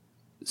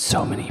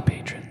so many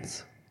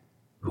patrons.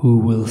 Who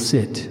will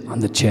sit on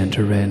the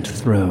Chantarant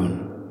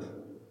throne?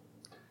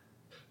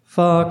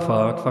 Fuck,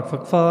 fuck, fuck,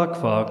 fuck, fuck,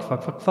 fuck,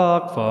 fuck, fuck,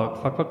 fuck, fuck,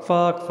 fuck, fuck,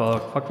 fuck,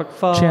 fuck, fuck, fuck,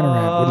 fuck.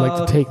 Chantarant would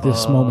like to take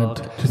this moment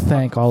to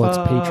thank all its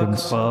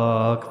patrons.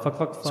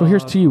 So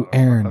here's to you,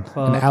 Aaron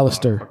and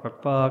Alistair,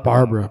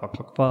 Barbara,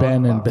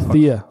 Ben and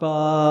Bethia,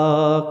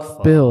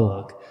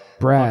 Bill,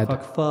 Brad,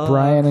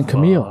 Brian and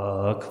Camille.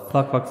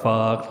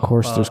 Of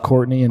course, there's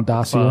Courtney and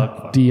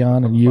Dacia,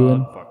 Dion and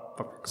Ewan.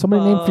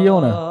 Somebody named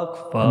Fiona.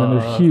 And then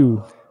there's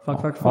Hugh,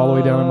 all the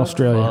way down in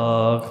Australia.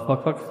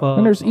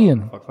 And there's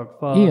Ian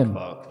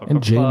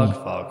and Jamie.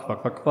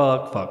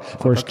 Of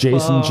course,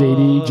 Jason,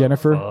 JD,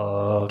 Jennifer,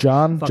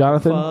 John,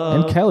 Jonathan,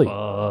 and Kelly.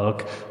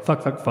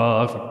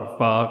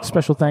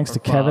 Special thanks to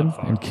Kevin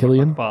and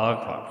Killian.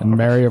 And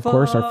Mary, of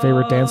course, our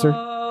favorite dancer.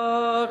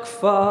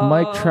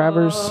 Mike,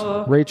 Travers,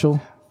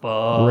 Rachel,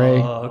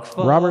 Ray,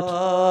 Robert,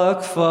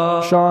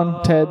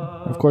 Sean, Ted.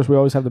 Of course, we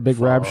always have the Big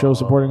Rab show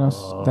supporting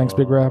us. Thanks,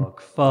 Big Rab.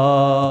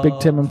 Big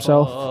Tim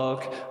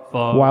himself.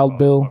 Wild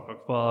Bill.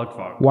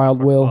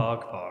 Wild Will.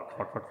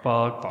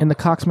 And the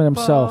Coxman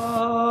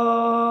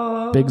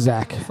himself. Big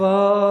Zach.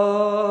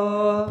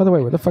 By the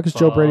way, where the fuck is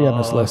Joe Brady on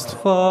this list?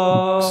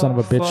 Son of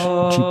a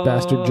bitch. Cheap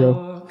bastard,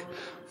 Joe.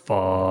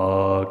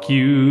 Fuck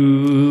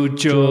you,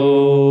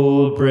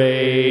 Joe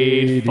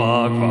Brady.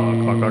 Fuck, fuck,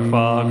 fuck, fuck,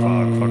 fuck,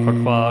 fuck, fuck,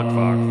 fuck,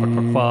 fuck,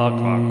 fuck,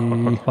 fuck,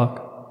 fuck, fuck,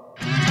 fuck.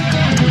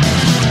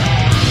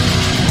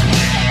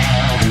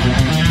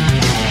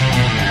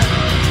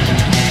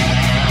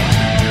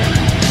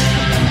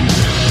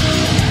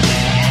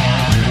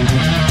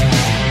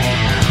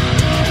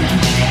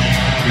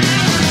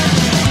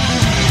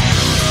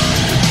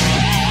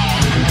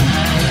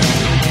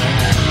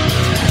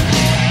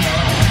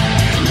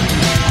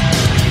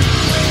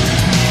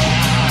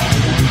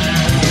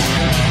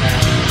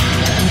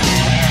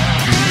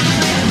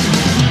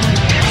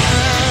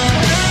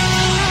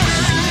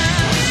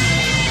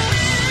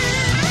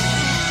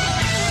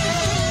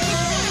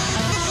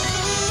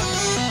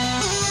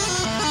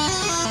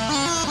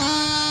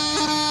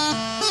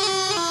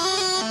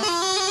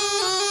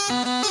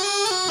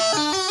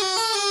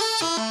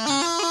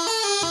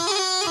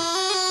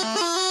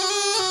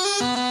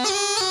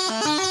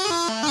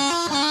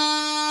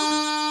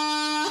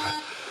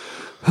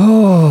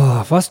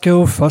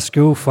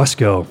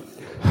 Fusco.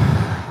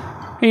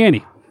 Hey,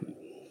 Andy.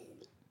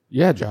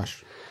 Yeah,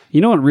 Josh.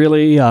 You know what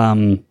really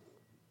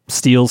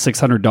steals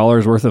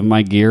 $600 worth of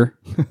my gear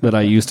that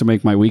I use to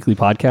make my weekly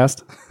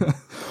podcast?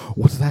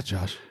 What's that,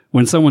 Josh?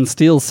 When someone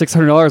steals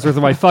 $600 worth of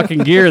my fucking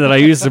gear that I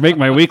use to make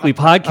my weekly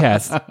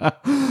podcast.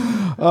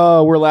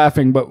 We're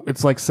laughing, but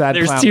it's like sad.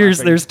 There's tears.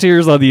 Laughing. There's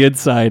tears on the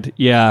inside.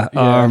 Yeah,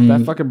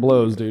 that fucking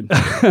blows, dude.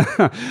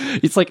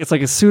 It's like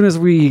as soon as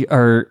we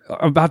are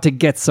about to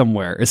get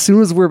somewhere, as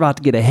soon as we're about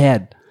to get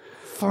ahead,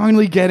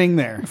 finally getting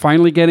there,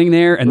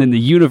 and then the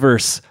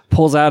universe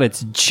pulls out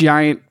its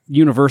giant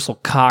universal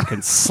cock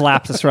and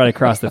slaps us right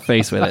across the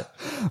face with it.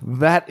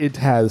 That it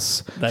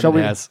has. We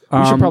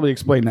should probably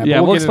explain that. Yeah,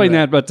 we'll explain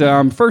that. But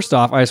first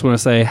off, I just want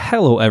to say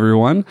hello,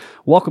 everyone.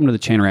 Welcome to the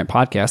Chantarant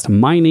Podcast.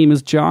 My name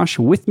is Josh.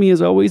 With me, as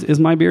always, is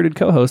my bearded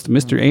co-host,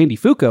 Mr. Andy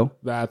Foucault.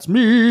 That's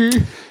me.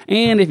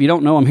 And if you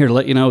don't know, I'm here to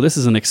let you know this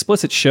is an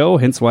explicit show,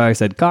 hence why I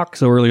said cock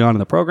so early on in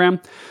the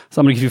program. So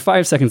I'm going to give you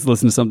 5 seconds to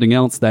listen to something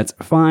else. That's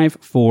 5,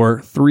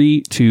 4,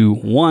 3, 2,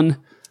 1.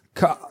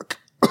 Cock.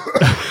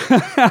 You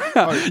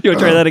want to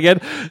try that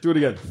again? Do it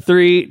again.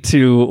 3,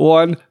 2,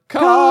 1.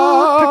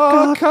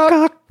 Cock,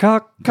 cock,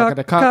 cock,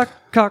 cock, cock, cock,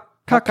 cock,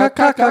 cock, cock,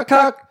 cock,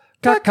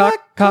 cock,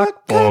 cock,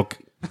 cock, cock.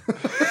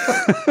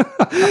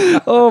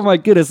 Oh my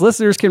goodness.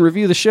 Listeners can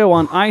review the show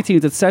on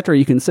iTunes, etc.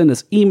 You can send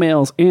us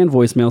emails and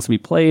voicemails to be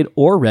played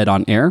or read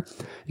on air.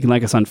 You can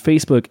like us on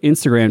Facebook,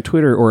 Instagram,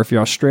 Twitter, or if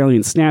you're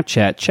Australian,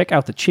 Snapchat. Check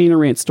out the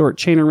Chantarant store at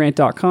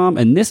chantarant.com.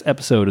 And this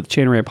episode of the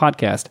Chantarant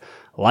Podcast,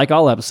 like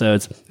all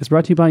episodes, is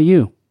brought to you by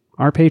you,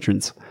 our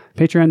patrons.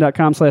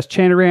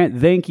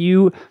 Patreon.com/Chantarant. Thank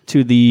you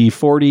to the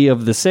 40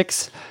 of the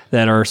 6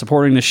 that are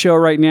supporting the show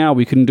right now.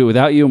 We couldn't do it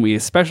without you, and we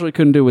especially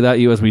couldn't do it without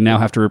you as we now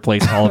have to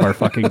replace all of our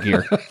fucking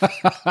gear.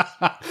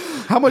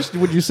 How much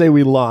would you say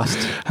we lost?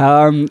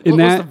 What's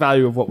the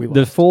value of what we lost?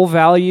 The full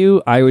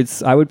value, I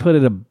would put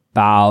it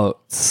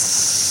about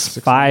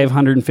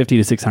 $550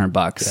 to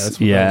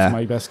 $600. Yeah, that's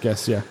my best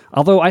guess. Yeah.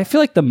 Although I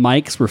feel like the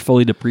mics were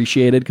fully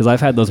depreciated because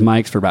I've had those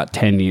mics for about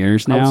 10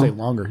 years now. I would say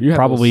longer.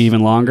 Probably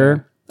even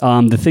longer.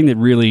 The thing that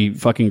really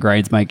fucking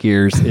grinds my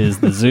gears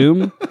is the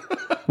Zoom,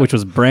 which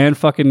was brand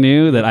fucking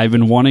new that I've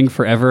been wanting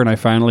forever, and I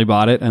finally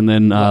bought it and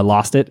then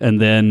lost it.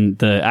 And then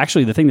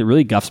the thing that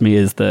really guffs me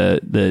is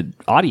the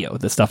audio,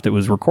 the stuff that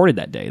was recorded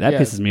that day. That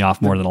pisses me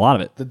off more than a lot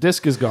of it. The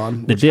disc is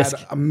gone. The disc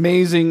had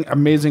amazing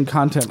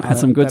content. Had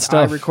some good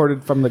stuff. I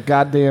recorded from the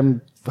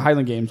goddamn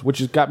Highland Games, which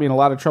has got me in a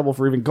lot of trouble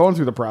for even going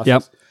through the process.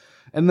 Yep.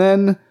 And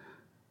then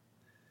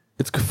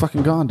it's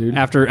fucking gone, dude.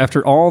 After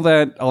all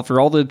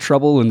the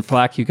trouble and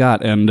flack you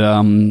got,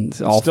 and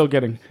still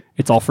getting.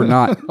 It's all for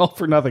naught. All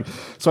for nothing.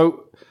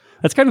 So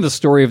that's kind of the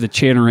story of the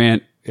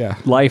Chantarant Yeah.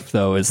 Life,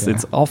 though, is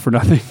it's all for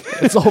nothing.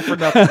 It's all for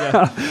nothing.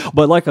 Yeah.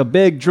 But like a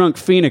big drunk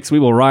phoenix, we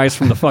will rise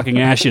from the fucking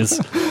ashes.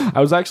 I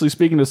was actually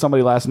speaking to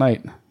somebody last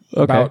night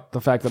about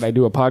the fact that I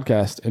do a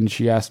podcast, and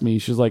she asked me,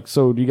 she's like,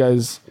 so do you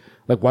guys,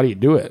 like, why do you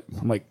do it?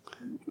 I'm like,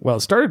 well,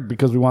 it started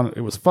because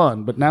it was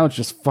fun, but now it's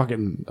just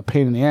fucking a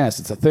pain in the ass.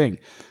 It's a thing.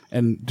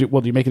 And do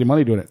you make any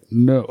money doing it?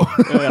 No.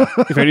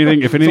 If anything,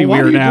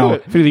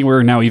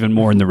 we're now even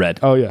more in the red.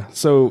 Oh yeah.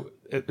 So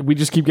we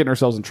just keep getting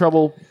ourselves in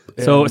trouble.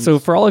 So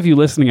for all of you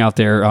listening out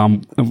there,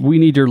 we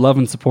need your love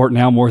and support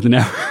now more than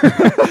ever.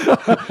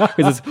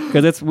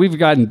 Because we've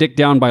gotten dicked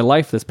down by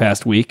life this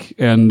past week,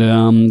 and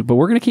but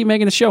we're gonna keep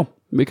making the show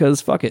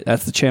because fuck it,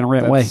 that's the Channel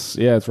Rant way.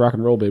 Yeah, it's rock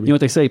and roll, baby. You know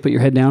what they say? Put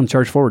your head down, and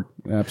charge forward.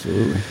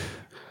 Absolutely.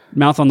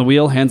 Mouth on the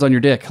wheel, hands on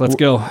your dick. Let's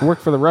go.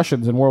 Worked for the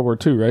Russians in World War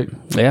II, right?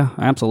 Yeah,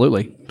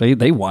 absolutely.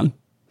 They won,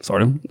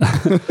 sort of.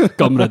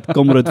 Comrade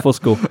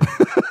Fusco.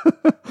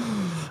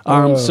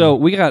 So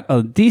we got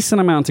a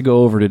decent amount to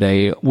go over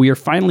today. We are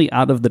finally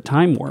out of the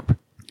time warp.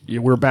 Yeah,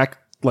 we're back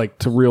like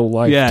to real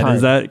life. Yeah, time.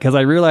 does that because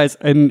I realized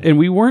and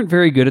we weren't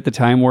very good at the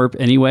time warp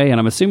anyway, and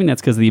I'm assuming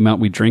that's because of the amount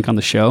we drink on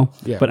the show.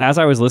 Yeah. But as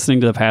I was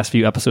listening to the past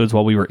few episodes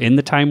while we were in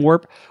the time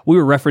warp, we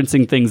were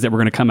referencing things that were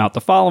going to come out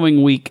the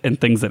following week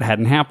and things that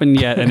hadn't happened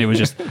yet, and it was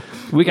just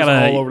we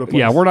gotta all over the place.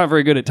 Yeah, we're not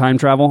very good at time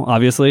travel,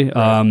 obviously.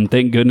 Right.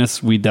 Thank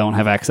goodness we don't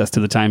have access to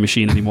the time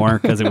machine anymore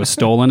because it was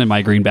stolen in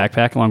my green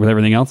backpack along with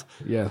everything else.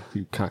 Yeah,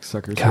 you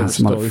cocksuckers. God, this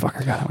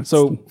motherfucker. God,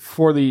 so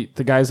for the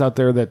guys out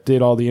there that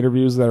did all the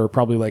interviews that are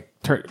probably like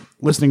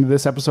listening to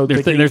this episode,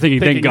 they're thinking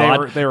thank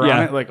God they were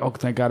on it. Like, oh,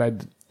 thank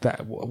God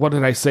what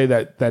did I say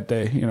that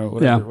day? You know,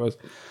 whatever it was.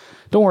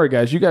 Don't worry,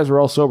 guys. You guys were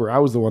all sober. I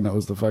was the one that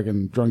was the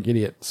fucking drunk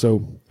idiot.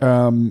 So,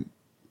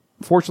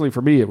 fortunately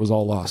for me, it was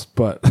all lost.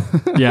 But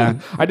yeah,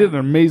 I did an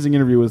amazing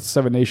interview with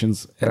Seven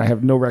Nations, and I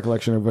have no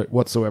recollection of it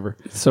whatsoever.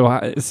 So,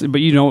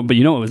 but you know,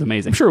 it was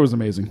amazing. I'm sure it was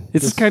amazing.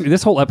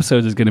 This whole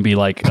episode is going to be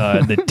like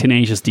the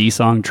Tenacious D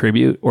song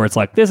tribute, where it's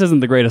like, this isn't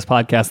the greatest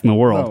podcast in the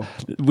world.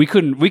 No. We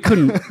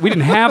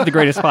didn't have the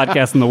greatest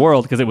podcast in the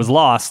world because it was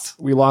lost.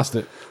 We lost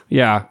it.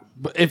 Yeah.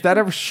 But if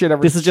that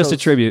this is just a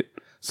tribute.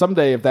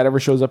 Someday, if that ever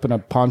shows up in a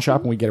pawn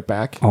shop and we get it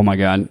back, oh my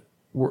God,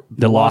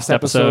 the lost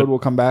episode will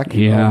come back.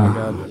 Yeah,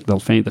 oh my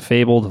God. The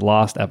fabled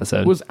lost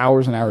episode. It was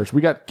hours and hours.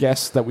 We got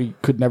guests that we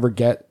could never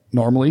get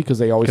normally because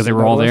they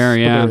were all there.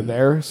 Yeah, they were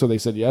there, so they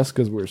said yes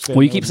because we were.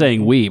 Well, you keep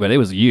saying we, but it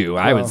was you.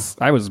 I was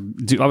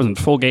in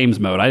full games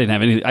mode. I didn't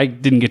have any. I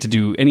didn't get to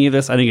do any of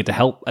this. I didn't get to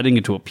help. I didn't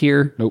get to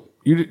appear. Nope.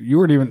 You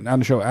weren't even on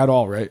the show at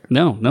all, right?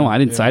 No, I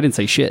didn't. Yeah. I didn't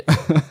say shit.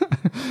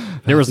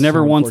 There was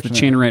never once the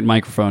Channel Rant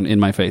microphone in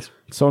my face.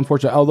 So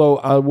unfortunate. Although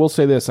I will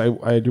say this,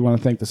 I do want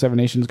to thank the Seven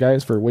Nations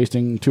guys for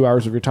wasting 2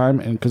 hours of your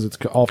time, and because it's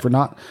all for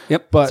naught.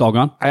 Yep, but it's all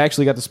gone. I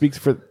actually got to speak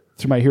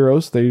to my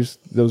heroes. Those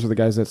are the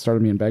guys that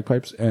started me in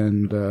bagpipes,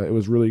 and it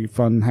was really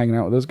fun hanging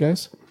out with those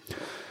guys.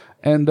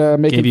 And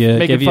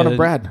making fun of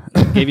Brad.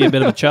 Gave you a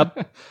bit of a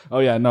chub? Oh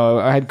yeah, no,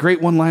 I had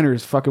great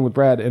one-liners fucking with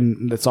Brad,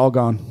 and it's all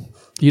gone.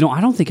 You know, I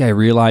don't think I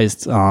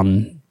realized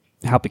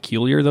how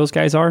peculiar those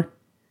guys are.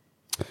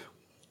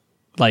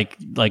 Like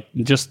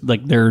just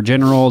like their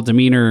general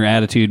demeanor,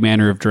 attitude,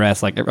 manner of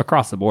dress, like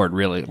across the board,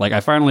 really. Like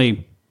I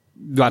finally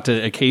got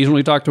to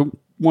occasionally talk to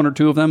one or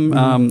two of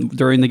them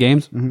during the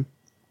games,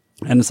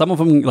 and some of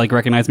them like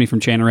recognized me from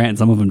Channel Rant, and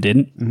some of them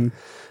didn't. And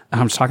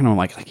I'm just talking to them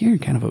like you're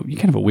kind of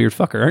a weird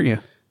fucker, aren't you?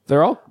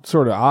 They're all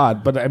sort of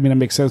odd, but I mean, it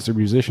makes sense. They're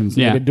musicians.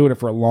 Yeah. They've been doing it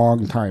for a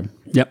long time.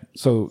 Yep.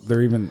 So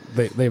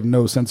they have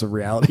no sense of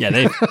reality.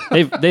 Yeah,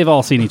 they've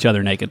all seen each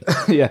other naked.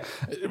 Yeah,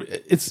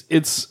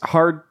 it's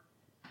hard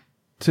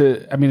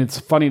to. I mean, it's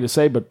funny to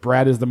say, but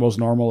Brad is the most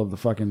normal of the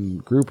fucking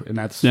group, and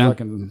that's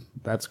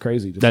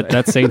crazy.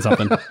 That's saying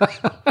something.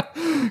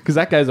 Because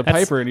that guy's a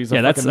piper, and he's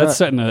that's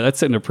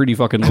setting a pretty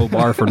fucking low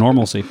bar for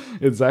normalcy.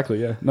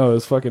 Exactly. Yeah. No,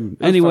 it's fucking.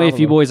 Anyway, if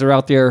you boys are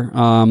out there,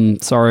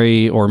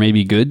 sorry or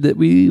maybe good that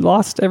we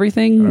lost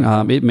everything.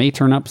 It may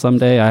turn up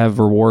someday. I have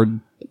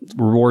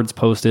rewards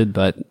posted,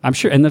 but I'm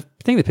sure. And the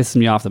thing that pisses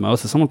me off the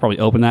most is someone probably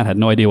opened that, had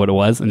no idea what it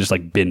was, and just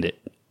like binned it.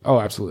 Oh,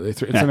 absolutely.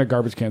 It's in a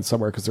garbage can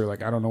somewhere because they're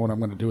like, I don't know what I'm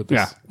going to do with this.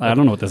 Yeah, I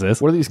don't know what this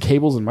is. What are these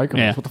cables and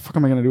microphones? Yeah. What the fuck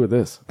am I going to do with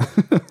this?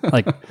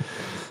 Like,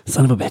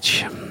 son of a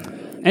bitch.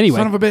 Anyway.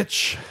 Son of a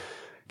bitch.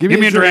 Give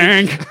me a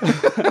drink.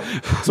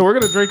 So we're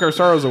going to drink our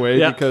sorrows away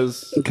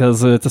because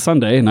it's a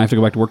Sunday and I have to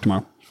go back to work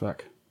tomorrow.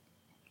 Fuck.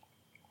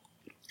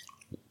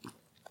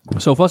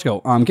 So let's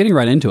go. I'm getting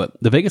right into it.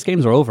 The Vegas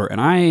games are over, and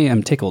I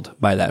am tickled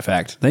by that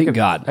fact. Thank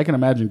God. I can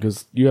imagine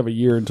because you have a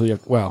year until you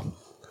have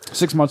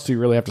 6 months till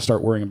you really have to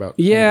start worrying about.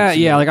 Yeah.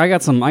 Like I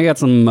got to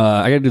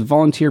do the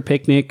volunteer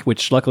picnic,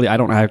 which luckily I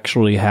don't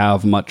actually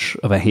have much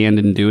of a hand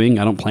in doing.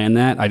 I don't plan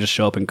that. I just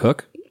show up and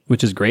cook,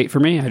 which is great for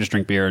me. I just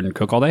drink beer and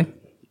cook all day.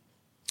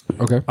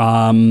 Okay.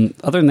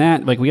 Other than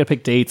that, like we got to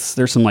pick dates.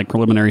 There's some like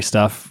preliminary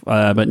stuff.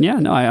 But yeah,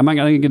 no, I'm going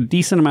to get a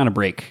decent amount of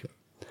break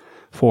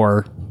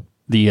for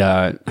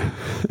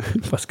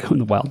let's go in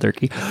the wild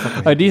turkey.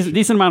 A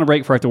decent amount of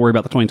break before I have to worry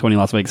about the 2020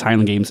 Las Vegas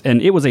Highland Games,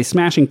 and it was a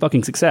smashing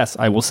fucking success.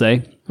 I will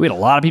say we had a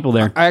lot of people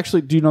there. I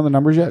actually do you know the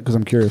numbers yet? Because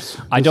I'm curious.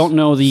 I don't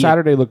know the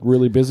Saturday looked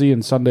really busy,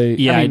 and Sunday.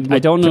 Yeah, I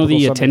don't know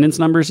the attendance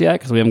numbers yet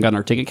because we haven't gotten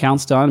our ticket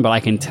counts done. But I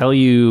can tell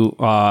you,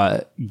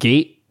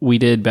 gate we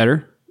did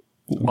better.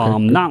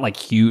 Not like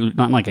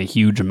a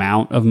huge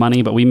amount of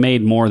money, but we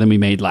made more than we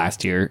made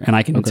last year. And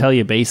I can tell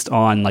you, based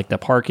on like the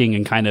parking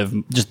and kind of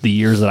just the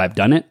years that I've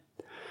done it,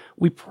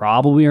 we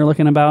probably are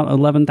looking about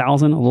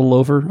 11,000, a little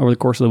over the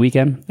course of the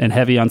weekend, and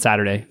heavy on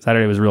Saturday.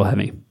 Saturday was real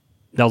heavy.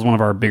 That was one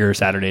of our bigger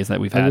Saturdays that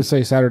we've had. I would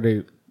say Saturday,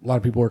 a lot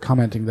of people were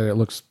commenting that it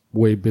looks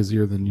way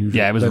busier than usual.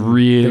 Yeah, it was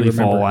really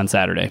full on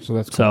Saturday. So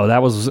that's cool. So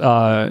that was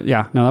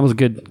that was a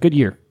good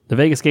year. The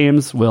Vegas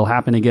games will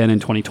happen again in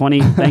 2020.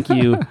 Thank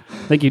you.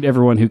 Thank you to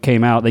everyone who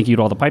came out. Thank you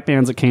to all the pipe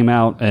bands that came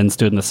out and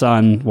stood in the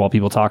sun while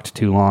people talked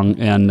too long.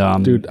 And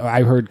dude,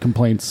 I've heard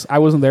complaints. I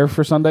wasn't there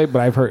for Sunday,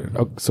 but I've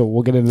heard. So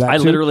we'll get into that. I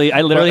literally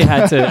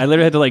had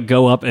to like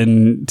go up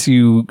and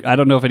to. I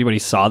don't know if anybody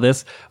saw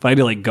this, but I had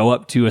to like go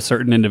up to a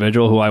certain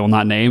individual who I will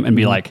not name and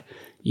be like,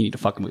 you need to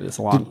fucking move this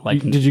along.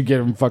 Did you get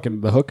him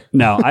fucking the hook?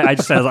 No, I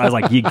just I was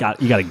like, you got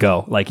to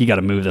go. Like, you got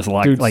to move this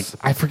along. Dude, like,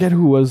 I forget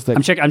who was that.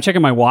 I'm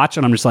checking my watch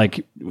and I'm just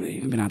like,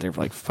 we've been out there for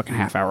like fucking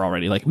half hour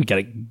already. Like, we got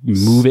to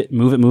move it.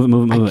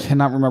 I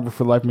cannot remember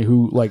for the life of me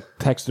who like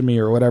texted me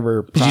or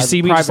whatever. Did you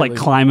see me just like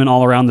climbing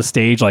all around the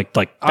stage like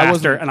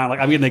faster? And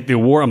I'm getting like the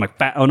award. I'm like,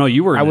 oh no,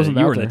 you were in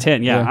the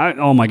tent. Yeah.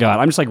 Oh my god,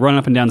 I'm just like running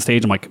up and down the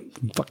stage. I'm like,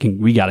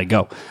 fucking, we got to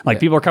go. Like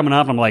people are coming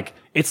up. I'm like,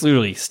 it's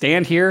literally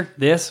stand here,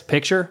 this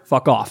picture,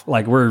 fuck off.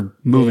 Like we're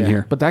moving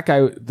here. But that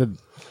guy, the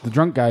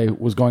drunk guy,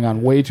 was going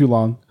on way too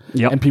long.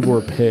 Yep. And people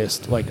were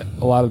pissed. Like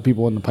a lot of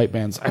people in the pipe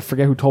bands. I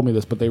forget who told me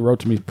this, but they wrote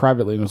to me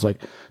privately and was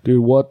like,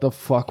 dude, what the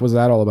fuck was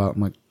that all about?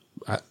 I'm like,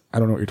 I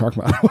don't know what you're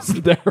talking about. I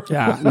wasn't there.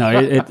 Yeah. No,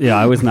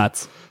 it was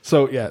nuts.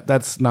 So yeah,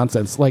 that's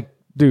nonsense. Like,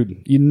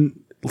 dude,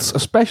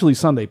 especially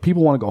Sunday,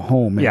 people want to go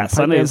home. Man. Yeah,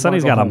 Sunday's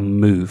got to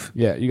move.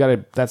 Yeah, you got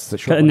to. That's the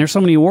short. And there's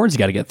so many awards you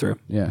got to get through.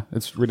 Yeah,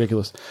 it's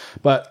ridiculous.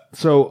 But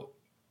so,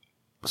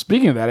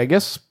 speaking of that, I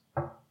guess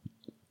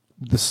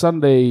the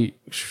Sunday.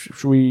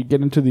 Should we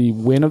get into the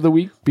win of the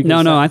week?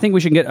 No. I think we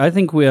should get. I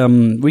think we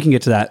can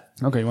get to that.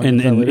 Okay,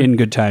 in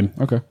good time.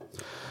 Okay.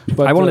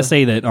 But I wanted to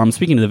say that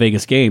speaking of the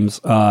Vegas games,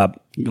 a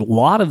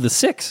lot of the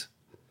Six.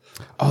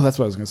 Oh, that's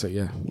what I was going to say.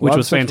 Yeah, which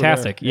was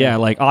fantastic. Yeah,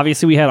 like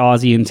obviously we had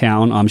Ozzy in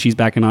town. She's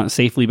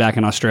safely back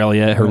in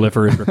Australia. Her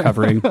liver is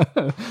recovering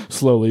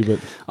slowly,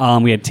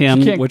 but we had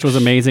Tim, which was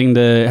amazing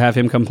to have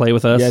him come play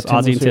with us. Yeah,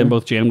 Ozzy and Tim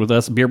both jammed with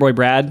us. Beer Boy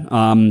Brad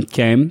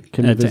came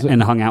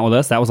and hung out with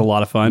us. That was a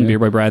lot of fun. Yeah. Beer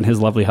Boy Brad and his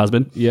lovely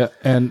husband. Yeah,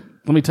 and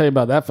let me tell you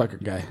about that fucking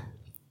guy.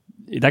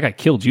 That guy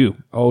killed you.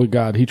 Oh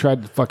God, he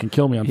tried to fucking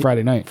kill me on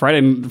Friday night.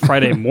 Friday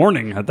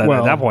morning at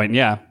that point.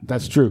 Yeah,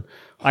 that's true.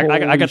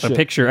 I got the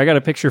picture. I got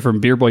a picture from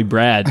Beer Boy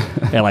Brad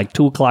at like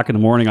 2:00 in the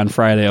morning on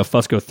Friday of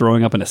Fusco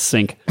throwing up in a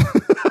sink.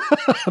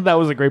 That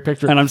was a great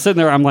picture. And I'm sitting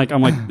there. I'm like,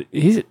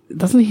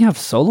 doesn't he have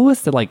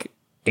soloists at like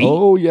 8?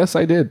 Oh yes,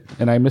 I did,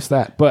 and I missed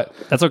that. But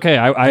that's okay.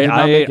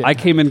 I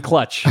came in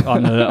clutch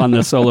on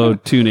the solo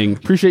tuning.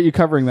 Appreciate you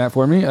covering that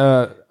for me.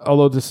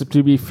 Although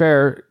to be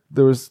fair,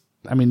 there was.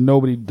 I mean,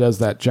 nobody does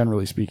that,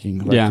 generally speaking.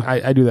 Like, yeah.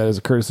 I do that as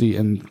a courtesy,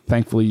 and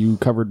thankfully you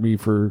covered me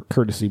for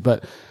courtesy.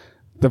 But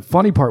the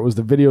funny part was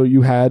the video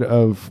you had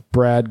of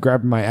Brad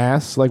grabbing my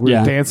ass, like we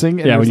were dancing.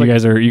 And when you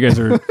guys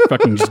are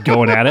fucking just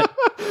going at it.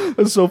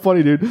 That's so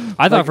funny, dude.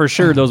 I thought for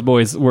sure those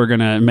boys were going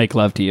to make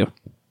love to you.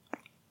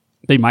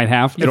 They might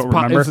have. I don't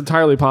remember. It's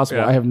entirely possible.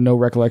 Yeah. I have no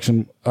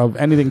recollection of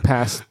anything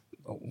past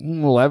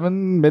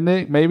 11,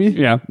 midnight, maybe.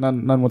 Yeah.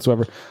 None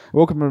whatsoever. I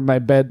woke up in my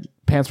bed,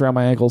 pants around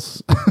my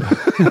ankles.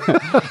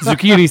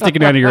 Zucchini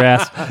sticking out of your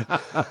ass.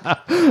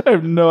 I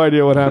have no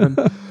idea what happened.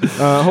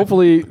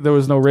 Hopefully there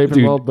was no rape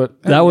involved,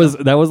 but that was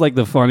like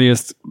the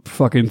funniest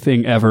fucking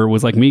thing ever.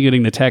 Was like me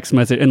getting the text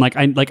message, and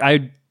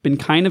I'd been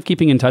kind of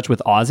keeping in touch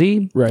with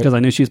Ozzy because I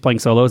knew she was playing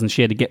solos and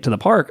she had to get to the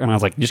park, and I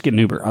was like, just get an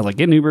Uber. I was like,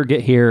 get an Uber,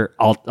 get here.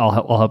 I'll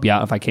help you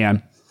out if I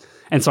can.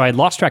 And so I had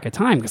lost track of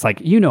time because,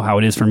 like, you know how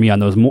it is for me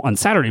on on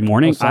Saturday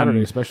morning.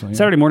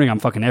 Saturday morning, I'm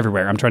fucking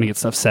everywhere. I'm trying to get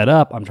stuff set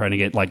up. I'm trying to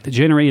get like the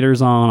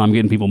generators on. I'm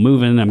getting people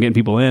moving. I'm getting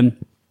people in.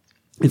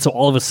 And so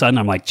all of a sudden,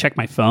 I'm like, check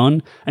my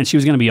phone, and she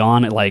was going to be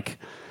on at like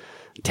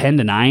 10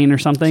 to 9 or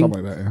something.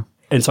 Something like that, yeah.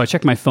 And so I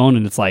check my phone,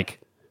 and it's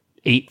like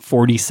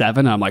 8:47.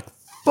 And I'm like,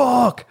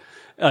 fuck.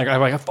 Like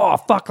I'm like, oh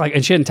fuck, like,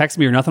 and she hadn't texted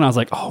me or nothing. I was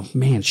like, oh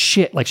man,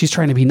 shit, like she's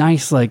trying to be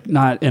nice, like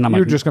not. And I'm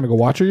You're just gonna go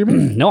watch her, you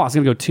mean? No, I was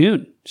gonna go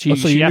tune. She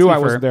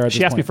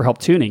asked me for help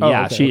tuning.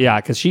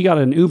 Because she got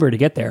an Uber to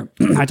get there.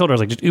 I told her, I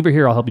was like, just Uber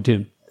here, I'll help you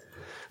tune.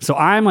 So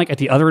I'm like at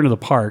the other end of the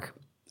park.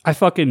 I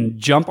fucking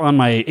jump on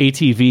my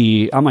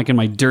ATV. I'm like in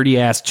my dirty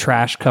ass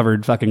trash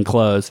covered fucking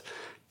clothes.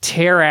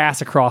 Tear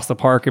ass across the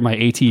park in my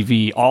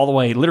ATV all the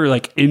way, literally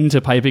like into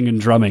piping and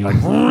drumming, like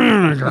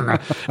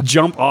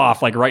jump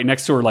off like right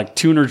next to her, like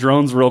tune her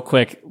drones real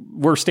quick.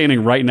 We're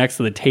standing right next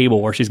to the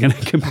table where she's going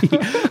to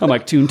compete. I'm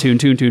like, tune.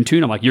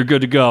 I'm like, you're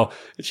good to go.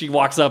 And she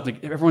walks up,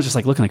 like, everyone's just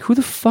like looking like, who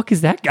the fuck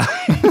is that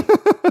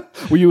guy?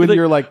 Were you in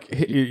your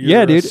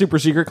Yeah, dude. super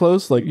secret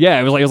clothes? Like, Yeah,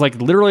 it was like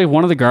literally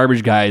one of the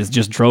garbage guys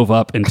just drove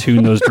up and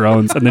tuned those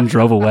drones and then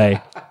drove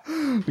away.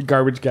 the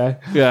garbage guy.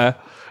 Yeah.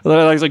 And then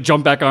I like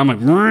jumped back on,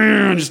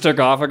 and just took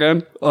off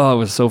again. Oh, it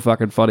was so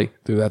fucking funny.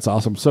 Dude, that's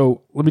awesome.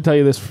 So let me tell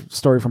you this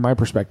story from my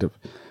perspective.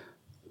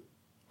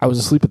 I was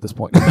asleep at this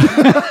point.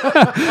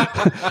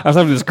 I was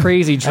having this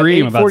crazy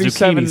dream about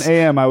zucchinis.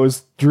 a.m. I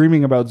was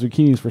dreaming about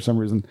zucchinis for some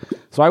reason.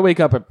 So I wake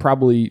up at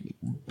probably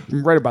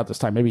right about this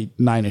time, maybe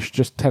 9ish,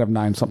 just 10 of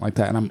 9, something like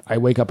that. And I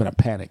wake up in a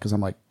panic because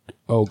I'm like,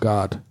 oh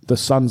God, the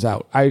sun's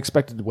out. I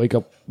expected to wake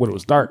up when it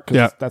was dark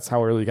because that's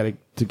how early you got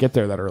to get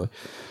there that early.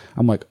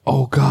 I'm like,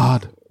 oh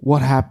God,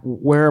 what happened?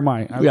 Where am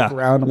I? I look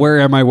around. Where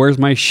am I? Where's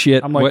my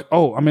shit? I'm like,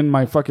 I'm in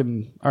my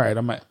fucking, all right,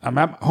 I'm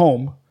at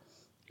home.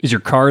 Is your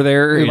car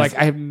there? Like,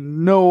 I have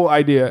no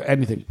idea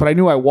anything, but I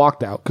knew I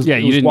walked out because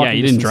you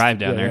didn't drive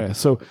down there. Yeah.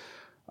 So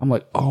I'm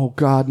like, oh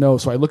God, no.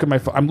 So I look at my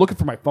phone. I'm looking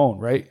for my phone,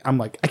 right? I'm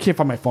like, I can't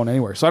find my phone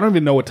anywhere. So I don't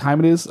even know what time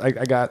it is. I'm like,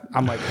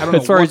 I don't know.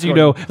 As far as you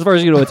know,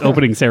 it's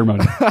opening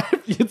ceremony.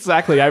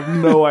 Exactly. I have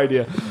no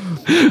idea.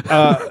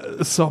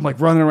 So I'm like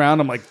running around.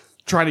 I'm like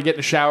trying to get in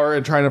the shower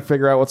and trying to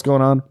figure out what's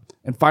going on.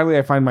 And finally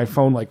I find my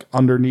phone like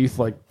underneath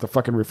like the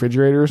fucking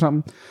refrigerator or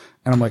something.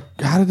 And I'm like,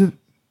 how did it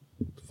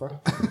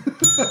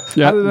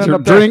end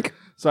up drink? There?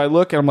 So I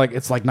look and I'm like,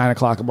 it's like 9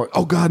 o'clock. I'm like,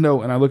 oh God,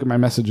 no. And I look at my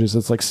messages.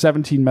 It's like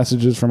 17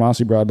 messages from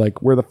Aussie Broad.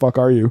 Like, where the fuck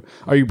are you?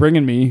 Are you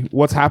bringing me?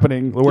 What's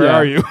happening? Where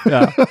are you?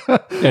 Yeah.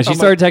 She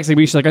started texting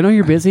me. She's like, I know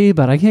you're busy,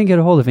 but I can't get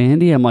a hold of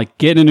Andy. I'm like,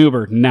 get an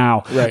Uber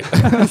now. Right.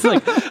 I was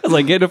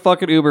like, get a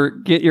fucking Uber.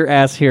 Get your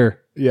ass here.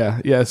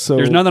 Yeah. So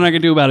there's nothing I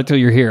can do about it till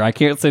you're here. I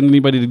can't send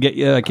anybody to get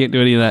you. I can't do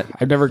any of that.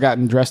 I've never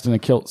gotten dressed in a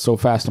kilt so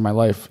fast in my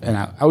life. And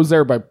I was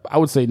there by, I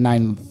would say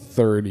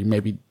 9:30,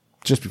 maybe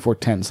just before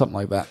 10, something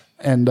like that.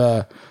 And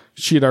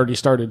she had already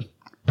started.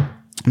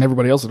 And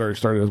everybody else had already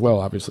started as well,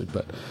 obviously.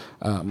 But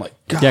I'm like,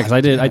 God. Yeah,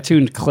 because I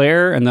tuned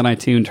Claire and then I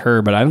tuned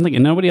her, but I don't think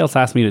nobody else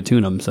asked me to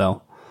tune them.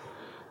 So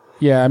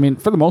yeah, I mean,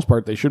 for the most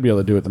part, they should be able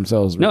to do it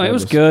themselves. No, it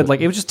was good.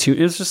 Like it was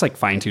just like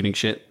fine tuning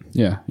shit.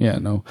 Yeah,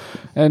 no.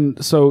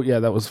 And so yeah,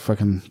 that was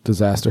fucking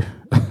disaster.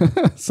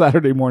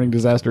 Saturday morning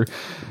disaster.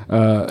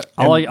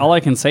 All I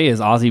can say is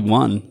Ozzy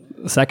won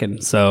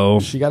second. So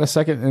she got a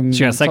second, and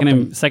she got second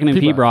in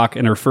P-Brock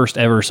in her first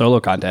ever solo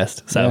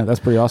contest. So yeah, that's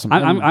pretty awesome.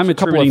 I'm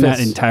attributing that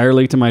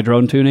entirely to my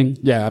drone tuning.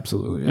 Yeah,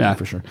 absolutely. Yeah,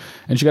 for sure.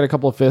 And she got a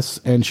couple of fifths,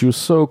 and she was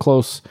so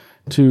close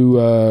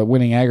to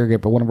winning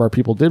aggregate, but one of our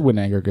people did win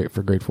aggregate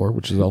for grade 4,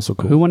 which is also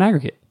cool. Who won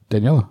aggregate?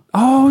 Daniela.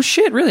 Oh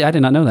shit! Really? I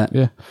did not know that.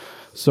 Yeah.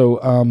 So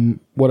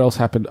what else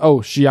happened?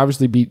 Oh, she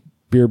obviously beat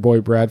Beer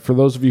Boy Brad. For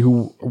those of you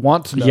who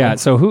want to know, yeah.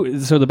 So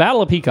the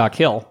Battle of Peacock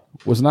Hill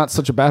was not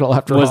such a battle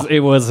after all. It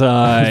was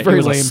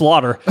a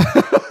slaughter.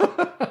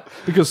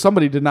 Because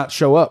somebody did not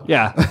show up.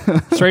 Yeah.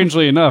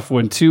 Strangely enough,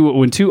 when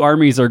two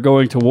armies are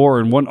going to war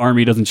and one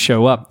army doesn't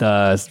show up,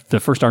 the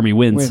first army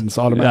wins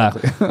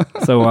automatically. Yeah.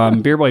 So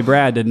Beer Boy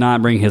Brad did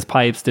not bring his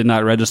pipes, did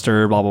not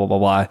register, blah blah blah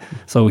blah.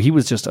 So he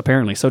was just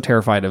apparently so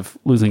terrified of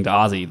losing to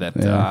Ozzy that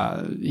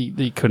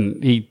he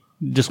couldn't. He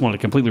just wanted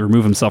to completely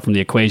remove himself from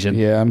the equation.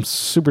 Yeah, I'm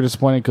super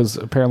disappointed because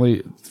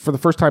apparently for the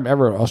first time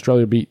ever,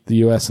 Australia beat the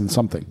U.S. in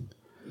something.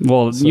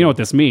 Well, you know what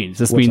this means.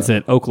 This means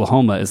that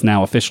Oklahoma is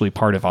now officially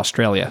part of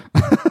Australia.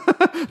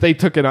 They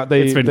took it out.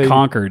 It's been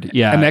conquered.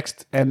 Yeah.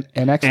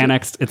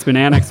 Annexed. It's been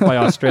annexed by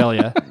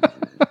Australia.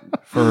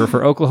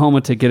 For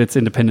Oklahoma to get its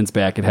independence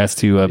back, it has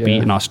to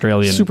beat an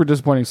Australian. Super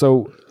disappointing.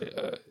 So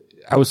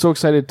I was so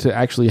excited to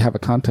actually have a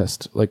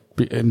contest, like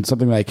in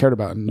something that I cared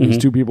about. And these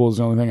two people is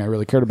the only thing I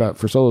really cared about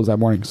for solos that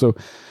morning. So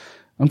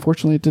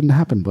unfortunately it didn't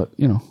happen, but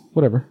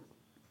whatever.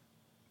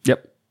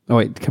 Yep. Oh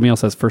wait, Camille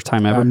says first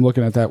time ever. I'm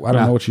looking at that. I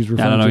don't know what she's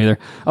referring to. I don't know either.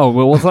 Oh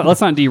well, let's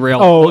not derail.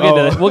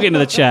 We'll get into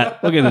the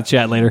chat. We'll get into the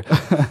chat later.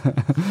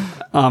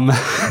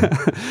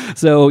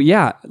 So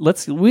yeah,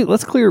 let's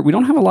clear. We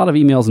don't have a lot of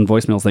emails and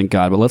voicemails, thank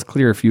God, but let's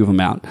clear a few of them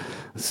out.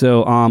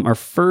 So our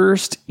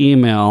first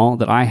email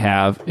that I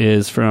have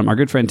is from our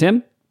good friend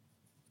Tim.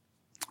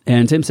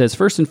 And Tim says,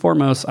 first and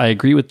foremost, I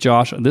agree with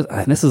Josh.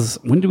 This is,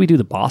 when did we do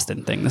the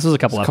Boston thing? This was a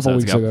couple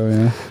episodes ago.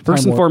 Yeah.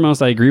 First and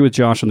foremost, I agree with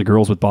Josh on the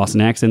girls with Boston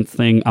accents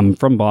thing. I'm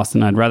from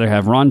Boston. I'd rather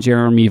have Ron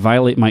Jeremy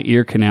violate my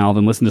ear canal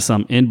than listen to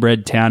some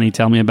inbred townie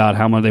tell me about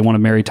how much they want to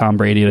marry Tom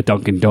Brady at a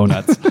Dunkin'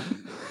 Donuts.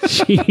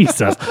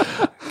 Jesus.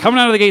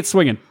 Coming out of the gate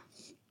swinging.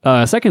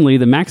 Secondly,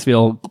 the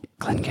Maxville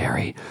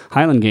Glengarry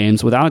Highland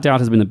Games without a doubt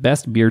has been the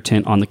best beer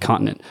tent on the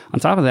continent. On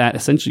top of that,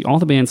 essentially all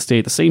the bands stay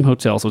at the same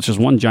hotel, so it's just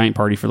one giant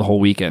party for the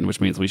whole weekend,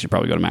 which means we should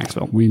probably go to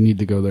Maxville. We need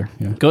to go there.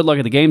 Yeah. Good luck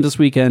at the games this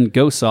weekend.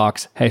 Go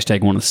Sox. #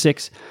 1 of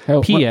 6.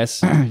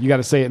 P.S. You got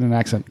to say it in an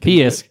accent.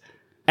 P.S.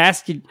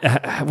 Ask you,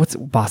 what's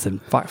Boston?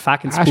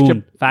 Fucking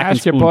spoon.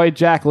 Ask your boy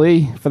Jack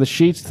Lee for the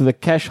sheets to the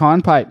Kesh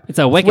hornpipe. It's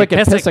a wicked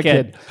pissa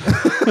kid.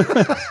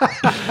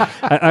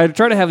 I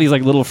try to have these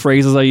like little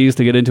phrases I use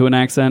to get into an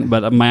accent,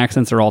 but my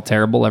accents are all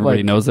terrible.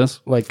 Everybody knows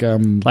this. Like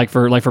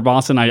for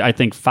Boston, I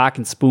think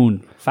fucking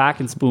spoon,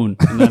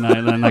 and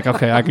then like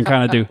okay, I can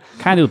kind of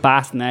do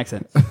Boston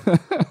accent.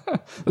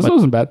 This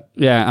wasn't bad.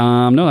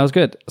 Yeah, no, that was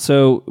good.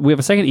 So we have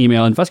a second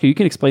email, and Fusco, you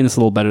can explain this a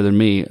little better than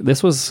me.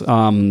 This was,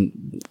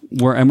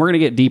 we're going to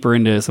get deeper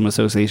into some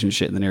association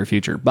shit in the near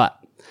future, but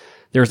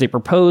there's a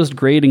proposed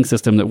grading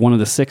system that one of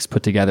the 6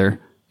 put together.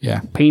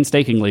 Yeah.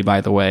 Painstakingly,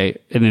 by the way,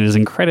 and it is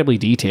incredibly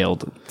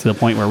detailed to the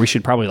point where we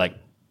should probably like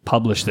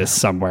publish this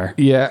somewhere.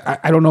 Yeah,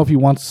 I don't know if he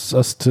wants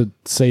us to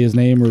say his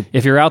name or...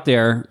 If you're out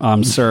there,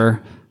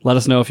 sir, let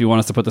us know if you want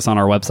us to put this on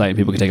our website and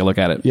people can take a look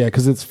at it. Yeah,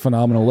 because it's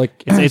phenomenal.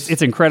 Like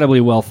it's incredibly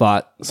well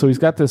thought. So he's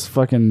got this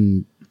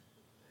fucking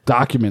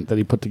document that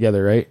he put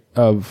together, right,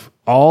 of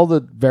all the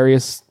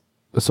various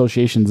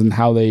associations and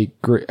how the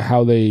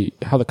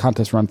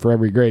contests run for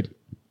every grade.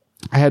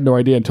 I had no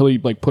idea until he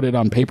like put it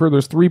on paper.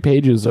 There's 3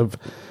 pages of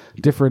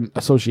different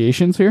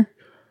associations here,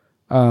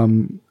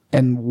 and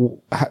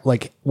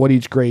like what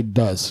each grade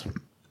does.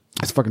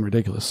 It's fucking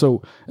ridiculous.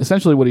 So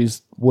essentially, what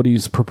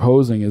he's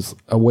proposing is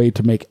a way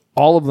to make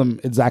all of them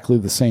exactly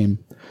the same,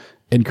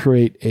 and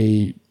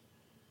create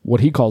what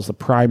he calls the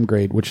prime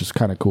grade, which is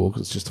kind of cool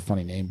because it's just a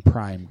funny name,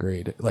 prime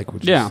grade. Like,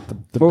 which yeah, is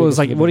the what was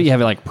like? What do you have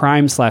it like?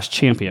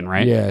 Prime/champion,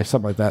 right? Yeah,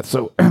 something like that.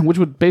 So, which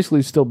would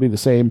basically still be the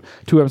same: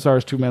 2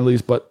 MSRs, 2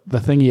 medleys, but the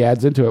thing he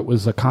adds into it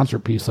was a concert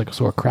piece, like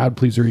a crowd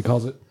pleaser, he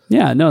calls it.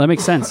 Yeah, no, that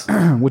makes sense.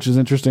 Which is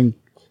interesting,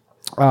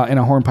 and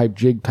a hornpipe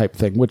jig type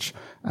thing. Which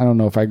I don't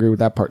know if I agree with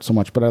that part so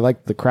much, but I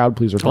like the crowd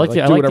pleaser part.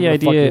 I like the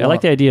idea. I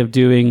like the idea of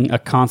doing a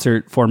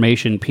concert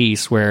formation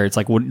piece where it's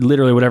like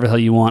literally whatever the hell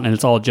you want, and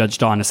it's all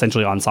judged on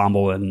essentially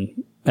ensemble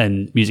and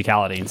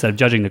musicality. Instead of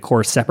judging the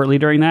course separately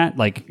during that,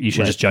 like you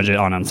should just judge it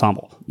on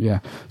ensemble. Yeah.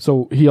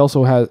 So he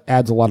also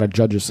adds a lot of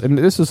judges, and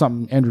this is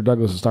something Andrew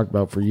Douglas has talked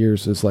about for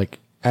years. Is like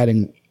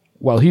adding.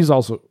 Well, he's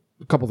also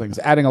a couple things,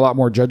 adding a lot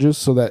more judges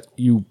so that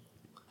you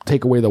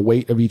take away the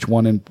weight of each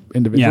one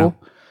individual.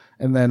 Yeah.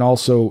 And then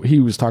also he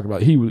was talking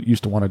about he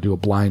used to want to do a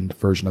blind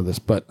version of this,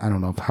 but I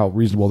don't know how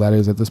reasonable that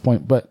is at this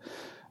point. But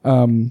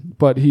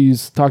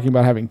he's talking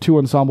about having 2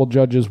 ensemble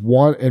judges.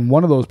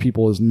 One of those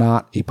people is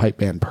not a pipe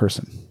band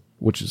person,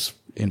 which is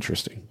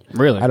interesting.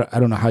 Really? I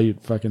don't know how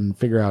you'd fucking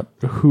figure out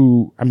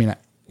who. I mean,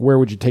 where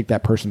would you take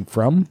that person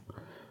from?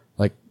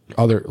 Like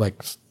other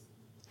like.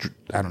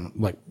 I don't know,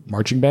 like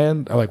marching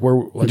band, or like where?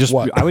 Like just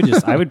what?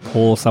 I would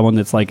pull someone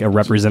that's like a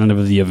representative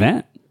of the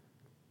event.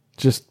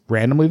 Just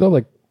randomly though,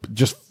 like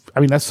just. I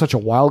mean, that's such a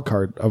wild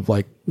card of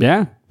like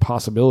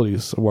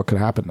possibilities of what could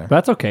happen there. But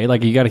that's okay.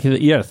 Like you got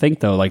to think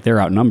though. Like they're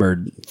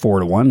outnumbered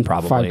 4-1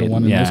 probably. 5-1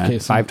 in this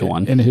case.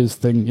 5-1 in his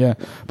thing. Yeah,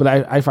 but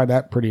I find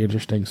that pretty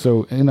interesting.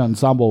 So in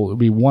ensemble, it would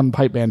be 1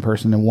 pipe band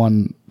person and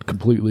 1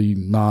 completely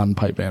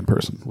non-pipe band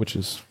person, which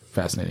is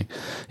fascinating.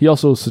 He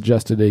also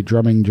suggested a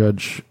drumming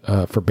judge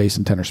for bass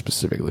and tenor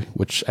specifically,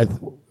 which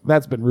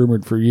that's been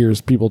rumored for years.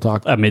 People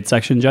talk a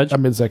midsection judge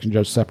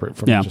separate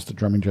from just a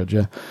drumming judge.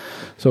 Yeah.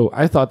 So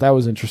I thought that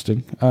was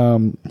interesting.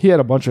 He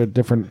had a bunch of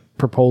different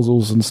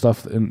proposals and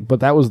stuff, but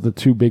that was the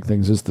 2 big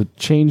things: is the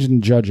change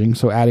in judging,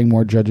 so adding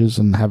more judges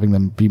and having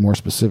them be more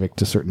specific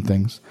to certain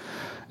things,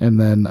 and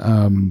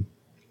then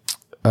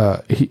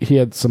he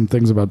had some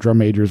things about drum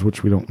majors,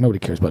 which nobody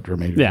cares about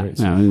drum majors. Yeah, right?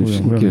 So no, we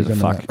don't give a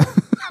fuck.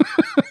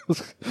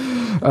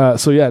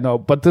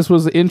 But this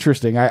was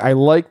interesting. I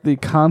like the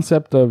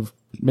concept of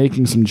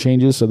making some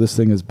changes so this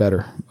thing is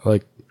better.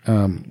 Like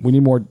we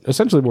need more I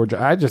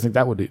just think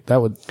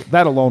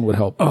that alone would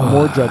help.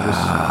 More judges.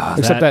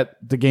 Except that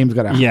the game's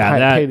got to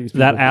pay these people.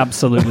 That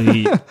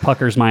absolutely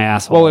puckers my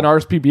asshole. Well, in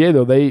RSPBA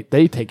though,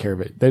 they take care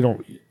of it. They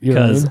don't,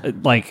 because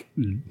like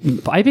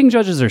piping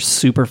judges are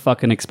super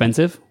fucking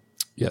expensive.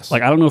 Yes.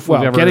 Like I don't know if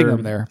we've ever getting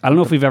them there. I don't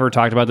know if we've ever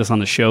talked about this on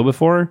the show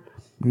before,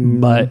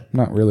 but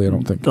not really. I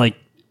don't think. Like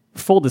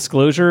full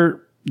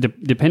disclosure,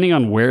 depending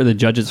on where the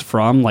judge is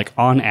from, like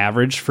on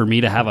average, for me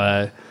to have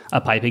a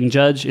piping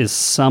judge is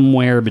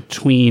somewhere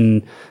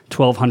between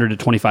 $1,200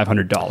 to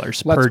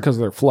 $2,500 That's because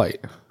of their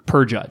flight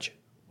per judge.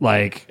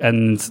 Like,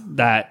 and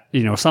that,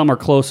 some are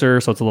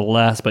closer, so it's a little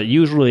less, but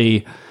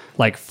usually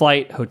like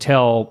flight,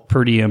 hotel,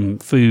 per diem,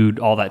 food,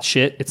 all that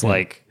shit. It's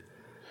like,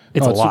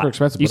 it's a lot. Super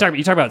expensive. You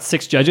talk about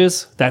 6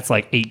 judges, that's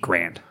like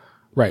 $8,000.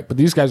 Right, but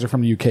these guys are from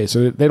the UK,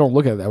 so they don't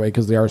look at it that way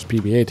because the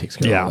RSPBA takes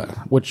care of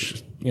that.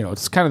 Which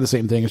it's kind of the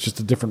same thing. It's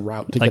just a different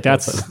route to like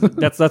get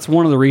that's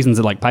one of the reasons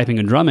that like piping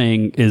and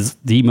drumming is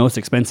the most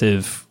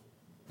expensive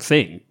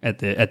thing at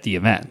the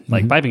event.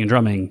 Like piping and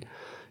drumming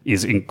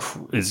is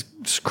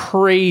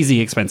crazy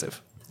expensive.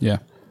 Yeah,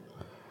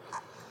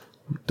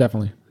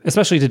 definitely,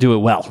 especially to do it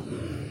well.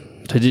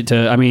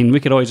 I mean, we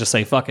could always just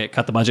say fuck it,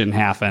 cut the budget in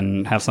half,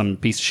 and have some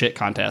piece of shit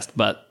contest,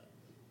 but.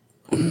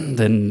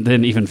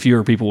 Then even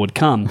fewer people would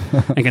come.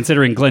 And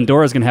considering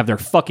Glendora is going to have their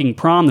fucking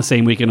prom the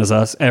same weekend as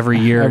us every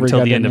year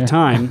until the end of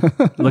time,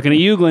 looking at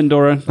you,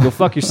 Glendora, go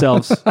fuck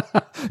yourselves.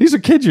 These are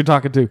kids you're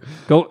talking to.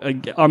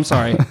 I'm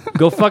sorry.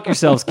 Go fuck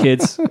yourselves,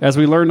 kids. As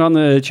we learned on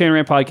the Chain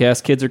Rant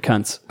podcast, kids are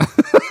cunts.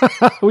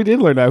 We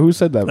did learn that. Who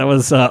said that? That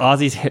was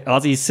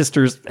Ozzy's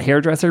sister's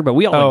hairdresser, but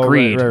we all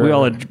agreed. Right. We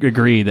all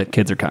agree that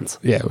kids are cunts.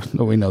 Yeah,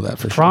 we know that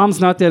for sure. Prom's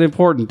not that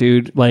important,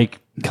 dude. Like,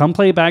 come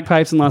play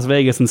bagpipes in Las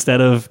Vegas instead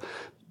of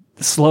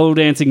slow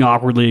dancing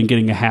awkwardly and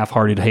getting a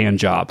half-hearted hand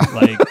job.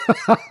 Like,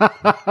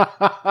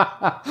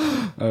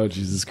 oh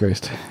Jesus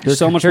Christ! Here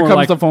comes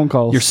the phone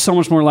calls. You're so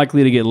much more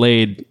likely to get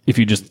laid if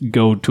you just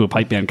go to a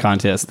pipe band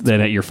contest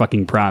than at your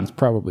fucking prom.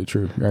 Probably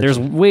true. There's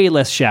way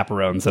less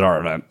chaperones at our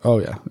event. Oh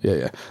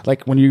yeah.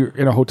 Like when you're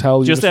in a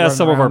hotel. Just ask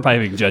some of our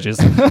piping judges.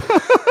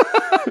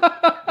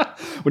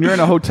 When you're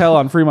in a hotel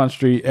on Fremont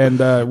Street and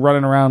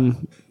running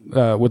around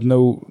with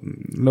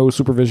no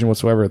supervision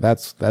whatsoever,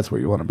 that's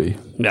where you want to be.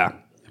 Yeah.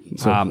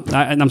 So,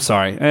 I'm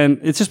sorry. And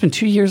it's just been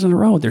 2 years in a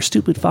row. Their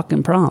stupid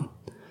fucking prom.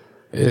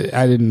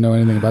 I didn't know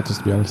anything about this,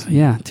 to be honest.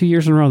 Yeah, 2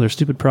 years in a row. Their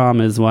stupid prom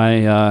is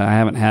why I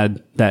haven't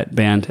had that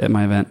band at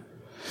my event.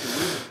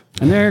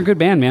 And they're a good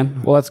band,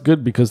 man. Well, that's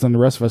good because then the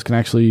rest of us can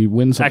actually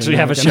win something. Actually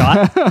have a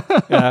shot.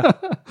 Yeah.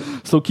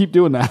 So keep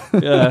doing that.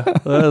 Yeah,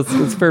 that's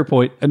a fair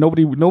point. And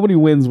nobody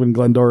wins when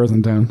Glendora's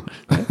in town.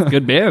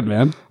 Good band,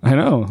 man. I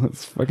know.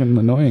 It's fucking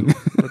annoying.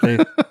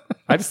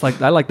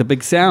 I like the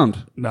big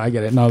sound. No, I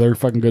get it. No, they're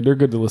fucking good. They're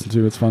good to listen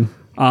to. It's fun.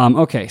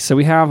 Okay, so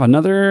we have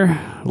another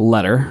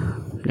letter.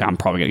 Yeah, I'm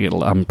probably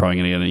gonna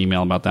get an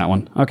email about that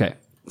one. Okay,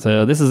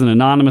 so this is an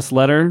anonymous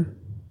letter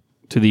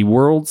to the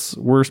World's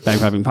Worst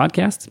Bagpiping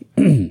Podcast.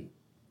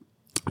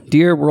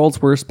 Dear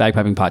World's Worst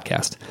Bagpiping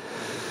Podcast.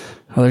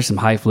 Oh, there's some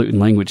highfalutin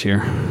language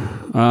here.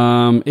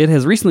 It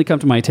has recently come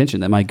to my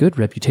attention that my good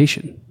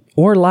reputation,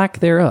 or lack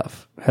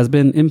thereof, has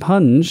been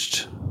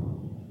impunged.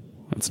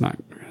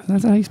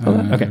 That's how you spell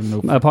that? Okay.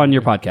 Upon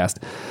your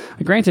podcast.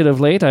 Granted, of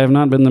late, I have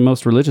not been the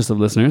most religious of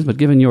listeners, but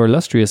given your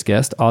illustrious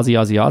guest, Ozzy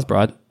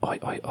Osbourne,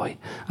 I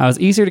was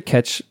eager to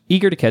catch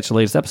the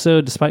latest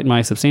episode, despite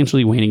my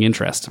substantially waning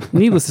interest.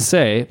 Needless to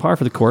say, par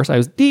for the course, I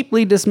was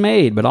deeply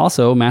dismayed, but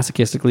also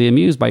masochistically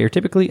amused by your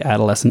typically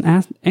adolescent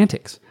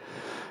antics.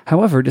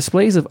 However,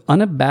 displays of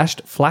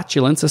unabashed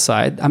flatulence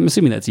aside, I'm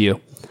assuming that's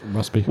you.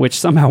 Must be. Which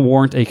somehow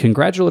warrant a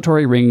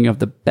congratulatory ringing of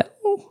the bell.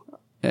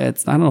 I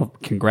don't know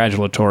if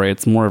congratulatory.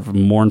 It's more of a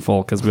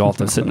mournful because we all have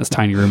to sit in this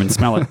tiny room and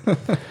smell it.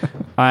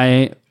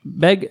 I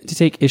beg to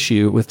take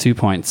issue with 2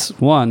 points.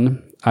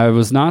 One, I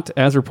was not,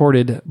 as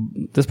reported,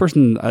 this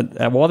person,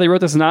 while they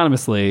wrote this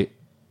anonymously,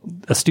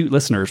 astute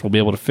listeners will be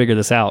able to figure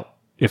this out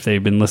if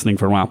they've been listening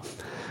for a while.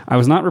 I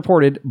was not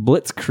reported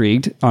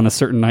blitzkrieged on a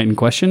certain night in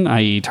question,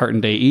 i.e. Tartan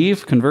Day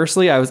Eve.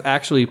 Conversely, I was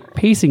actually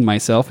pacing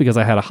myself because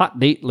I had a hot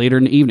date later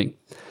in the evening,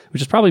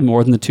 which is probably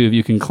more than the two of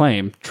you can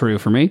claim. True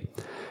for me.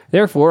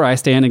 Therefore, I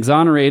stand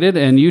exonerated,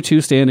 and you two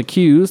stand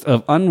accused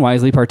of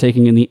unwisely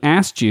partaking in the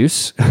ass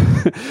juice,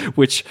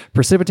 which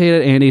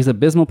precipitated Andy's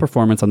abysmal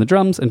performance on the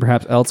drums and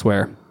perhaps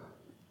elsewhere.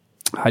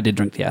 I did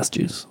drink the ass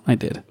juice. I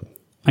did.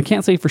 I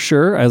can't say for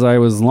sure, as I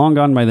was long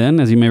gone by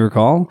then, as you may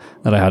recall,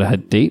 that I had a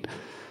date.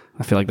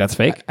 I feel like that's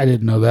fake. I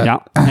didn't know that. Yeah,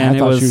 and I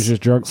thought she was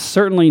just drunk.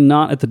 Certainly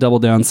not at the Double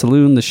Down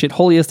Saloon, the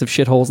shitholiest of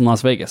shitholes in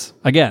Las Vegas.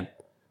 Again,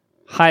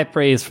 high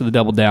praise for the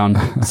Double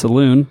Down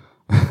Saloon.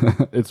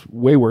 It's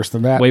way worse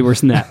than that. Way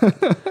worse than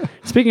that.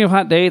 Speaking of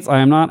hot dates, I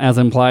am not, as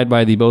implied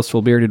by the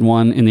boastful bearded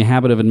one, in the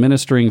habit of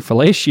administering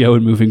fellatio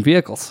in moving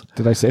vehicles.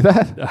 Did I say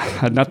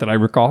that? Not that I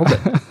recall,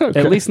 but okay.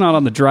 At least not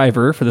on the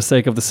driver, for the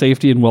sake of the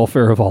safety and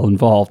welfare of all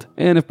involved.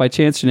 And if by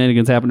chance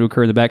shenanigans happen to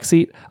occur in the back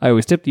seat, I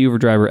always tip the Uber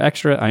driver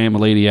extra. I am a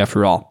lady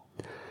after all.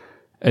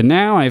 And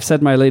now I have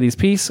said my lady's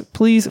piece.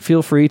 Please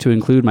feel free to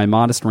include my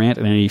modest rant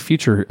in any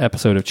future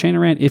episode of Chain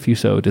Rant if you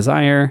so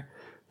desire.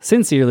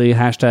 Sincerely,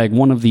 hashtag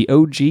one of the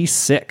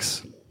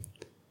OG6.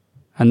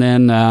 And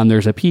then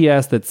there's a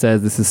PS that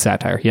says this is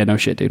satire. Yeah, no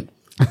shit, dude.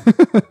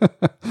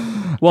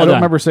 Well, I don't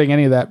remember saying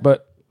any of that,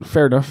 but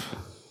fair enough.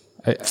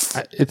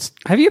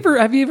 Have you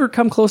ever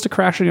come close to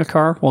crashing a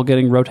car while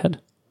getting roadhead?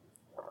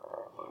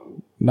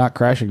 Not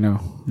crashing, no.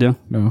 Yeah,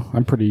 no.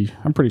 I'm pretty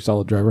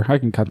solid driver. I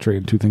can concentrate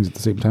on two things at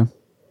the same time.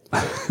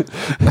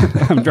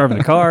 I'm driving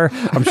a car.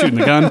 I'm shooting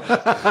a gun.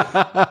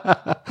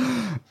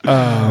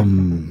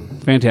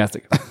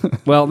 Fantastic.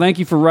 Well, thank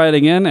you for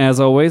writing in. As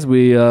always,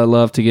 we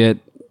love to get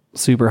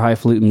super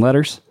highfalutin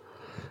letters.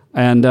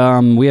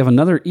 And we have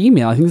another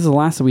email. I think this is the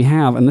last that we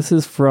have. And this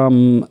is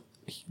from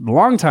a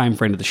longtime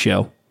friend of the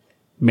show,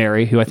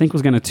 Mary, who I think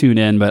was going to tune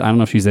in, but I don't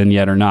know if she's in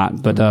yet or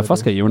not. But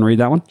Fusca, you want to read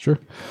that one? Sure.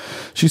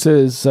 She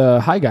says,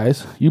 hi,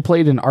 guys. You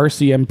played in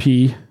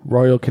RCMP,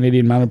 Royal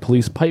Canadian Mounted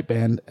Police Pipe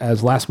Band,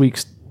 as last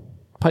week's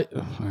all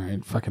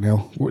right, fucking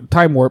hell.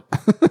 Time warp.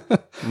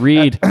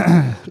 Read.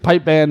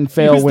 Pipe band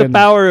fail Use win. The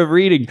power of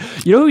reading.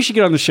 You know who should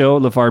get on the show?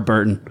 LeVar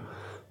Burton.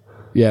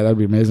 Yeah, that'd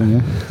be amazing.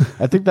 Yeah.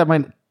 I think that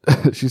might,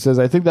 she says,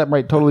 I think that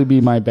might totally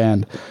be my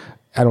band.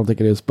 I don't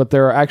think it is, but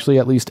there are actually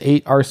at least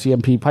 8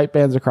 RCMP pipe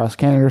bands across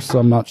Canada, so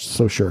I'm not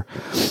so sure.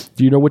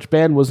 Do you know which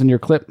band was in your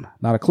clip?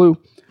 Not a clue.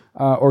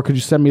 Or could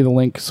you send me the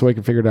link so I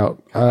can figure it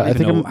out? I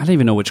don't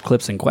even know which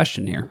clip's in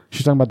question here.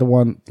 She's talking about the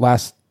one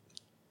last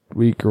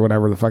week or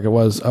whatever the fuck it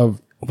was of.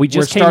 We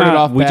just came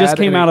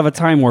out of a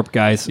time warp,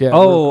 guys. Yeah, I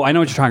know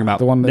what you're talking about.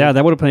 The one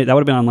that would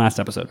have been on last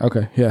episode.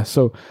 Okay, yeah.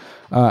 So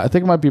I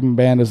think it might be my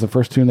band, as the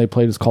first tune they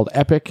played is called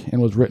Epic and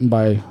was written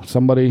by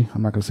somebody.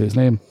 I'm not going to say his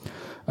name.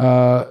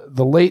 The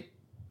late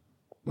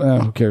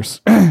Who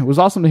cares? It was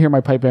awesome to hear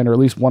my pipe band, or at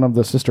least one of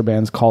the sister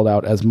bands, called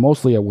out as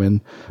mostly a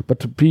win. But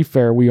to be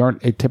fair, we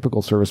aren't a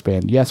typical service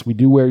band. Yes, we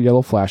do wear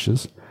yellow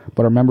flashes,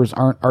 but our members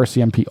aren't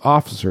RCMP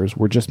officers.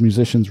 We're just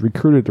musicians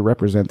recruited to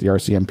represent the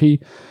RCMP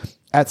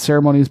at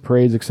ceremonies,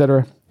 parades,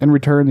 etc. In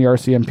return, the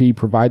RCMP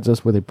provides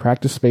us with a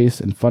practice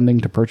space and funding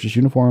to purchase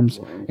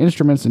uniforms,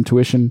 instruments, and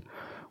tuition.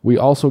 We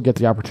also get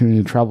the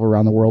opportunity to travel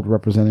around the world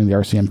representing the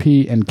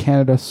RCMP in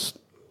Canada.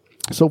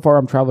 So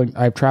far,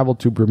 I've traveled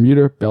to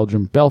Bermuda,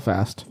 Belgium,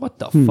 Belfast. What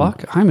the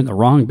fuck? I'm in the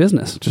wrong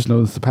business. Just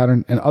notice the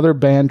pattern. And other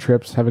band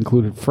trips have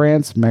included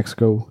France,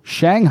 Mexico,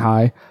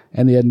 Shanghai,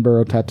 and the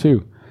Edinburgh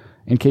Tattoo.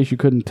 In case you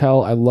couldn't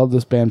tell, I love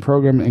this band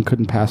program and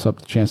couldn't pass up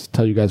the chance to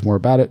tell you guys more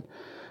about it.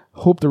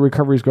 Hope the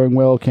recovery is going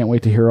well. Can't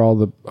wait to hear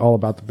all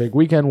about the big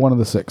weekend, one of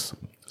the 6.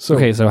 So,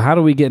 okay, so how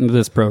do we get into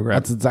this program?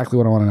 That's exactly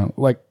what I want to know.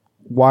 Like,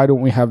 why don't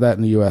we have that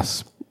in the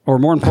U.S.? Or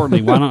more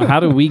importantly, how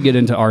do we get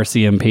into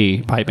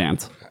RCMP pipe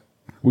bands?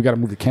 We got to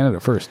move to Canada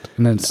first,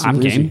 and then it's I'm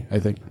easy, game. I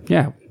think.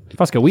 Yeah.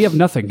 Fusco, we have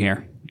nothing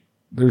here.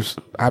 There's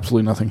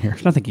absolutely nothing here.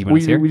 There's nothing keeping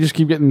us here. We just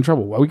keep getting in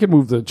trouble. Well, we could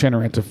move the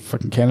Chanarant to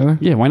fucking Canada.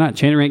 Yeah, why not?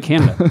 Chanarant,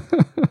 Canada.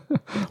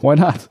 Why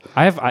not?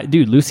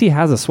 Dude, Lucy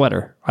has a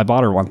sweater. I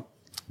bought her one.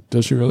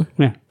 Does she really?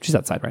 Yeah, she's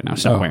outside right now.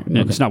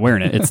 She's not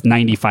wearing it. It's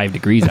 95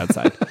 degrees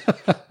outside.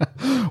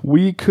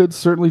 We could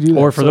certainly do that.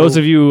 Or for those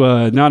of you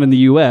not in the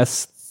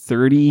U.S.,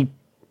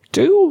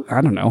 32?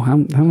 I don't know. How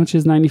much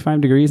is 95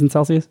 degrees in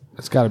Celsius?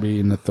 It's got to be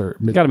in the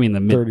Got to be in the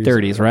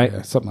mid-30s, right?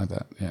 Yeah, something like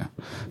that, yeah.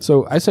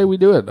 So I say we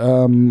do it.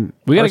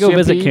 We got to go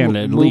visit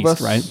Canada at least,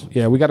 right?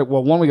 Yeah, we got to.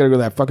 Well, we got to go to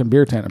that fucking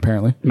beer tent,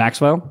 apparently.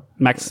 Maxville,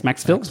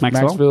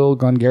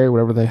 Glengarry,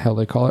 whatever the hell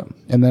they call it.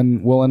 And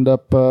then we'll end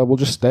up, we'll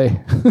just stay.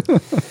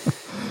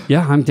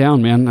 Yeah, I'm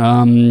down, man.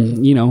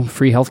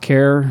 Free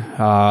healthcare,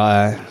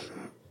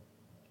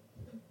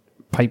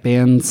 pipe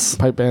bands,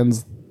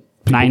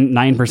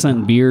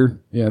 9%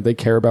 beer. Yeah, they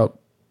care about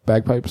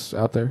bagpipes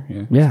out there.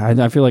 Yeah,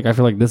 I feel like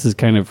this is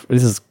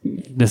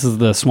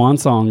the swan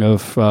song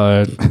of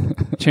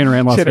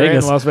Chanarant, Las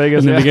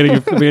Vegas, and the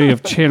beginning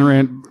of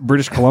Chanarant,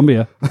 British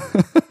Columbia.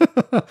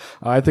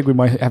 I think we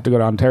might have to go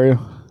to Ontario.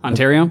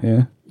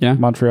 Yeah.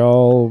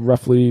 Montreal,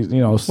 roughly.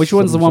 Which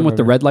one's the one with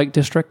the red light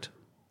district?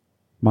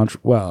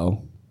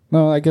 Well,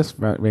 no, I guess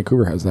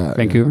Vancouver has that.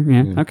 Vancouver,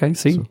 yeah. Okay,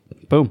 see,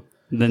 boom.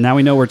 Then now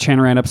we know where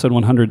Chanarant episode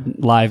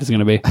 100 live is going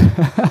to be.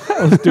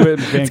 Let's do it in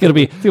Vancouver. It's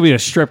going to be a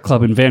strip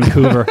club in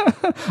Vancouver.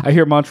 I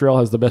hear Montreal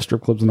has the best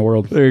strip clubs in the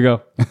world. There you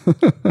go.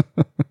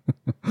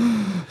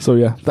 So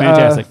yeah,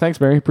 fantastic. Thanks,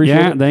 Mary.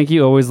 Appreciate it. Thank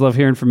you. Always love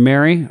hearing from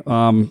Mary.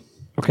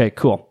 Okay,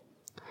 cool.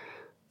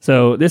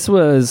 So this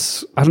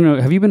was, I don't know,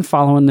 have you been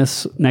following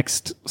this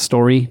next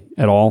story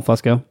at all,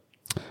 Fusco?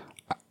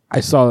 I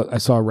saw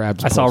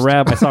Rab's post.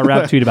 I saw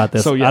Rab tweet about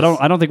this. So yes.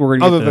 I don't think we're going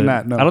to Other than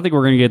that, no. I don't think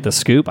we're going to get the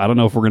scoop. I don't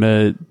know if we're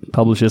going to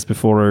publish this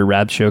before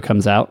Rab's show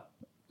comes out.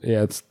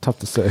 Yeah, it's tough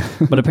to say.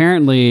 But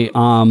apparently,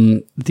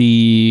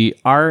 the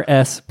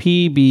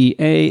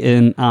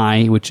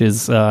RSPBANI, which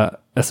is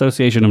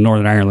Association of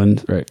Northern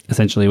Ireland, right,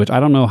 essentially, which I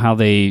don't know how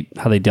they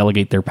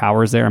delegate their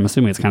powers there. I'm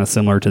assuming it's kind of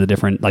similar to the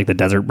different, like the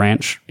desert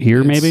branch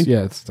here, maybe.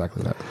 Yeah, it's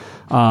exactly that.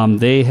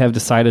 They have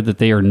decided that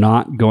they are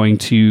not going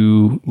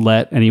to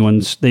let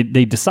anyone.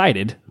 They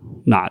decided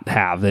not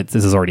have that.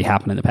 This has already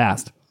happened in the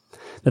past.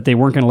 That they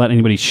weren't going to let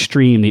anybody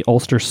stream the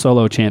Ulster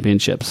Solo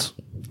Championships,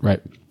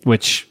 right?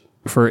 Which,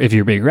 for if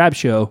you're a big Rab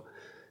show,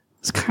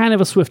 is kind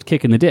of a swift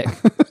kick in the dick.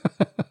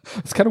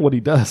 It's kind of what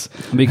he does.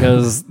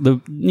 Because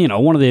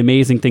one of the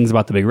amazing things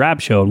about the Big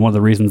Rab Show, and one of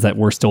the reasons that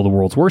we're still the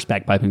world's worst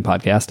bagpiping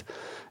podcast,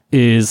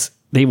 is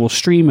they will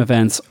stream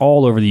events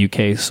all over the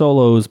UK,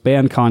 solos,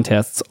 band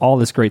contests, all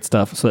this great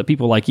stuff, so that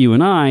people like you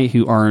and I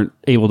who aren't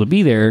able to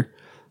be there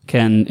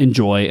can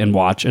enjoy and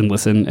watch and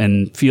listen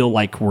and feel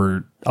like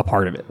we're a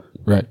part of it.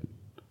 Right.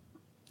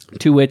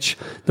 To which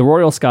the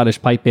Royal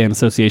Scottish Pipe Band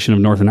Association of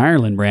Northern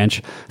Ireland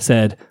branch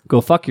said, "Go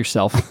fuck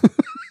yourself."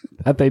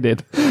 That they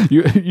did.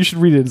 You should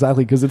read it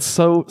exactly because it's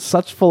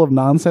such full of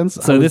nonsense.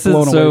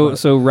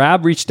 So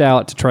Rab reached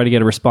out to try to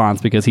get a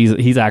response because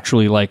he's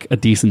actually like a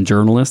decent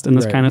journalist in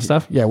this kind of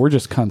stuff. Yeah, we're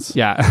just cunts.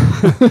 Yeah.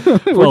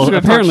 Well,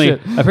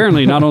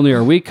 apparently not only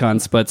are we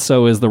cunts, but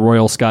so is the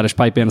Royal Scottish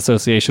Pipe Band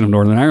Association of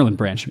Northern Ireland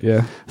branch.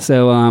 Yeah.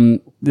 So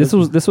this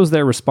was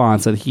their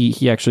response that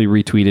he actually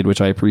retweeted,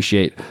 which I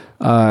appreciate.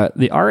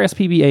 The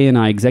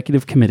RSPBANI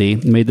Executive Committee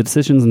made the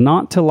decisions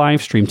not to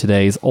live stream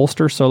today's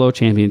Ulster Solo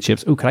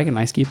Championships. Ooh, could I get an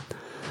ice cube?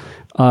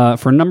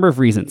 For a number of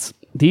reasons.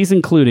 These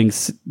including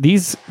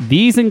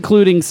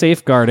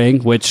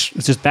safeguarding, which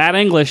is just bad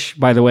English,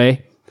 by the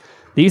way.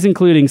 These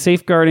including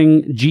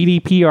safeguarding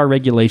GDPR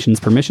regulations,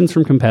 permissions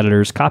from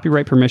competitors,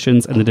 copyright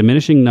permissions, and the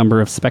diminishing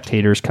number of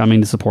spectators coming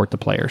to support the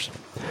players.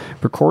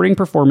 Recording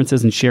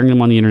performances and sharing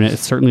them on the internet is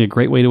certainly a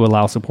great way to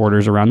allow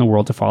supporters around the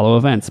world to follow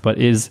events, but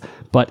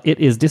it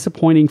is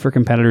disappointing for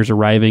competitors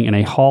arriving in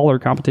a hall or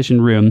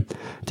competition room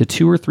to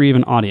 2 or 3 of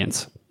an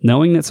audience.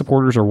 Knowing that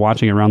supporters are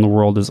watching around the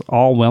world is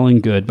all well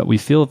and good, but we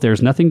feel that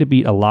there's nothing to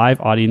beat a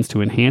live audience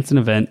to enhance an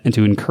event and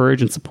to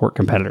encourage and support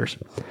competitors.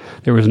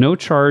 There was no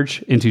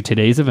charge into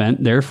today's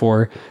event,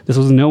 therefore, this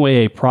was in no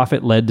way a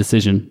profit-led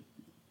decision.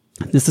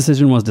 This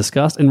decision was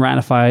discussed and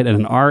ratified at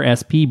an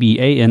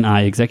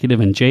RSPBANI Executive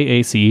and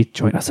JAC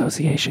Joint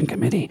Association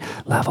Committee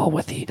level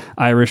with the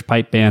Irish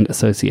Pipe Band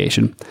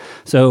Association.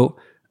 So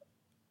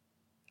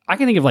I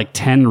can think of like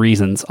 10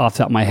 reasons off the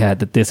top of my head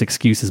that this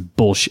excuse is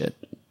bullshit.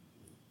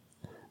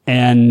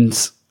 And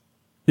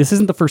this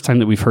isn't the first time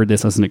that we've heard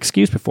this as an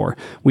excuse before.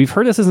 We've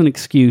heard this as an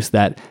excuse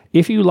that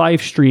if you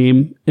live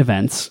stream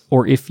events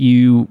or if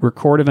you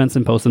record events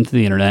and post them to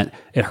the internet,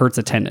 it hurts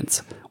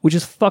attendance, which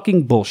is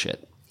fucking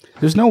bullshit.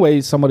 There's no way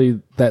somebody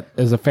that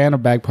is a fan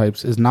of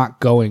bagpipes is not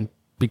going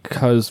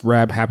because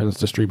Rab happens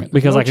to stream it.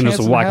 Because no I can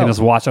just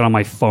watch it on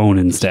my phone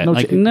instead.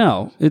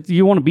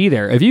 You want to be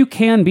there. If you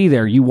can be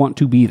there, you want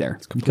to be there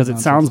because it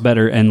sounds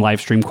better and live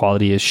stream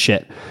quality is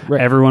shit.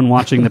 Right. Everyone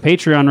watching the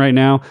Patreon right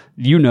now,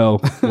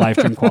 live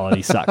stream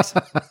quality sucks.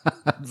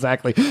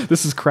 Exactly.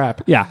 This is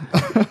crap. Yeah.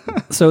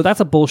 So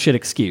that's a bullshit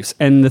excuse.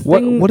 And the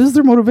thing, what is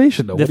their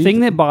motivation though? The thing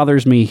that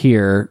bothers me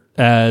here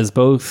as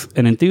both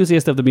an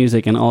enthusiast of the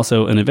music and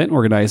also an event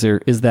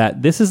organizer is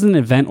that this is an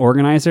event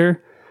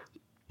organizer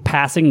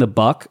passing the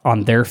buck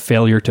on their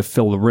failure to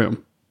fill the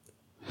room.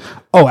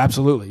 Oh,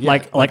 absolutely.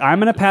 Yeah. Like I'm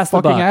going to pass the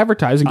buck. Fucking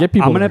advertise and get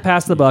people. I'm going to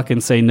pass the buck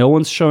and say no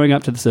one's showing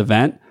up to this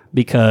event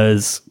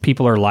because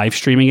people are live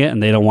streaming it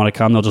and they don't want to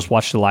come. They'll just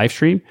watch the live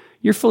stream.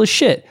 You're full of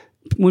shit.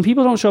 When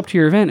people don't show up to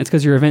your event, it's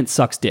because your event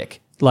sucks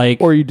dick.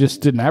 Or you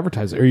just didn't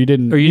advertise it, or you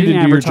didn't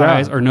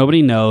advertise, or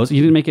nobody knows.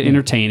 You didn't make it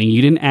entertaining.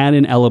 You didn't add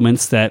in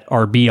elements that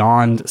are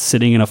beyond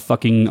sitting in a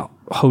fucking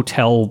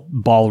hotel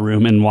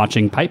ballroom and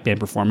watching pipe band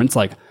performance.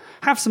 Like,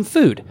 have some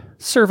food,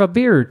 serve a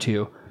beer or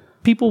two.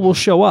 People will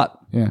show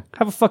up. Yeah.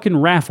 Have a fucking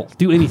raffle.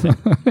 Do anything.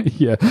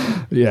 Yeah.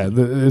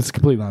 It's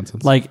complete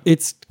nonsense. Like,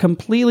 it's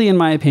completely, in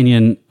my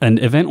opinion, an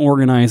event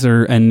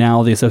organizer and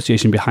now the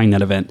association behind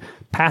that event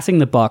passing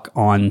the buck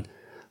on,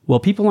 well,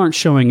 people aren't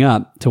showing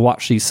up to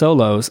watch these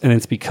solos, and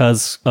it's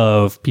because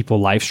of people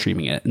live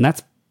streaming it, and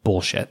that's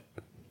bullshit.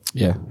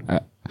 Yeah.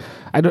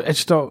 I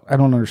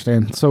don't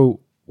understand. So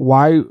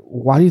why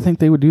do you think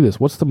they would do this?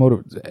 What's the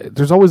motive?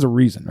 There's always a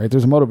reason, right?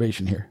 There's a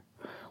motivation here.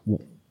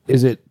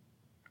 Is it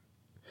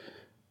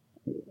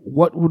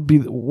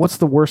what's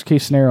the worst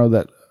case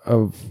scenario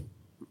of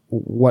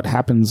what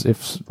happens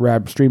if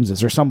Rab streams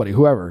this or somebody,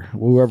 whoever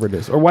it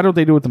is, or why don't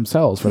they do it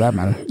themselves for that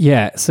matter?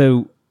 Yeah.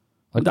 So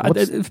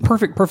it's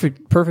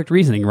perfect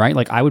reasoning, right?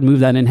 Like I would move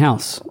that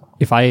in-house.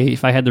 If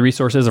I had the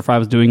resources, if I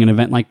was doing an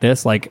event like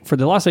this, like for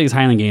the Las Vegas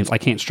Highland Games, I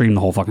can't stream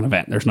the whole fucking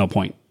event. There's no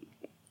point.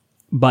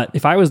 But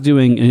if I was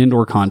doing an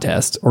indoor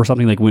contest or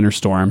something like Winter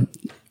Storm,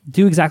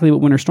 do exactly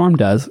what Winter Storm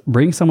does.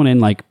 Bring someone in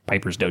like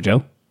Piper's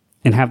Dojo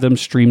and have them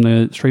stream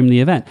the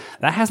event.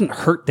 That hasn't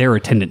hurt their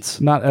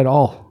attendance. Not at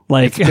all.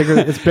 Like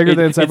it's bigger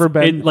than it's ever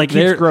been. Like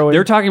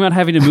they're talking about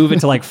having to move it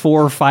to like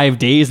 4 or 5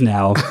 days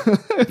now.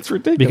 It's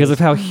ridiculous because of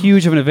how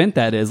huge of an event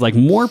that is. Like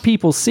more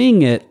people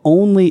seeing it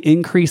only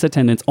increase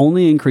attendance,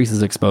 only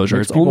increases exposure.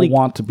 It's only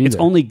want to be. It's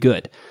only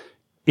good.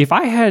 If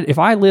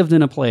I lived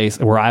in a place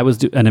where I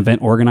was an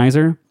event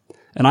organizer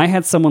and I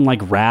had someone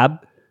like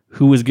Rab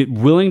who was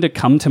willing to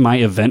come to my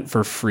event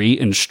for free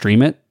and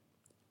stream it,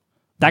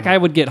 that guy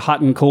would get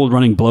hot and cold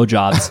running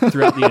blowjobs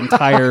throughout the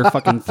entire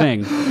fucking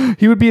thing.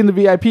 He would be in the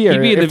VIP area. He'd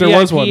be in the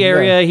VIP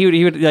area. Yeah.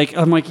 He would like,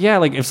 I'm like, yeah,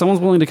 like if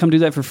someone's willing to come do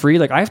that for free,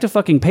 like I have to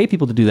fucking pay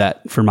people to do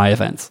that for my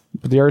events.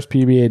 But the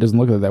RSPBA doesn't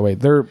look at it that way.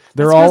 They're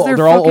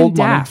all old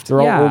daft.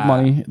 Money. They're all old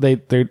money.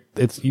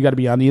 It's you got to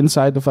be on the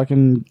inside to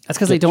fucking. That's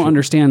because they don't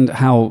understand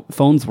how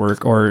phones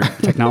work or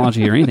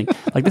technology or anything.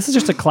 Like this is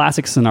just a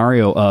classic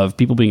scenario of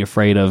people being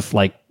afraid of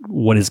like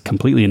what is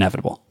completely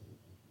inevitable.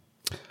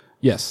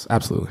 Yes,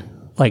 absolutely.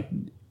 Like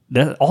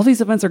all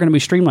these events are going to be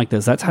streamed like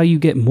this. That's how you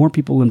get more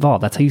people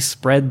involved. That's how you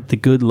spread the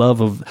good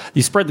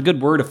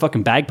word of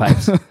fucking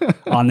bagpipes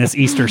on this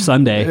Easter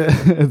Sunday.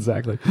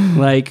 Exactly.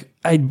 Like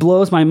it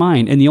blows my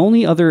mind. And the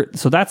only other,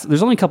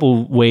 there's only a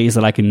couple ways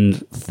that I can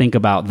think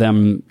about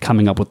them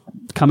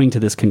coming to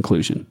this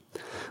conclusion.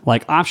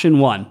 Like option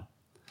 1,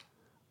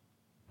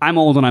 I'm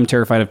old and I'm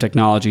terrified of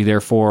technology.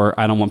 Therefore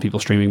I don't want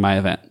people streaming my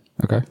event.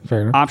 Okay.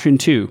 Fair enough. Option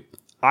 2,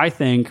 I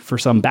think for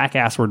some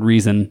back-assward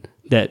reason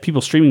that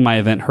people streaming my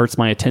event hurts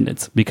my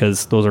attendance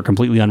because those are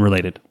completely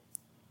unrelated.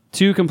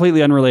 2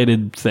 completely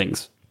unrelated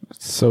things.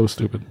 So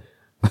stupid.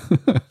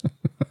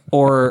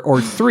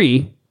 Or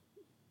 3,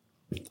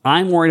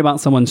 I'm worried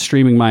about someone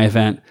streaming my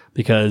event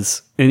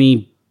because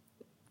any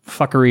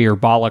fuckery or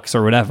bollocks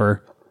or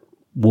whatever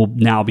will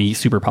now be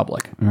super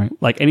public. Right.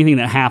 Like anything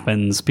that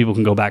happens, people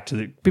can go back to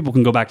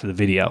the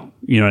video.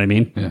 You know what I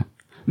mean? Yeah.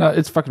 No,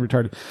 it's fucking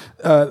retarded.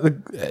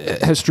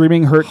 Has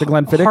streaming hurt the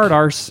Glenfiddich? Hard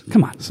arse.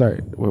 Come on. Sorry.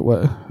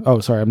 What? Oh,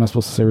 sorry. I'm not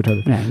supposed to say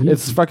retarded. Yeah,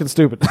 it's fucking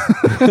stupid.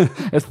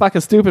 It's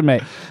fucking stupid,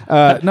 mate.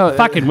 No.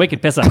 Fucking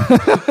wicked pisser.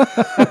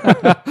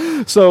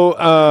 So,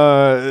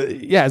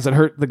 has it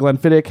hurt the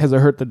Glenfiddich? Has it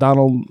hurt the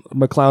Donald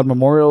McLeod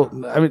Memorial?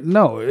 I mean,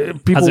 no.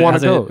 People want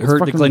to go. Has it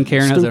hurt the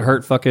Glencairn? Has it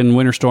hurt fucking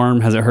Winter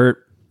Storm? Has it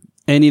hurt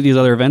any of these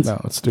other events? No,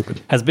 it's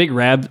stupid. Has Big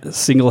Rab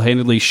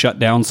single-handedly shut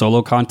down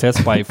solo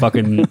contests by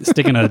fucking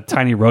sticking a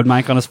tiny Rode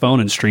mic on his phone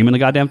and streaming the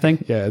goddamn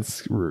thing? Yeah,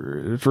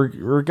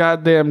 we're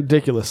goddamn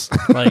ridiculous.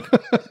 Like,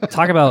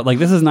 talk about, like,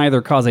 this is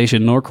neither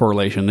causation nor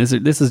correlation. This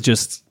is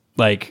just,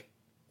 like...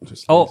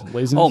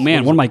 laziness. Oh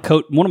man! One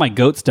of my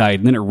goats died,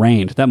 and then it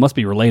rained. That must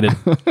be related.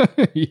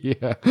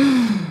 Yeah,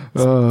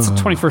 it's the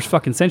 21st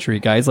fucking century,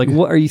 guys. Like,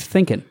 what are you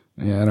thinking?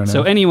 Yeah, I don't know.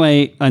 So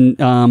anyway,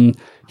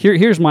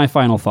 here's my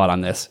final thought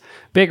on this.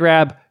 Big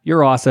Rab,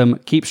 you're awesome.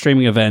 Keep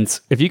streaming events.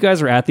 If you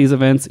guys are at these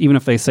events, even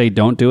if they say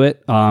don't do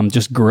it,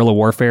 just guerrilla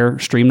warfare,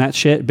 stream that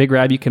shit. Big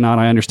Rab, you cannot.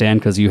 I understand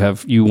because you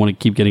want to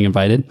keep getting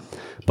invited,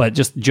 but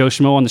just Joe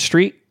Schmo on the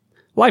street,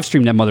 live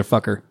stream that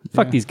motherfucker.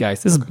 Fuck these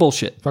guys. This is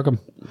bullshit. Fuck them.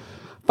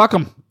 Fuck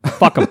them.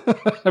 Fuck them.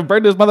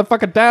 Burn this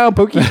motherfucker down,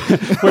 Pookie.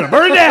 We're gonna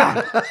burn it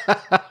down.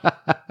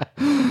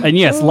 And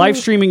yes, live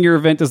streaming your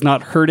event does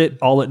not hurt it.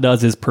 All it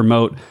does is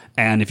promote.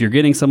 And if you're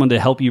getting someone to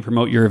help you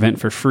promote your event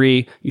for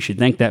free, you should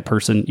thank that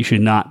person. You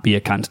should not be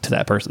a cunt to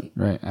that person.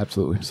 Right,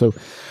 absolutely. So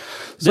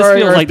this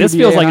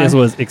feels like this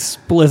was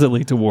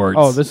explicitly towards.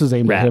 Oh, this is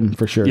aimed Rab. at him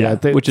for sure. Yeah,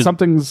 which is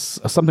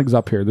something's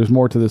up here. There's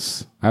more to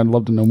this. I'd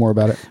love to know more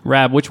about it.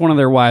 Rab, which one of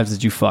their wives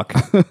did you fuck?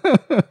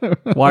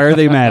 Why are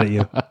they mad at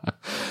you?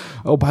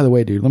 Oh, by the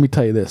way, dude, let me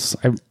tell you this.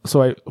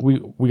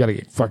 We got to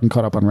get fucking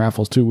caught up on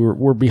raffles too.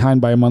 We're behind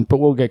by a month, but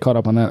we'll get caught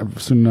up on that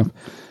soon enough.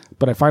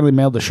 But I finally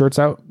mailed the shirts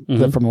out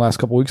from the last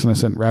couple of weeks, and I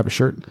sent Rab a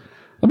shirt.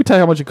 Let me tell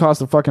you how much it costs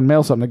to fucking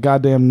mail something to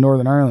goddamn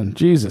Northern Ireland.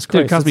 Jesus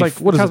Christ. Dude, it cost me like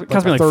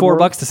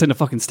 $4 to send a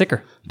fucking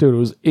sticker. Dude, it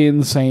was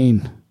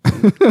insane.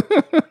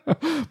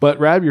 But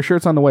Rab, your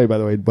shirt's on the way, by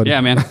the way, buddy. Yeah,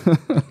 man.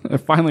 It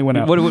finally went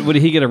out. What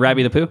did he get, a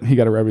Rabby the Pooh? He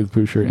got a Rabby the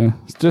Pooh shirt, yeah.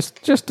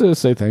 Just to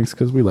say thanks,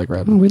 because we like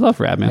Rab. We love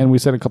Rab, man. And we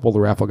sent a couple of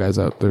the raffle guys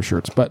out their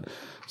shirts. But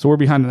so we're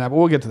behind on that, but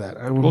we'll get to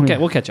that.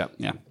 We'll catch up,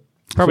 yeah.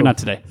 Probably not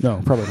today.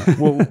 No, probably not.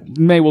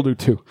 We'll do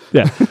 2.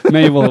 Yeah,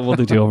 maybe we'll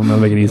do 2 over. We'll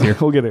make it easier.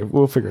 We'll get it.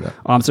 We'll figure it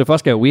out. So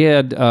Fusco, we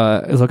had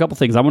there's a couple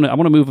things. I want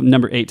to move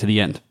number 8 to the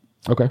end.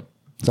 Okay,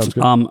 sounds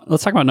good.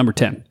 Let's talk about number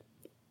 10.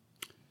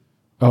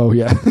 Oh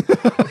yeah,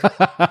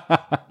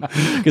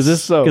 because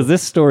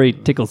this story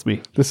tickles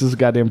me. This is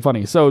goddamn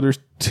funny. So there's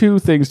 2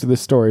 things to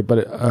this story,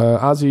 but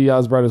Ozzy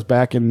Osbourne is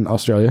back in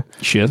Australia.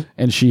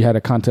 And she had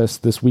a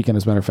contest this weekend,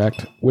 as a matter of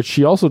fact, which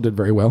she also did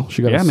very well.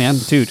 She got dude,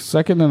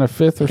 2nd and a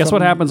 5th. Guess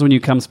what happens when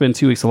you come spend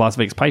 2 weeks at Las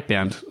Vegas Pipe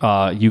Band?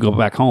 You go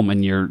back home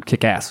and you're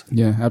kick ass.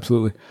 Yeah,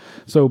 absolutely.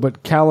 So,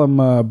 but Callum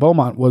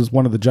Beaumont was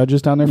one of the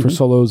judges down there for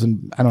solos,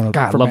 and I don't know.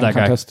 God, I love that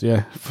contest. Guy.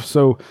 Yeah.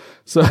 So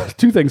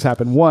 2 things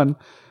happened. One.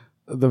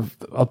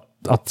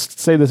 I'll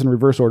say this in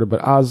reverse order,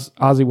 but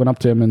Ozzy went up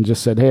to him and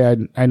just said,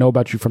 "Hey, I know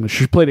about you from the."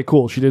 She played it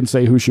cool. She didn't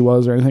say who she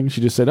was or anything. She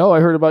just said, "Oh,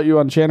 I heard about you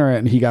on Channel,"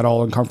 and he got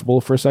all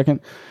uncomfortable for a second.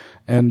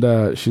 And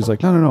she's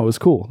like, "No, it was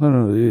cool.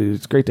 No,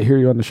 it's great to hear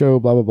you on the show.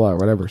 Blah blah blah, or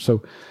whatever."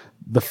 So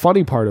the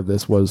funny part of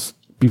this was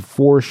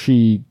before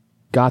she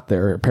got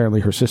there,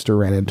 apparently her sister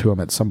ran into him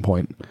at some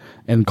point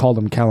and called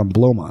him Callum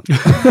Beaumont.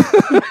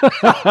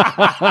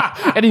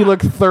 And he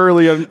looked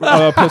thoroughly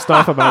pissed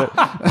off about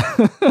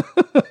it.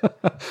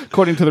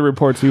 According to the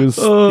reports, he was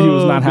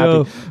not happy.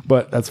 No.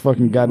 But that's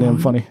fucking goddamn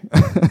funny.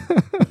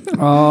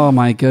 Oh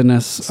my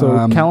goodness.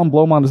 So Callum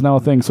Beaumont is now a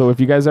thing. So if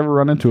you guys ever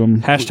run into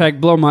him,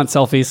 hashtag Beaumont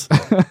selfies.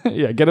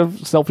 Yeah, get a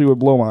selfie with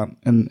Beaumont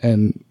and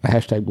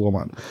hashtag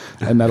Beaumont,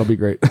 and that'll be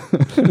great.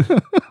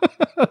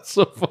 That's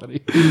so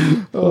funny.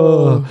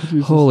 Oh,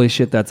 holy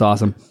shit, that's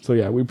awesome. So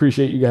yeah, we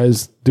appreciate you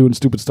guys doing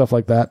stupid stuff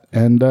like that.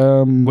 And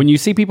when you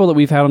see people that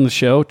we've had on the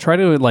show, try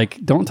to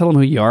don't tell them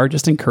who you are.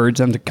 Just encourage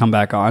them to come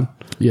back on.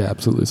 Yeah,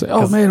 absolutely. Say,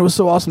 oh man, it was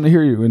so awesome to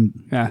hear you. And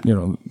I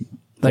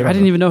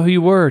didn't even know who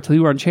you were until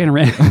you were on Channel.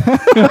 Man,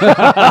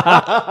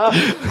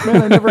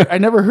 I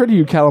never heard of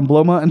you, Callum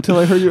Beaumont, until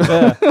I heard you.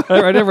 I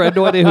had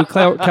no idea who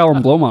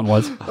Callum Beaumont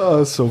was. Oh,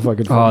 that's so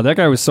fucking fun. Oh, that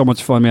guy was so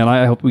much fun, man.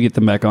 I hope we get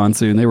them back on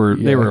soon. They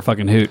were a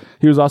fucking hoot.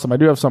 He was awesome. I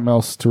do have something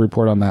else to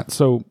report on that.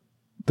 So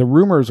the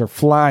rumors are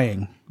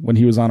flying when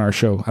he was on our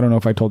show. I don't know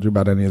if I told you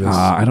about any of this.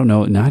 I don't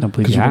know. No, I don't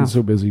believe you have. Because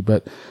you've been so busy.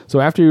 But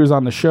so after he was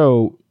on the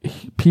show,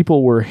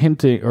 people were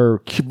hinting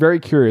or very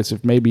curious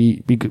if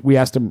maybe we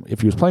asked him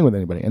if he was playing with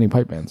any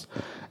pipe bands,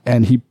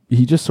 and he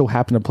just so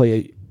happened to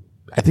play.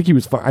 I think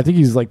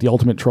he's like the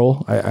ultimate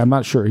troll. I'm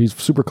not sure. He's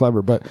super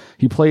clever, but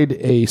he played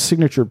a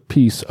signature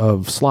piece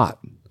of Slot,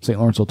 St.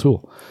 Lawrence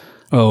O'Toole.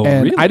 Oh,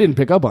 and really? I didn't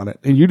pick up on it,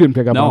 and you didn't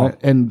pick up on it,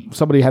 and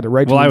somebody had to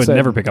write to me. Well, I would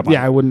never pick up on it.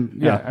 Yeah, I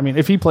wouldn't. Yeah, I mean,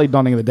 if he played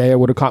Dawning of the Day, I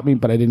would have caught me,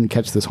 but I didn't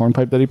catch this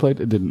hornpipe that he played.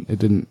 It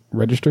didn't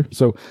register.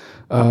 So,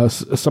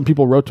 some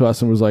people wrote to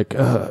us and was like,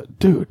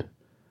 dude,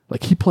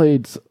 like he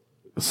played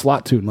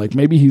Slot Tune. Like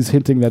maybe he's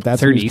hinting that's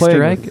there an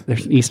Easter egg.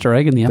 There's an Easter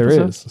egg in the episode.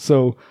 There is.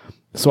 So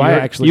So I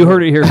actually you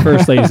heard it here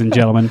first, ladies and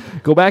gentlemen.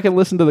 go back and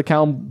listen to the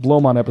Callum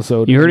Blomont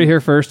episode. You heard it here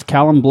first.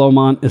 Callum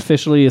Blomont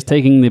officially is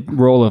taking the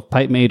role of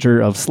pipe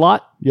major of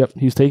Slot. Yep,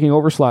 he's taking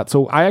over Slot.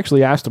 So I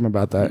actually asked him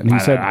about that, and he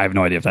said, I have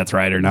no idea if that's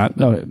right or not.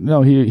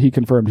 "No, he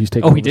confirmed he's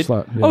taking over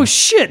Slot." Yeah. Oh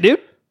shit,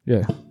 dude!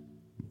 Yeah,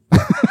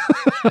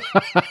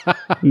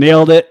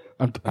 Nailed it.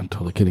 I'm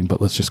totally kidding, but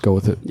let's just go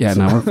with it. Yeah,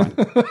 no, we're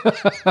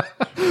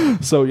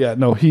fine. So yeah,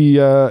 no,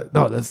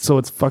 so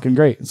it's fucking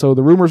great. So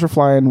the rumors are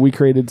flying. We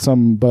created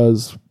some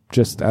buzz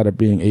just out of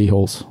being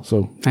a-holes.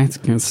 So That's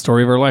the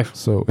story of our life.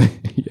 So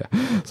yeah.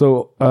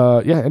 So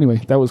yeah, anyway,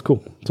 that was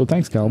cool. So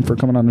thanks, Callum, for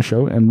coming on the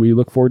show, and we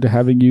look forward to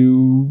having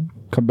you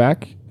come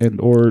back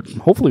or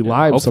hopefully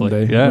live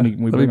someday. Yeah,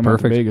 when we bring him out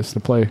to Vegas to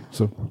play.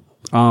 So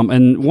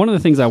and one of the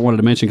things I wanted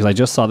to mention, because I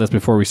just saw this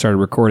before we started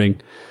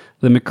recording,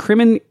 the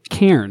McCrimmon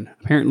Cairn.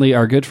 Apparently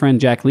our good friend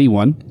Jack Lee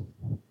won.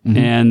 Mm-hmm.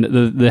 And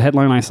the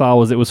headline I saw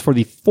was it was for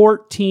the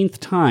 14th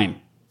time.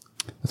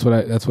 That's what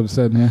it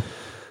said, yeah.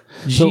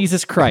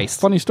 Jesus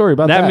Christ. Funny story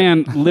about that. That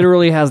man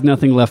literally has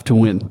nothing left to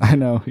win. I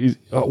know.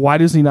 Why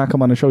does he not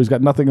come on the show? He's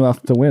got nothing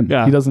left to win.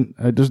 Yeah. He doesn't,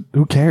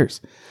 who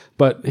cares?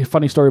 But a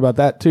funny story about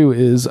that too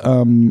is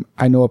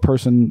I know a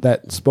person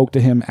that spoke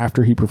to him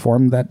after he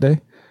performed that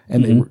day,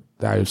 and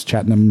I was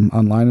chatting him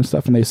online and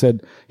stuff, and they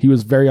said he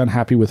was very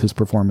unhappy with his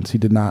performance.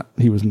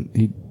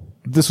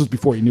 This was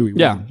before he knew he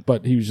won,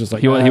 but he was just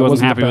like, he wasn't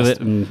happy with it.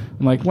 And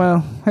I'm like,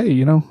 well,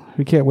 hey,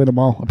 we can't win them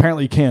all.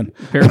 Apparently you can.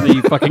 Apparently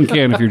you fucking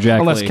can if you're Jack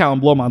Unless Lee. Callum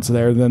Blomont's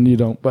there, then you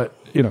don't. But,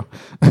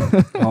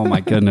 Oh,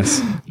 my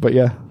goodness. But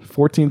yeah,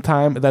 14th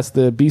time. That's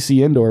the BC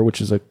Indoor,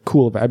 which is a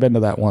cool event. I've been to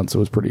that once.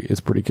 It's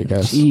pretty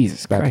kick-ass.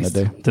 Jesus back Christ. in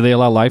the day. Do they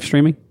allow live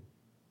streaming?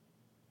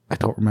 I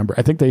don't remember.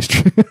 I think they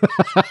stream.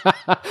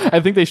 I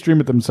think they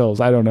stream it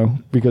themselves. I don't know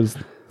because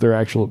they're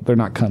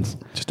not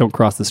cunts. Just don't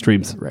cross the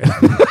streams. Right.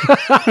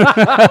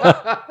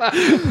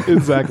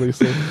 Exactly.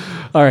 So.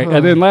 All right.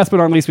 And then last but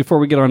not least, before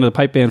we get on to the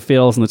pipe band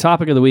fails and the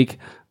topic of the week,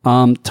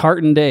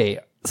 Tartan Day.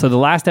 So the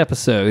last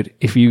episode,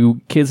 if you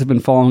kids have been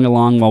following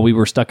along while we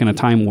were stuck in a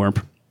time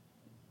warp,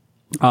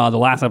 the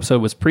last episode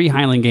was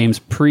pre-Highland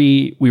Games,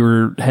 we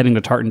were heading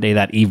to Tartan Day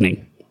that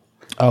evening.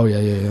 Oh,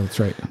 yeah, that's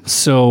right.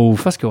 So,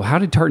 Fusco, how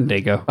did Tartan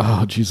Day go?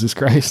 Oh, Jesus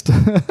Christ.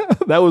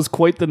 That was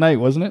quite the night,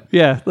 wasn't it?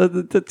 Yeah.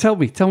 Tell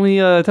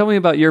me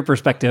about your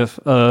perspective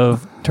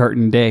of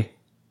Tartan Day.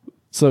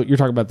 So you're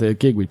talking about the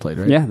gig we played,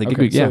 right? Yeah, the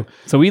gig. Yeah.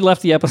 So we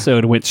left the episode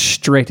and went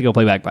straight to go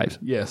play bagpipes.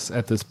 Yes,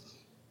 at this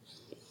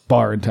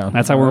bar in town.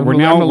 That's how we're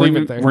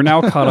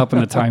now caught up in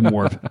the time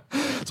warp.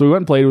 So we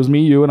went and played. It was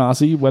me, you, and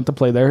Aussie went to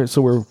play there.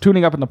 So we're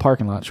tuning up in the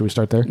parking lot. Should we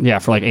start there? Yeah,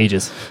 for like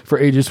ages. For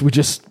ages. We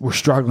just were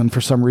struggling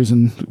for some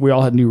reason. We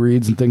all had new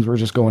reads and things were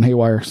just going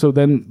haywire. So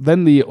then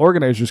the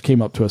organizers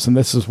came up to us, and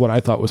this is what I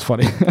thought was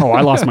funny. Oh,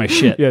 I lost my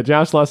shit. Yeah,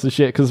 Josh lost his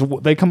shit because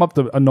they come up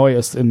to annoy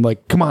us and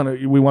like, come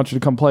on, we want you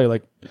to come play.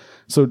 Like,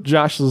 so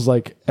Josh was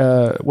like,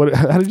 "What?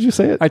 How did you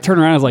say it?" I turned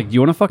around and was like,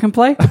 "You want to fucking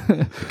play?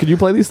 Could you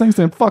play these things?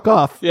 Then fuck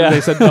off." Yeah. And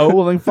they said, "No."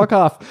 Well, then fuck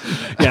off.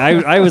 Yeah,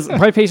 I was.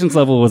 My patience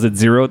level was at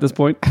 0 at this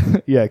point.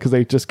 Yeah, because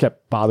they just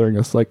kept bothering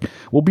us. Like,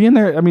 we'll be in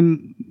there. I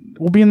mean,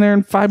 we'll be in there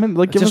in 5 minutes.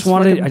 Like, I just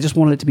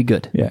wanted it to be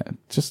good. Yeah,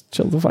 just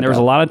chill the fuck. There was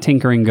a lot of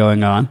tinkering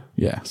going on.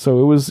 Yeah, so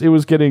it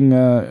was getting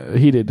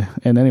heated.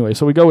 And anyway,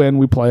 so we go in,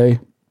 we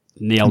play.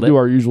 Nailed it. Do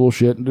our usual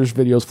shit. There's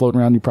videos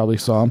floating around. You probably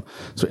saw them.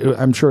 So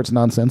I'm sure it's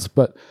nonsense,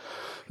 but.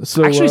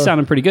 So, actually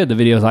sounded pretty good, the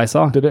videes I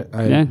saw. Did it?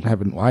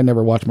 I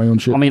never watched my own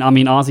shit. I mean,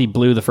 Ozzy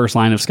blew the first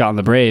line of Scott and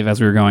the Brave as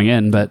we were going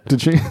in, but...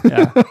 Did she?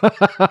 Yeah.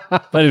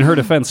 But in her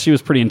defense, she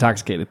was pretty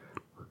intoxicated.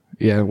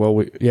 Yeah,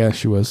 well,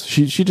 she was.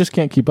 She just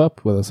can't keep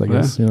up with us, I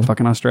guess. Yeah,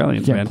 fucking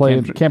Australians, can't man. Play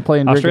and drink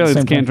Australians at the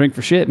same can't time. drink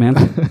for shit, man.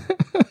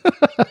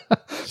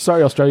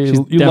 Sorry, Australia.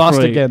 You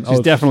lost again. She's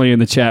definitely in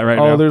the chat right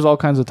now. Oh, there's all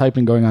kinds of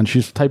typing going on.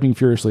 She's typing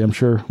furiously. I'm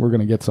sure we're going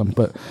to get some.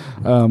 But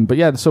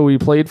yeah, so we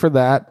played for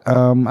that. I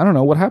don't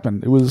know what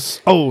happened. It was...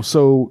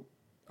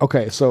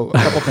 Okay, so a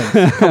couple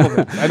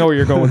things. I know where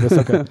you're going with this.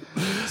 Okay.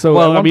 So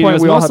well, at one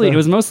point it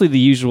was mostly the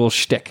usual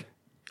shtick.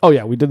 Oh,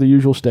 yeah, we did the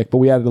usual shtick, but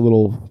we added a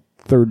little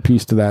third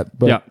piece to that.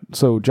 But yeah.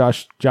 So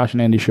Josh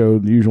and Andy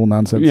showed the usual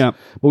nonsense. Yeah.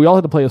 But we all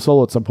had to play a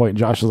solo at some point, and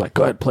Josh was like,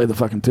 go ahead, play the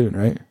fucking tune,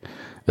 right?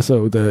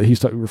 So he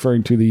started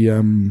referring to the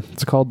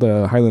it's called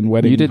the Highland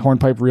Wedding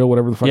hornpipe reel,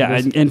 whatever the fuck it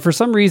is. And for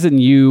some reason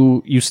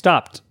you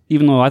stopped,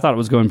 even though I thought it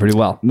was going pretty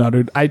well. No,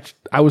 dude, I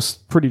was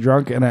pretty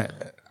drunk, and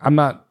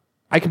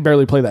I can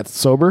barely play that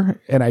sober,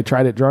 and I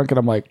tried it drunk, and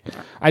I'm like,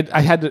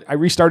 I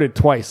restarted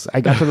twice.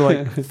 I got to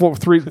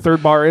the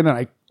third bar in, and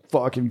I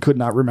fucking could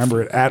not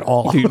remember it at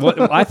all. Dude,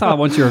 I thought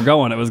once you were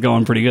going, it was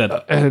going pretty good.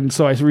 And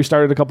so I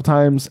restarted a couple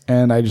times,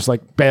 and I just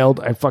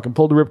bailed. I fucking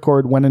pulled the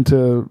ripcord, went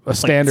into a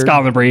standard. Scott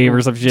and the Brave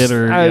or some shit.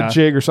 Or a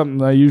jig or something,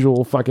 the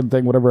usual fucking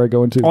thing, whatever I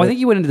go into. Oh, I think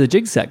you went into the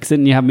jig set, because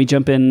didn't you have me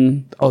jump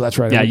in? Oh, that's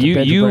right. Yeah,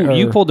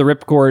 you pulled the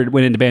ripcord,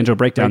 went into Banjo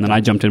Breakdown, then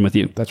I jumped in with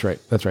you. That's right.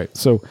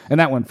 So,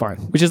 and that went fine.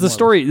 Which is the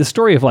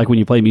story of when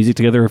you play music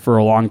together for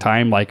a long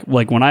time, like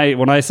when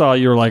I saw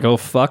you were like, oh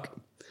fuck.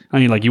 I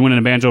mean, like you went in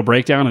a banjo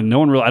breakdown and no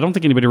one really, I don't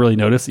think anybody really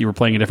noticed that you were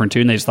playing a different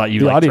tune. They just thought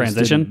you like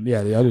transition.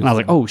 Yeah, the audience. And I was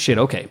like, oh shit,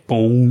 okay.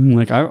 Boom.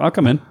 Like I'll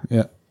come in.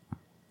 Yeah.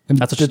 And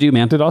that's what you do,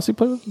 man. Did Aussie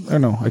play with? Or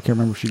no, I can't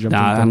remember if she jumped in.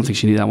 I don't think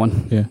she knew that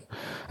one. Yeah.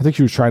 I think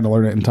she was trying to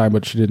learn it in time,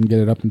 but she didn't get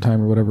it up in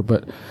time or whatever.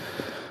 But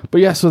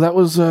yeah, so that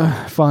was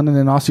fun. And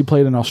then Aussie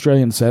played an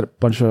Australian set.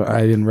 I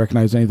didn't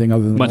recognize anything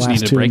other than Much the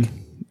last needed tune. break.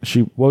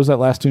 What was that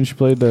last tune she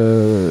played?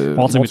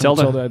 Waltzing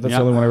Matilda. That's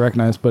the only one I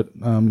recognized. But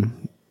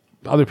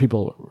other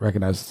people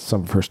recognized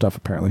some of her stuff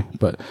apparently.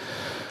 But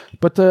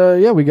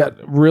yeah, we got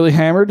really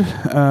hammered.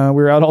 We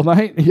were out all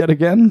night yet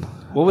again.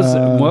 What was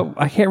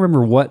I can't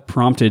remember what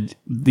prompted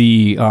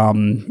the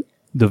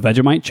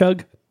Vegemite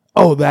chug.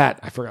 Oh,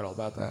 that I forgot all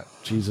about that.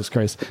 Jesus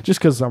Christ! Just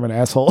because I'm an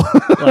asshole.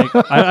 Like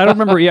I don't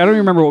remember. I don't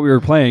remember what we were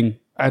playing.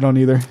 I don't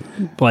either.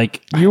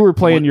 Like you were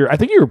playing I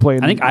think you were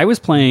playing. I think I was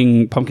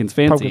playing Pumpkin's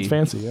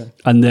Fancy. Yeah.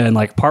 And then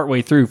like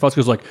partway through,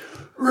 Fusco's like,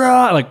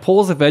 rah, like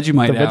pulls the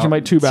Vegemite out,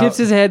 Vegemite tube out, tips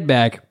his head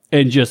back,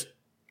 and just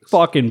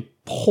fucking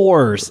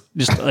pours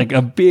just like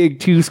a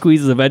big 2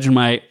 squeezes of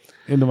Vegemite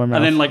into my mouth.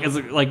 And then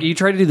like you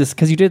tried to do this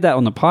because you did that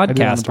on the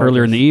podcast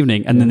earlier in the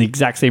evening, and then the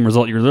exact same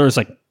result. You were literally just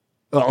like,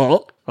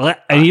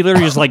 and he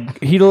literally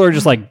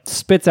just like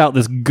spits out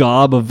this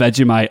gob of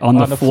Vegemite on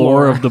the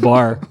floor of the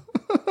bar.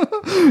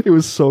 It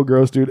was so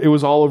gross, dude. It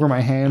was all over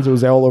my hands. It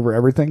was all over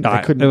everything.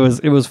 I couldn't.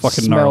 It was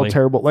fucking smell gnarly.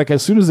 Terrible. Like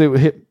as soon as it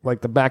hit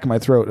like the back of my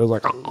throat, it was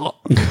like.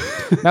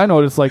 Now I know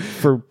what it's like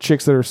for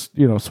chicks that are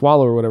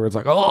swallow or whatever. It's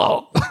like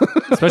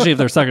especially if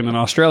they're sucking an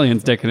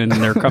Australian's dick and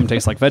their cum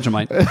tastes like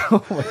Vegemite.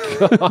 Oh my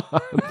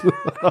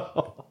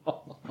god.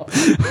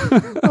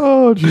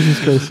 Oh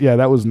Jesus Christ! Yeah,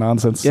 that was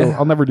nonsense. So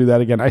I'll never do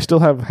that again. I still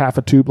have half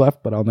a tube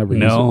left, but I'll never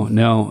use it.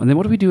 No. And then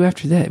what do we do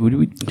after that?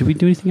 Did we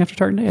do anything after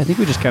Tartan Day? I think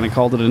we just kind of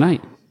called it a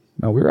night.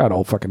 No, we were out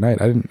all fucking night.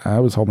 I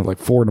was home at like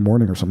 4 a.m.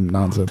 or some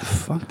nonsense.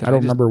 Fuck, I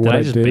don't remember what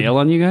I did. Did I just bail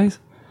on you guys?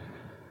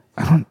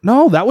 I don't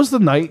know. That was the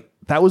night.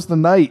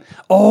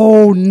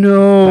 Oh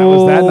no! That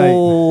was that night.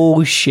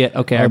 Oh shit!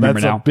 Okay, I remember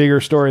that's now. a bigger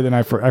story than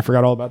I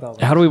forgot all about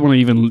that. How do we want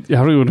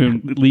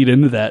to lead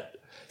into that?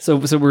 So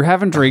we're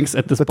having drinks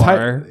at this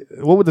bar.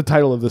 What would the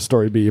title of this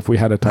story be if we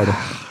had a title?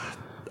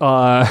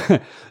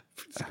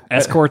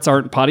 Escorts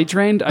aren't potty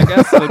trained, I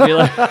guess. It would be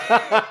like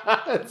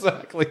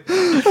exactly.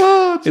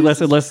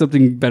 Unless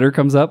something better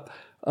comes up.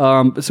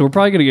 So we're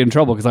probably going to get in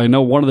trouble because I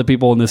know one of the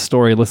people in this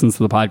story listens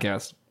to the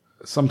podcast.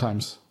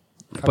 Sometimes.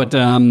 But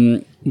I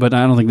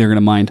don't think they're going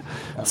to mind.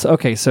 So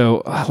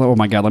oh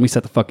my god, let me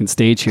set the fucking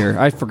stage here.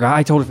 I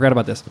totally forgot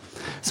about this.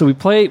 So we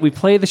play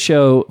the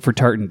show for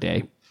Tartan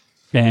Day,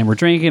 and we're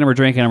drinking and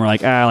we're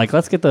like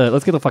let's get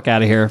the fuck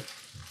out of here.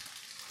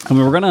 I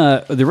mean,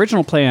 the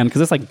original plan,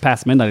 because it's like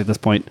past midnight at this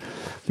point.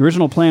 The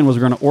original plan was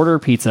we're gonna order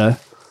pizza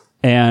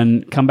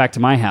and come back to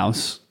my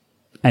house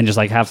and just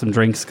like have some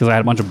drinks because I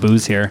had a bunch of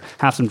booze here.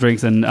 Have some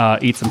drinks and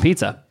eat some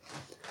pizza.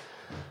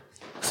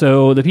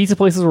 So the pizza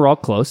places were all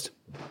closed.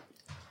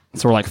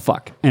 So we're like,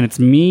 fuck. And it's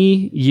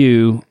me,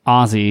 you,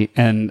 Ozzy,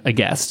 and a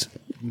guest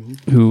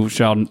who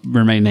shall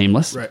remain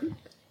nameless. Right.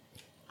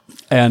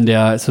 And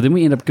so then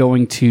we end up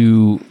going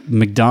to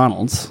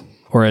McDonald's,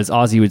 or as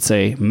Ozzy would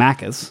say,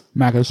 Macca's.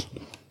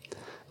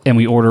 And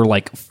we order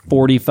like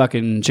 40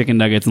 fucking chicken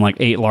nuggets and like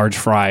 8 large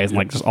fries and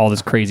like just all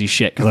this crazy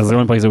shit because that's the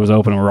only place that was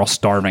open and we're all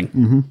starving.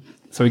 Mm-hmm.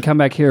 So we come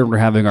back here and we're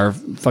having our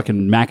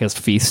fucking Macca's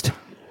feast.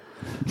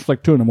 It's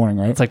like 2 a.m,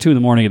 right? It's like 2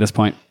 a.m. at this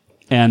point.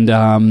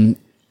 And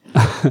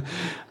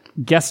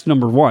guest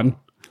number 1,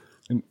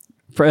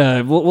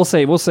 we'll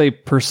say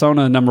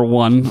persona number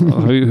 1,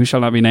 who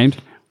shall not be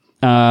named,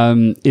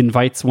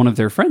 invites one of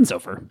their friends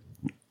over.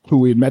 Who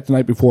we had met the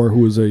night before,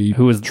 who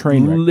was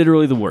train wreck.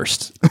 Literally the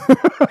worst.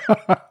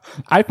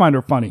 I find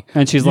her funny.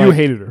 And she's you like,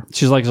 hated her.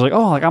 She's like, I'm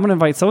going to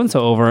invite so-and-so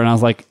over. And I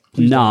was like,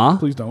 nah.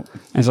 Please don't.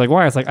 And she's like,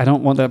 why? It's like, I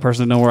don't want that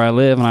person to know where I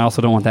live. And I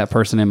also don't want that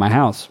person in my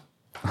house.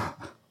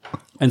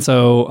 And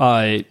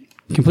so,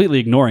 completely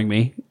ignoring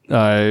me,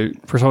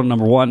 persona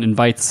number 1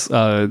 invites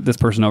this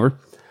person over.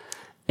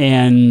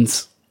 And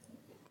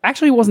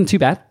actually it wasn't too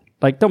bad.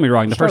 Like, don't be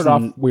wrong. The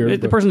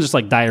person's just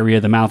like diarrhea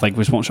of the mouth, like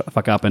just won't shut the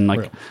fuck up and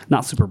like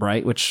not super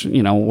bright, which,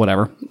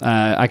 whatever.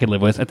 I could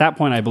live with. At that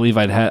point, I believe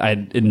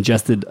I'd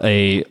ingested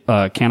a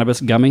cannabis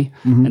gummy.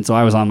 Mm-hmm. And so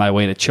I was on my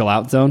way to chill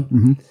out zone.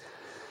 Mm-hmm.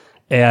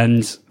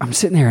 And I'm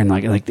sitting there and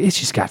like it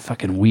just got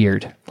fucking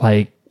weird.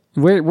 Like,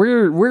 where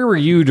were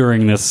you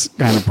during this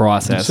kind of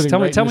process?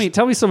 Tell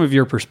me some of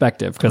your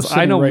perspective, because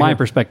I know my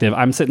perspective.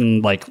 I'm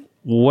sitting like,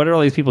 what are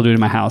all these people doing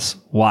in my house?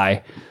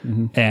 Why?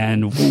 Mm-hmm.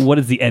 And what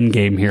is the end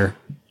game here?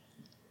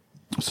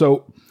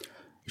 So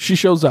she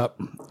shows up.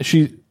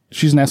 She's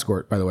an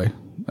escort, by the way.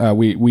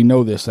 We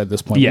know this at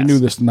this point. Yes. We knew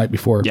this the night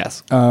before.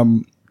 Yes.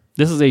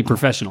 This is a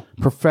professional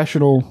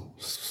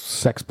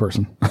sex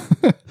person.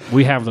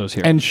 We have those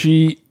here. And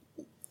she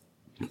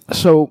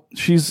So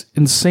she's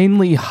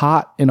insanely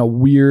hot in a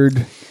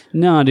weird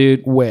No,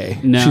 dude. way.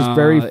 No, She's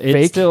very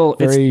fake.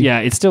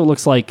 It still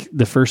looks like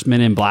the first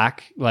Men in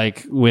Black,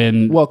 like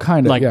when, Well,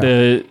 kind of, like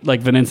yeah.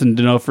 like Vincent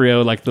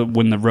D'Onofrio, like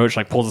when the roach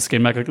like pulls the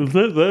skin back,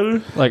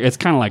 like it's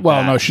kind of like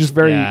Well, that. no, she's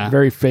very, Yeah.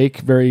 very fake,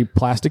 very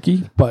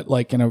plasticky, but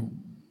like in a.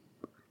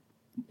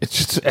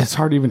 It's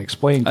hard to even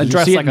explain. 'Cause you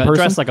see it in person.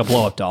 dressed like a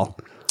blow up doll.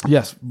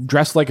 Yes,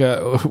 dressed like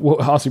what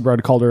Aussie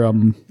Broad called her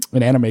an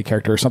anime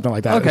character or something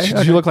like that.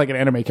 Okay, She looked like an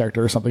anime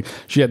character or something.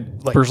 She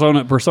had like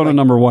Persona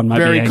number one might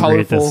very be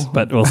angry at this, colorful.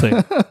 but we'll see.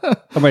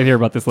 I might hear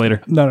about this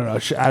later. no.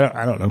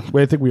 I don't know.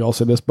 I think we all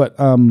said this, but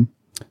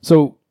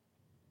so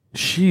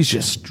she's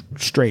just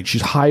straight.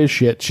 She's high as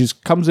shit. She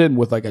comes in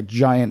with like a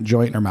giant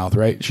joint in her mouth,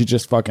 right? She's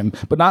just fucking,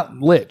 but not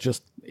lit.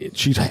 Just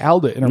she's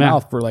held it in her Yeah.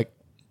 mouth for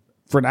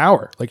an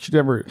hour. Like she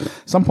never. At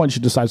some point,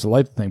 she decides to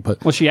light the thing,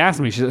 but. Well, she asked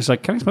me. She's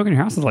like, "Can I smoke in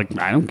your house?" I was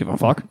like, "I don't give a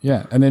fuck."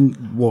 Yeah, and then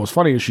what was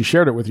funny is she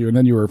shared it with you, and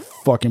then you were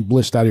fucking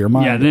blissed out of your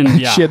mind. Yeah, then,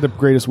 yeah. She had the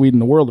greatest weed in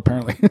the world,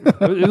 apparently.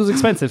 It was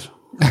expensive.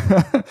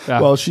 Yeah.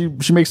 Well, she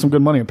makes some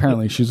good money.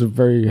 Apparently, she's a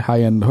very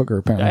high end hooker.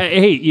 Apparently,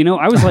 Hey,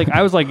 I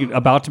was like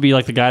about to be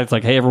like the guy that's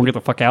like, "Hey, everyone, get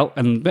the fuck out,"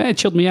 and it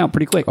chilled me out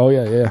pretty quick. oh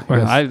yeah. Yes.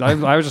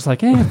 I was just like,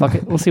 fuck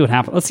it. We'll see what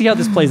happens. Let's see how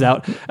this plays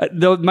out.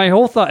 My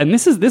whole thought, and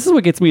this is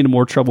what gets me into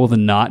more trouble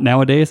than not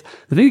nowadays.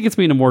 The thing that gets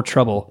me into more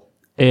trouble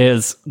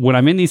is when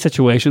I'm in these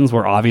situations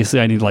where obviously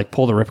I need to like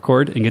pull the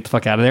ripcord and get the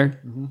fuck out of there.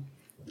 Mm-hmm.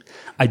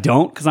 I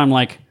don't, because I'm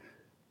like,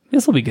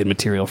 this will be good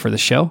material for the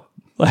show.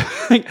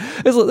 Like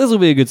this will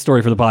be a good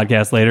story for the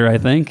podcast later, I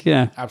think.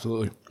 Yeah.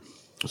 Absolutely.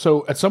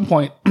 So at some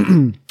point,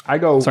 I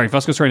go. Sorry,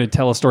 Fusco's trying to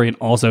tell a story and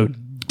also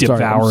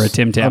devour Sorry, a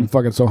Tim Tam. I'm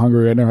fucking so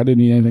hungry right now. I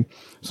didn't eat anything.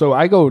 So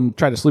I go and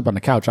try to sleep on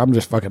the couch. I'm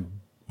just fucking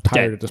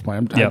tired Dead. at this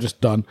point. I'm Yep. just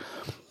done.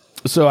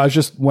 So I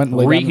just went and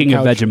laid down on the Reeking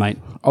of couch. Vegemite.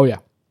 Oh yeah.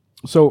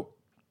 So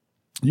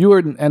you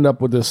would end up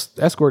with this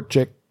escort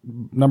chick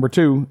number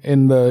 2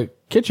 in the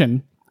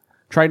kitchen.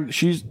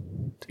 She's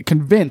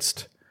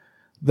convinced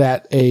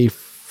that a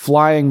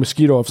flying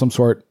mosquito of some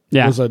sort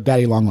Yeah. was a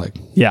daddy long leg.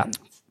 Yeah.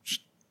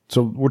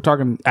 So we're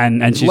talking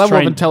And she's level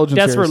trying, of intelligence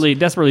here is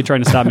desperately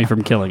trying to stop me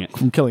from killing it.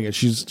 from killing it.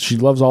 She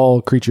loves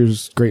all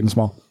creatures, great and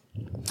small.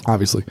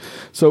 Obviously.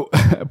 So,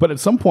 but at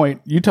some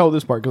point, you tell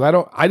this part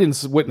because I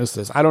didn't witness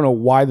this. I don't know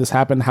why this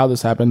happened, how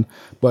this happened,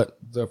 but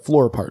the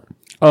floor part.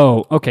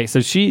 Oh, okay.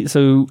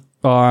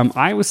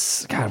 I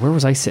was, God, where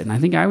was I sitting? I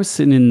think I was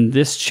sitting in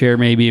this chair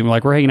maybe, and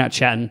we're hanging out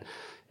chatting,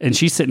 and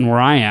she's sitting where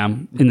I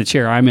am in the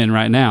chair I'm in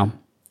right now.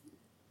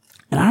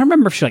 And I don't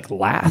remember if she like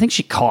laughed. I think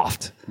she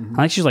coughed. I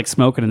think she's like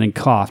smoking and then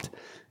coughed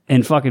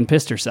and fucking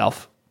pissed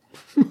herself.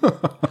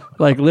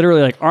 Like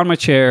literally like on my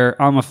chair,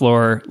 on my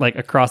floor, like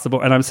across the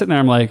board. And I'm sitting there,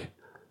 I'm like,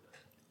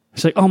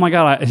 she's like, oh my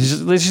God. She's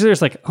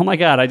just like, oh my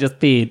God, I just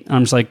peed. And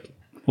I'm just like,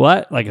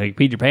 what? Like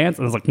peed your pants?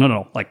 And I was like,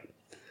 no, like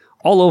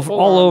all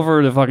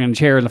over the fucking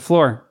chair and the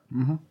floor.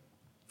 Mm-hmm.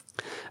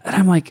 And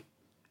I'm like,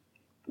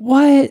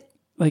 what?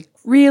 Like,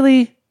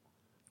 really?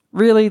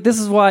 Really? This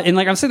is why? And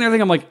like, I'm sitting there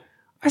thinking, I'm like,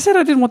 I said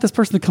I didn't want this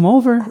person to come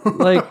over.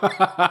 Like,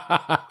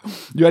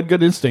 You had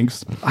good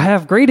instincts. I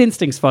have great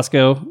instincts,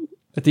 Fusco.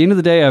 At the end of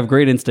the day, I have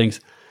great instincts.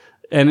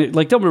 And it,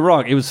 like, don't be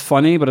wrong, it was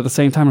funny, but at the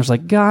same time, I was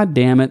like, God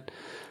damn it.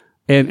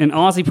 And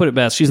Ozzy put it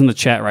best. She's in the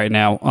chat right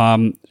now.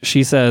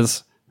 She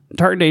says,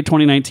 Tartan Day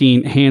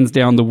 2019, hands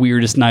down the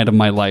weirdest night of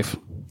my life.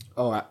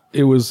 Oh,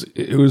 it was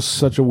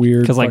such a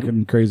weird, like,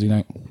 fucking crazy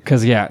night.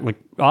 Because, yeah, like,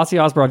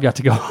 Ozzy Osbourne got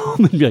to go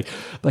home and be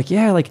like,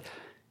 yeah, like,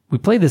 we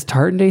played this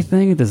Tartan Day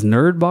thing at this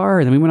nerd bar,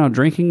 and then we went out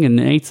drinking and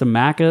ate some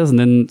macas, and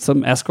then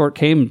some escort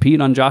came and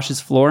peed on Josh's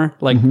floor.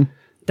 Like,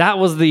 that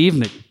was the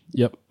evening.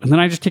 Yep. And then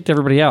I just kicked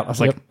everybody out. I was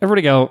like,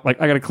 everybody go.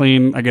 Like, I got to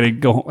clean. I got to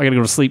go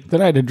to sleep.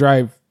 Then I had to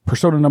drive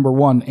Persona number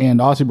 1 and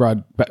Aussie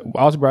Broad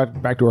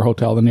back to her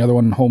hotel, then the other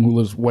one home who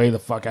lives way the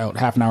fuck out,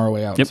 half an hour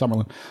away out in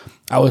Summerlin.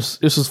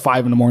 This was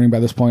 5 a.m. by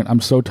this point. I'm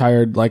so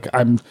tired. Like,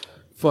 I'm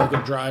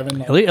fucking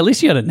driving. At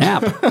least you had a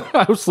nap.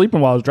 I was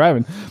sleeping while I was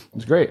driving. It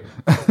was great.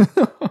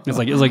 It was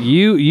like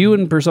you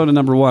and Persona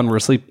number 1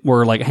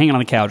 were like hanging on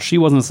the couch. She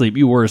wasn't asleep.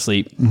 You were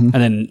asleep. And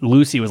then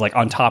Lucy was like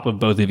on top of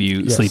both of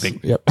you sleeping.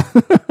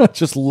 Yep.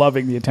 Just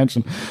loving the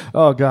attention.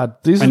 Oh God.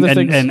 These are the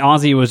things. And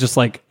Ozzy was just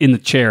like in the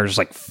chair, just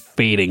like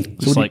fading.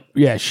 Just like,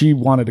 yeah, she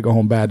wanted to go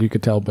home bad. You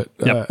could tell, but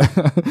and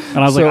I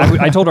was like,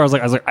 I told her, I was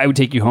like, I would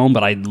take you home,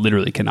 but I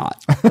literally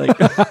cannot. Like,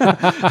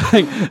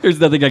 there's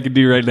nothing I can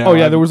do right now. Oh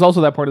yeah, there was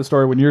also that part of the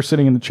story when you're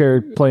sitting in the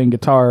chair playing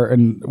guitar,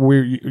 and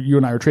you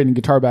and I were trading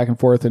guitar back and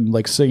forth and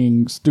like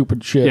singing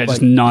stupid shit. Yeah,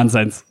 just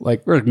nonsense.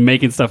 Like we're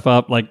making stuff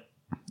up, like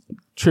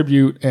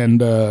Tribute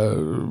and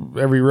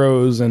Every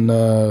Rose and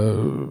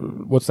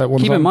what's that one?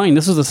 Keep song? in mind,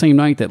 this was the same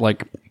night that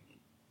like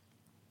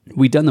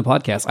we'd done the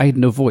podcast. I had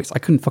no voice. I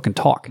couldn't fucking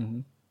talk.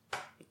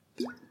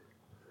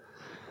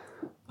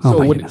 Oh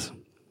my goodness.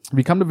 If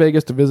you come to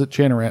Vegas to visit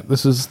Chanarant,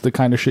 this is the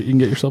kind of shit you can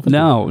get yourself into.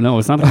 No,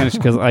 it's not the kind of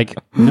shit, because like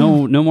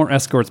no more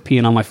escorts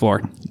peeing on my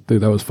floor.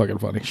 Dude, that was fucking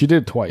funny. She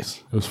did it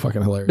twice. It was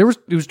fucking hilarious.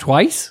 It was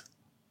twice.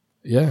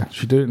 Yeah,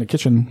 she did it in the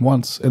kitchen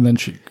once, and then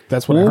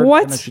that's what I heard.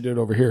 What? And then she did it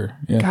over here.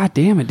 Yeah. God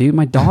damn it, dude.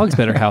 My dog's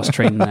better house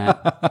trained than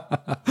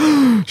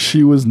that.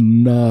 She was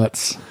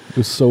nuts. It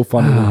was so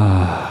funny.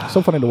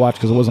 So funny to watch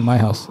because it wasn't my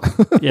house.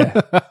 Yeah.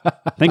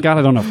 Thank God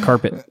I don't have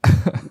carpet.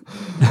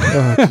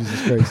 Oh,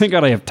 Jesus Christ. Thank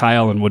God I have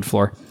tile and wood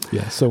floor.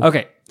 Yeah, so.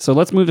 Okay, so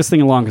let's move this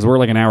thing along because we're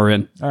like an hour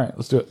in. All right,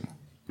 let's do it.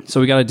 So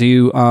we got to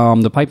do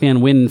the pipe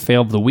band win and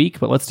fail of the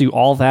week, but let's do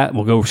all that.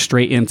 We'll go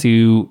straight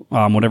into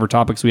whatever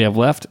topics we have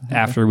left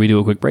after we do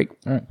a quick break.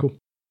 All right, cool.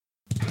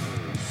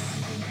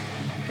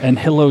 And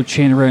hello,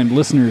 Chain Around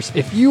listeners.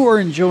 If you are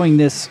enjoying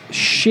this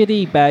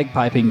shitty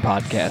bagpiping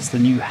podcast,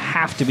 then you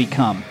have to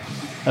become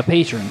a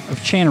patron of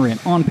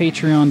Chainarant on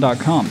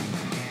patreon.com.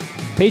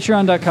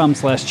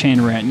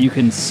 Patreon.com/Chainarant. You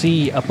can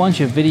see a bunch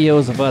of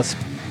videos of us,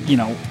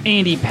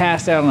 Andy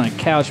passed out on a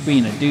couch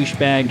being a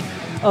douchebag,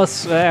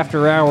 us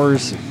after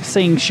hours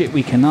saying shit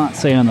we cannot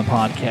say on the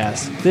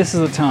podcast. This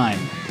is a time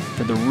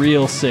for the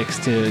real six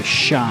to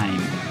shine.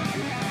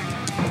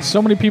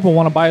 So many people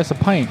want to buy us a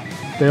pint.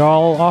 They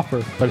all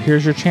offer, but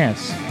here's your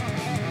chance.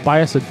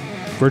 Buy us a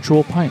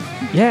virtual pint.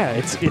 Yeah,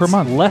 it's per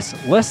month.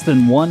 less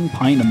than 1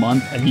 pint a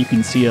month, and you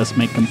can see us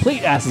make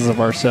complete asses of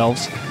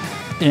ourselves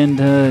and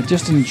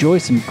just enjoy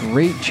some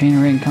great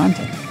Chainarang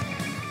content.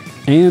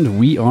 And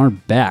we are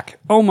back.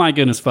 Oh my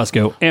goodness,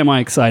 Fusco, am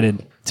I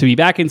excited to be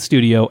back in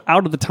studio,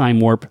 out of the time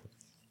warp.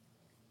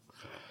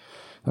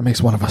 That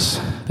makes one of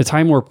us. The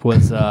time warp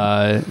was,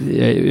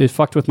 it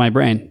fucked with my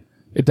brain.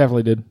 It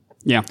definitely did.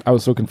 Yeah. I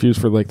was so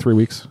confused for like 3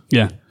 weeks.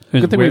 Yeah.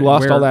 Good thing we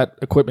lost all that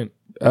equipment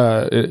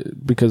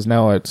because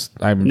now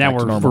I'm now back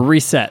to we're normal.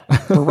 reset.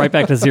 We're right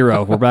back to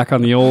zero. We're back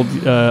on the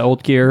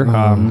old gear.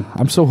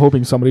 I'm so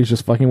hoping somebody's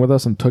just fucking with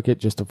us and took it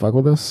just to fuck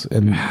with us,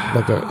 and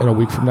like in a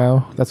week from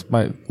now, that's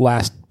my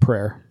last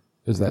prayer.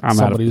 Is that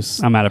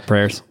I'm out of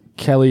prayers.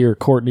 Kelly or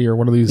Courtney or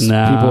one of these people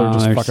are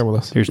just fucking with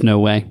us. There's no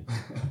way.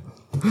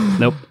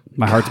 Nope.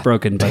 My heart's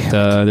broken, but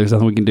there's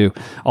nothing we can do.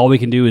 All we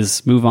can do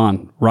is move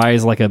on,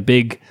 rise like a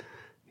big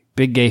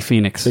gay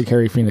phoenix. Big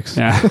hairy phoenix.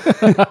 Yeah.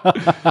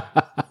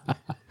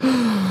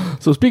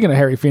 So speaking of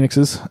hairy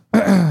phoenixes,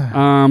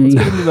 let's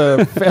get into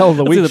the fail of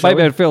the week. The pipe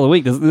band fail of the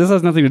week. This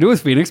has nothing to do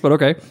with Phoenix, but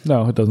okay.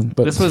 No, it doesn't.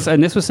 But This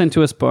was sent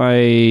to us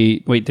by.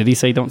 Wait, did he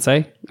say don't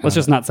say? Let's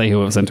just not say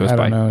who it was sent to us I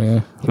by. don't know.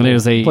 Yeah, And it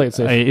was Play it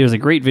safe. it was a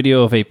great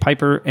video of a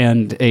piper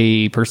and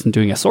a person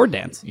doing a sword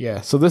dance.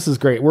 yeah. So this is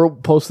great. We'll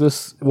post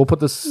this. We'll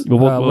put this link in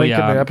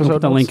the episode. We'll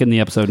put the notes link in the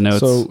episode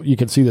notes. so you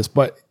can see this.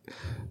 But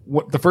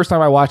the first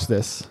time I watched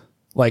this,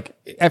 like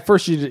at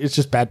first it's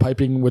just bad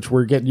piping, which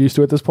we're getting used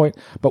to at this point.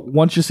 But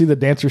once you see the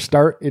dancers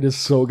start, it is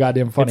so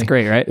goddamn funny. It's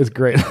great, right? It's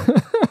great.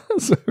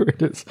 So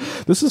it is.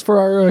 This is for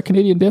our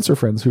Canadian dancer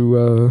friends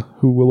who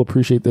will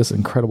appreciate this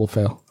incredible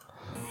fail.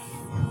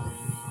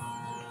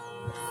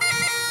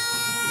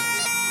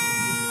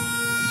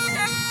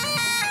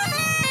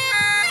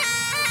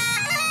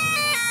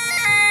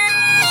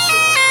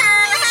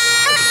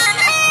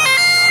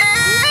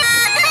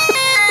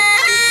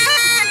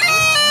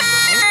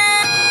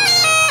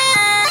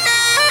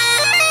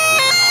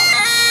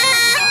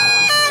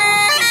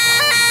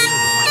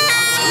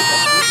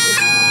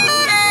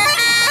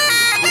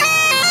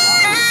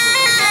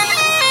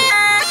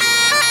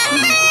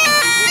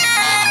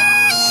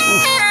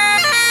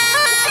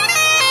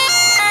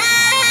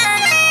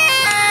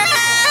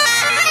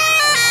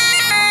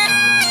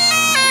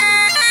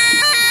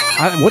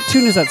 What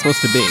tune is that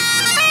supposed to be?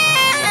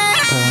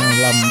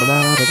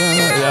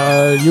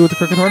 You with the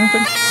crooked horn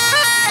thing?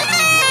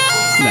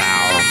 No. I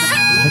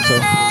think so.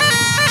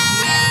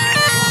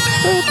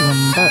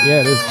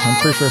 Yeah, it is. I'm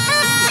pretty sure. What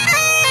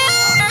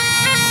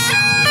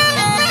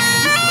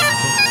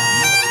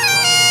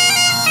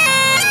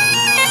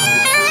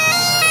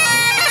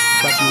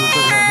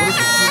is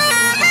it?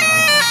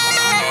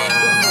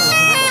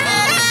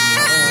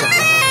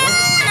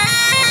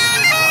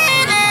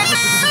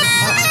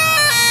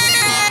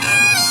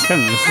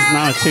 This is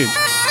not a tune.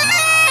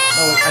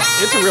 No,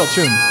 it's a real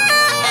tune.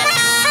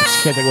 I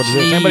just can't think what it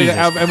is. Anybody in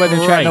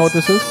the chat know what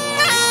this is?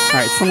 All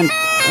right, someone.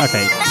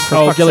 Okay.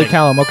 Oh, Gilly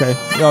Callum. Okay.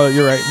 Oh,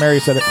 you're right.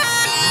 Mary said it.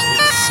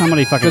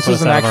 Somebody fucking This put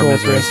is us an out of our actual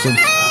misery. dance tune.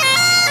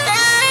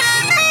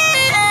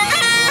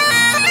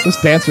 This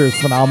dancer is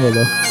phenomenal,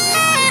 though. Look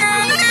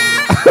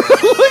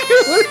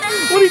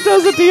at what he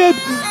does at the end.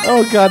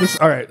 Oh God!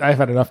 All right, I've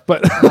had enough.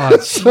 But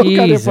so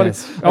goddamn funny.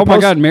 Oh my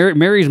God,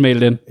 Mary's made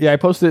it in. Yeah, I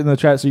posted it in the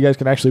chat so you guys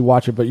can actually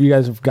watch it. But you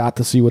guys have got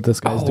to see what this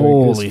guy's doing.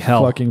 Holy It's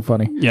hell. fucking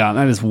funny. Yeah,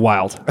 that is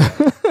wild.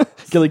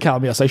 Gilly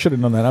Callum. Yes, I should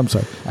have known that. I'm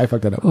sorry, I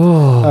fucked that up.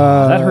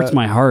 That hurts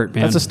my heart,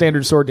 man. That's a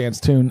standard sword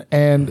dance tune,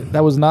 and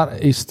that was not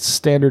a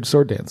standard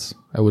sword dance.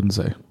 I wouldn't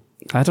say.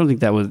 I don't think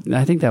that was.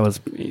 I think that was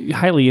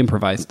highly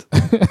improvised.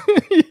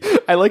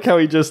 I like how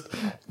he's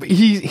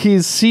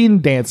seen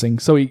dancing,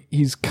 so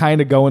he's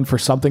kind of going for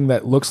something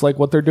that looks like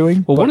what they're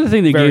doing. Well, one of the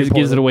things that very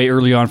gives it poorly. away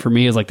early on for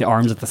me is like the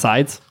arms at the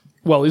sides.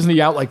 Well, isn't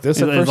he out like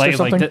this at It's first like, or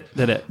something?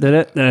 did it.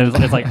 And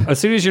it's like as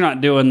soon as you're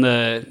not doing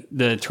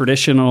the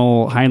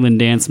traditional Highland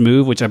dance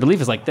move, which I believe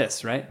is like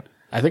this, right?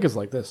 I think it's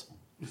like this.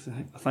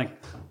 Thing.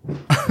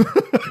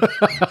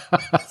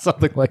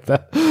 Something like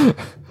that.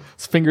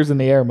 His fingers in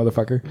the air,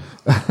 motherfucker.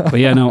 But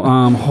yeah, no.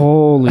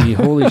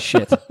 Holy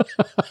shit.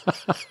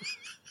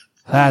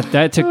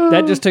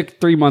 That just took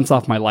 3 months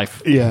off my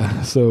life.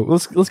 Yeah. So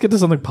let's get to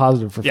something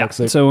positive for fuck's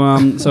sake.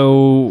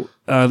 So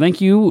thank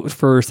you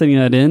for sending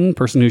that in,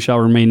 person who shall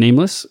remain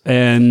nameless,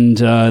 and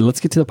let's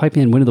get to the pipe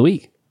band win of the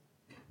week.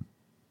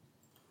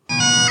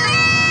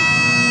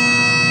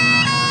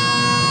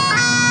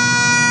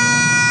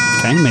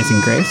 Okay, Amazing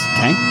Grace.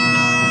 Okay.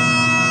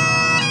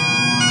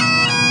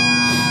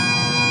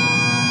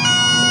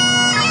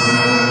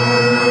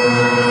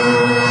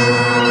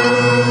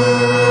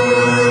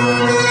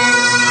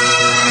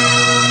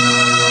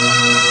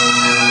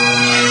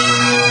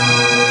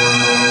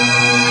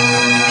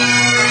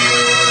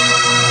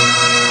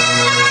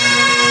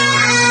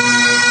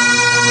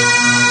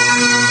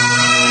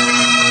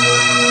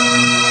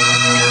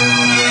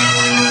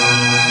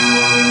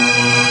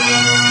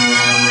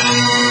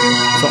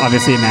 So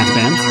obviously a mass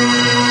band.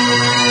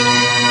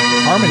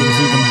 Harmonies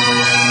even.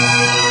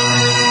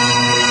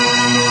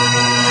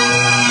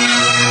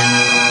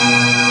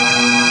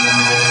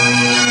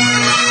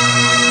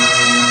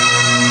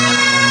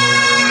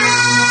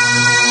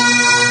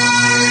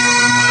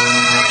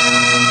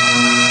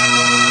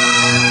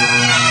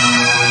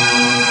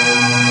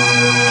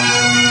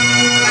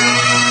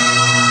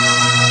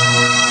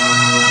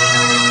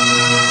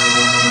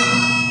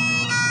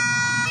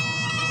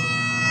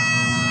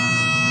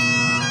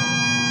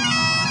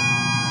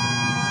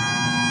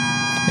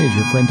 Hey, is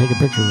your friend taking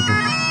pictures of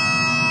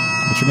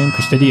her? What's your name,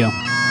 Christina? Video.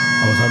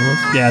 Oh, is that what it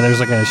was? Yeah, there's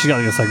she's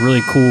got this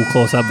really cool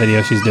close-up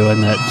video she's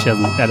doing that she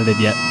hasn't edited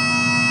yet.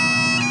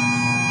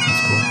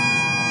 That's cool.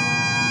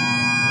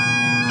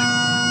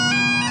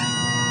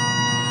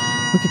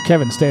 Look at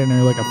Kevin standing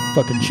there like a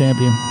fucking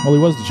champion. Well, he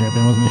was the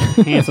champion,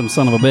 wasn't he? Handsome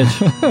son of a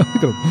bitch. Look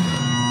at him.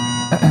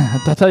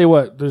 I'll tell you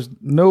what, there's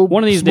no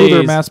One of these smoother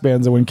days- mass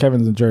bands than when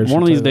Kevin's in charge.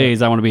 One of I'll these tell you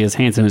days, I want to be as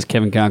handsome as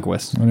Kevin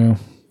Conquest. that. I know.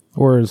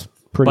 Or as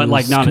pretty But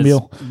like as not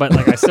Camille,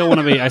 I still want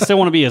to be. I still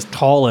want to be as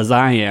tall as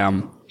I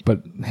am,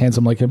 but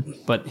handsome like him.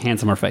 but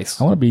handsomer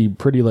face. I want to be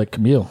pretty like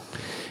Camille.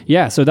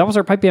 Yeah. So that was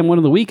our pipe band one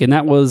of the week, and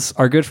that was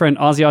our good friend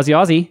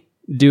Ozzy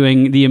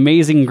doing the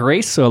Amazing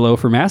Grace solo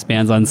for mass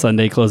bands on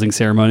Sunday closing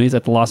ceremonies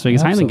at the Las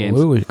Vegas Highland Games.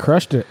 Absolutely.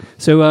 Crushed it.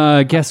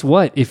 So guess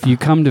what? If you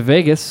come to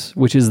Vegas,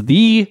 which is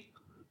the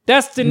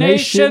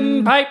destination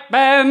Nation. pipe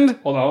band.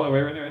 Hold on.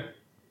 Wait. We're going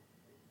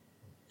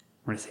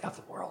to say of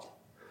the world.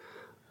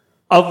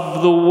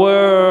 Of the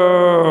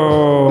world.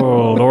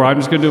 Or I'm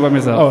just going to do it by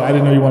myself. Oh, I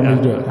didn't know you wanted me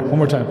to do it. One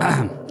more time.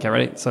 Okay,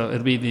 ready? So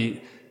it'll be the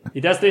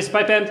destination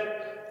pipe band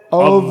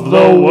Of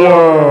the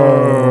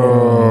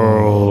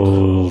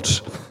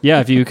world. Yeah,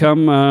 if you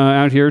come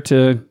out here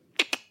to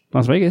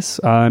Las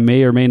Vegas, I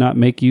may or may not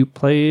make you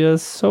play a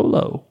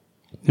solo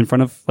in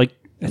front of like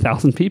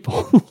 1,000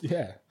 people.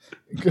 Yeah.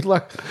 Good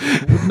luck.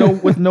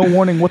 With no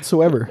warning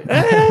whatsoever.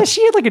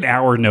 She had like an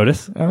hour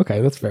notice. Okay,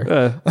 that's fair.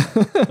 I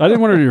didn't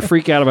want her to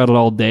freak out about it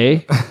all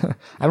day.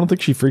 I don't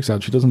think she freaks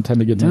out. She doesn't tend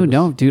to get No, nervous.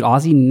 no, dude,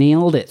 Ozzy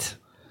nailed it.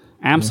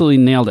 Absolutely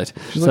nailed it.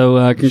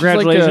 So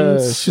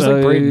congratulations, she's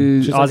like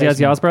Braden. She's like Ozzy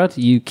Iceman. Osbourne.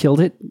 You killed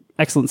it.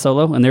 Excellent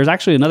solo. And there's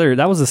actually another.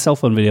 That was a cell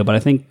phone video, but I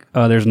think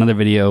there's another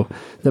video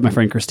that my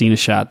friend Christina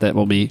shot that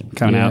will be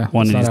coming out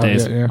one of it's these not out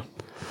days. yet, yeah.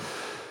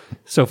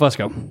 So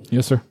Fusco,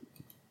 Yes, sir.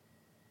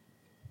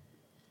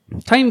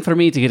 time for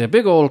me to get a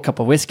big old cup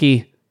of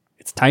whiskey.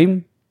 It's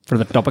time for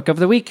the topic of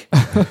the week.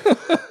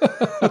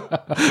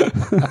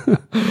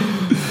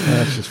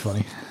 That's just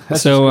funny.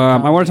 So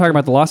I want to talk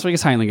about the Las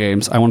Vegas Highland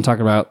Games. I want to talk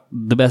about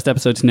the best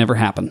episode to never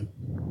happen.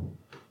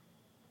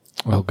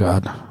 Oh,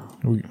 God.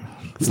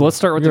 So let's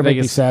start with the You're gonna make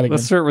me Vegas. sad again.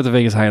 Let's start with the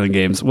Vegas Highland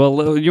Games.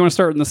 Well, you want to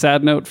start on the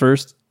sad note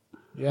first?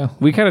 Yeah.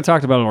 We kind of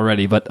talked about it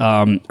already, but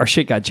our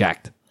shit got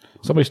jacked.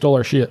 Somebody stole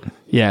our shit.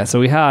 Yeah,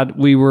 so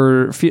you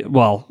were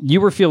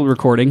field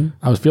recording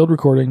I was field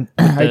recording.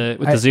 with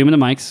the Zoom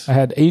and the mics. I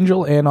had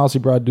Angel and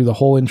Aussie Broad do the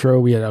whole intro.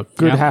 We had a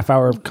good Yeah. half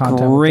hour of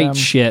content. with Great them.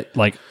 shit,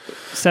 like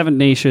Seven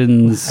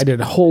Nations. I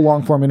did a whole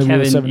long form interview with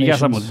Kevin, Seven you got Nations.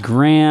 something with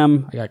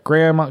Graham. I got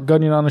Graham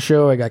Gunyon on the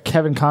show. I got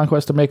Kevin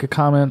Conquest to make a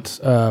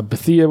comment.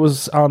 Bethia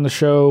was on the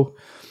show.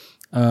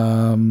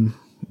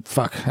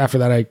 After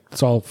that,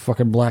 it's all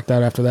fucking blacked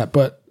out after that.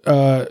 But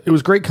it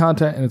was great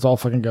content, and it's all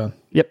fucking gone.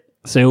 Yep.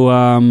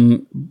 So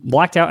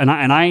blacked out, and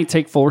I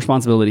take full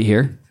responsibility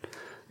here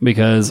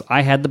because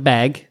I had the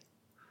bag,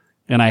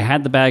 and I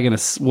had the bag in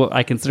what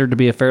I considered to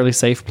be a fairly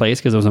safe place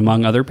because it was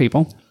among other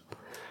people.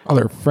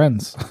 Other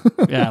friends.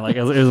 Yeah, like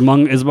it was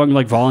among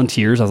like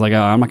volunteers. I was like,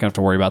 oh, I'm not gonna have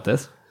to worry about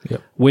this.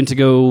 Yep. Went to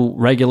go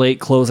regulate,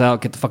 close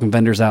out, get the fucking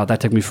vendors out.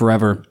 That took me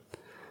forever.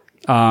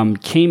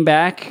 Came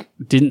back,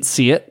 didn't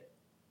see it.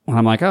 And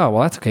I'm like, oh,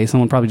 well, that's okay.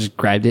 Someone probably just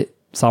grabbed it,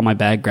 saw my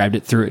bag, grabbed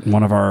it, threw it in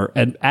one of our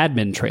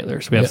admin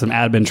trailers. We have some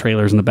admin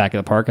trailers in the back of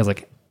the park. I was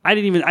like, I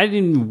didn't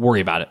even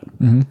worry about it.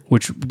 Mm-hmm.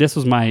 Which this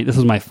was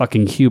my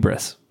fucking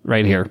hubris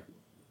right here,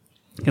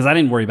 because I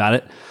didn't worry about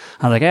it.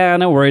 I was like,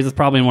 no worries. It's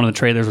probably in one of the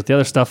trailers with the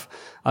other stuff.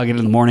 I'll get it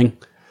in the morning.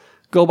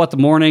 go about the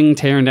morning,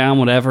 tearing down,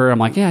 whatever. I'm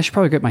like, yeah, I should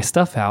probably get my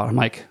stuff out. I'm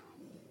like,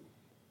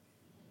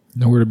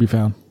 Nowhere to be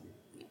found.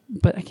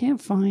 but I can't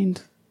find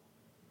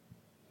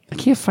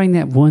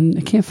that one.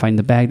 I can't find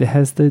the bag that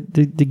has the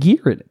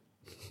gear in it.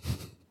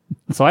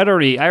 So I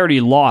already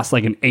lost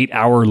like an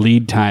 8-hour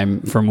lead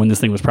time from when this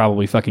thing was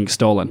probably fucking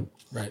stolen.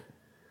 Right.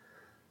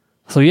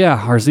 So yeah,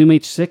 our Zoom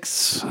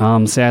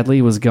H6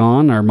 sadly was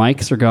gone. Our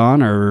mics are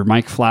gone. Our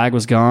mic flag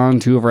was gone.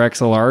 2 of our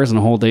XLRs and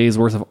a whole day's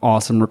worth of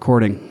awesome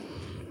recording.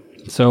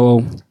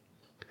 So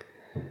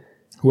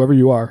Whoever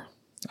you are.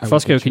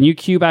 Fusco, can you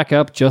cue back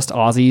up just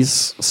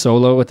Ozzy's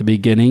solo at the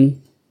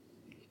beginning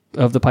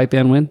of the pipe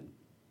band win?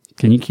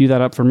 Can you cue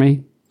that up for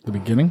me? The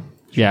beginning?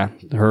 Yeah,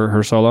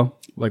 her solo.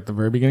 Like the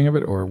very beginning of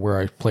it, or where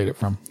I played it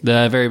from?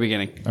 The very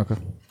beginning. Okay.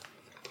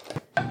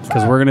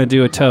 Because we're going to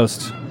do a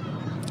toast.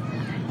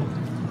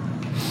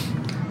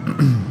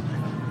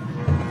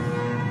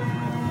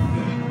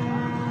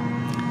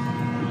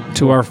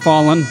 To our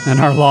fallen and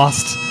our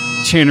lost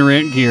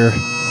Chainarant gear.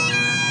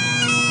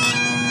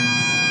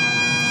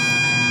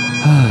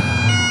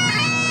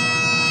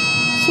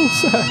 So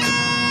sad.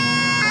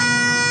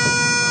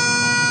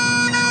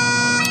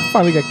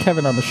 Finally got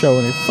Kevin on the show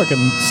and he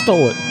fucking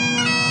stole it.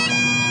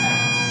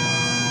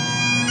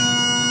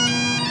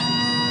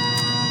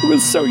 He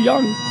was so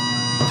young.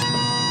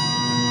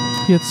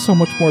 He had so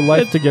much more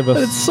life to give And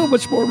us. it's so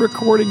much more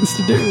recordings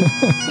to do.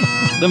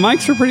 The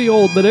mics are pretty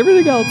old, but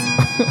everything else.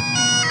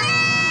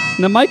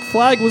 The mic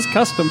flag was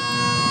custom.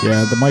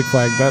 Yeah, the mic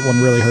flag, that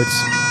one really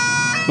hurts.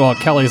 Well,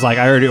 Kelly's like,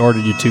 I already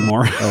ordered you 2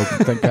 more. Oh,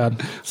 thank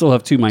God. So we'll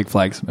have 2 mic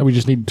flags. And we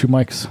just need 2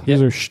 mics. Yep.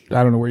 These are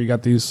I don't know where you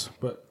got these,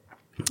 but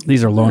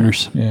These are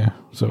loaners. yeah.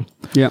 So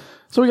Yeah.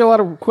 we got a lot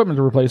of equipment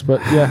to replace, but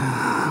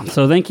yeah.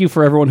 So thank you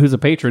for everyone who's a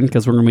patron,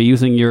 because we're going to be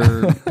using your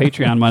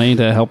Patreon money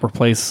to help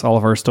replace all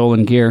of our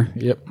stolen gear.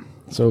 Yep.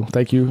 So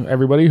thank you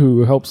everybody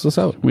who helps us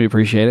out. We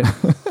appreciate it.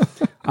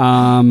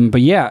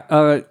 But yeah,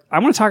 I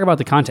want to talk about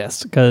the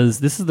contest, because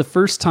this is the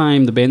first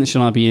time the Band That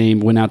Shall Not Be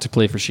Named went out to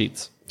play for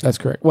Sheets That's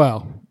correct.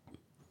 Well,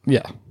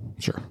 yeah,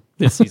 sure.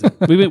 this season.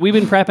 we've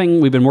been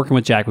prepping. We've been working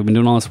with Jack. We've been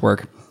doing all this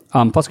work.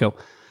 Fusco,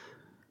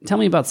 tell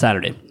me about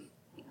Saturday.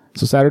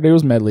 So Saturday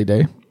was medley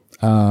day.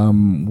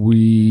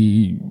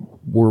 We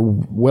were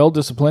well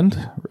disciplined.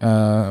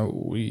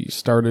 We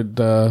started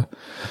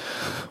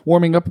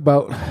warming up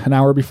about an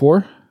hour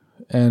before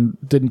and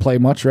didn't play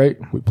much, right?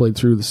 We played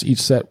through played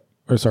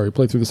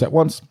through the set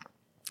once,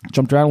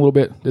 jumped around a little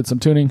bit, did some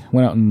tuning,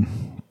 went out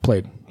and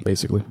played,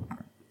 basically.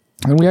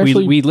 And we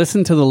actually... We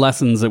listened to the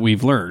lessons that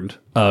we've learned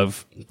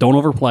of don't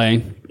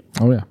overplay,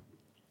 Oh, yeah.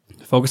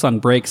 focus on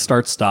breaks,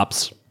 starts,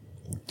 stops,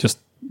 just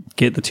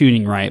get the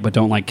tuning right, but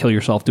don't like kill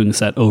yourself doing the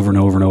set over and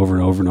over and over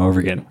and over and over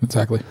again.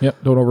 Exactly.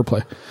 Yep. Don't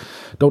overplay.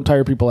 Don't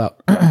tire people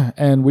out.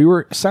 And we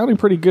were sounding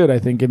pretty good, I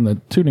think, in the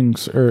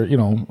tunings, or,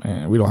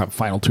 we don't have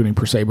final tuning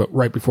per se, but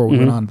right before we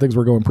went on, things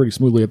were going pretty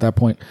smoothly at that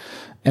point.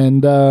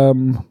 And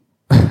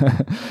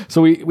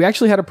so we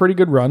actually had a pretty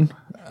good run.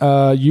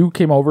 You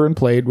came over and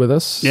played with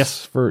us.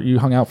 Yes. You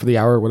hung out for the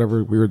hour or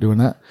whatever we were doing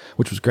that,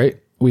 which was great.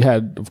 We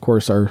had, of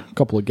course, our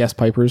couple of guest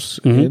pipers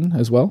in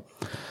as well.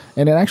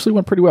 And it actually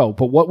went pretty well.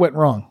 But what went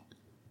wrong?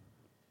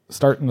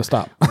 Start and the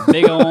stop.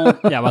 Big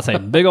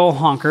old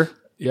honker.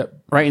 Yep.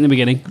 Right in the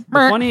beginning.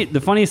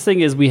 The funniest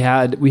thing is we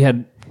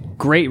had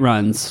great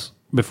runs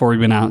before we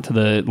went out to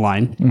the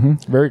line.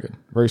 Mm-hmm. Very good.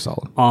 Very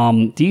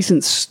solid.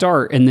 Decent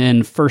start, and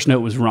then first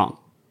note was wrong.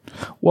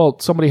 Well,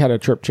 somebody had a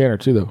chirp chanter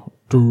too, though.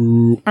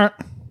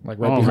 Like right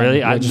behind. Really?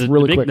 Yeah, just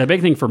really quick. The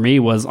big thing for me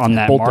was on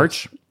that Bolt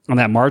march. On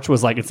that march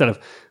was like, instead of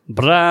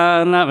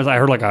blah, blah, I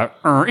heard like a.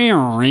 Oh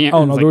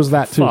no, there was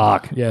that too.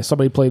 Fuck. Yeah,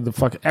 somebody played the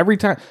fucking every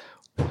time.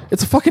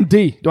 It's a fucking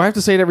D. Do I have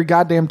to say it every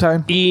goddamn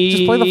time?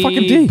 Just play the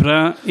fucking D.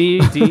 Blah,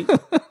 D.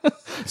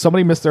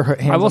 Somebody missed their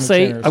hands. I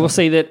will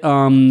say that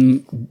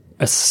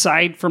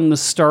aside from the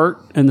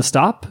start and the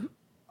stop,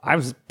 I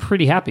was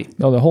pretty happy.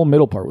 No, the whole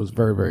middle part was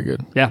very, very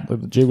good. Yeah. The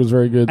jig was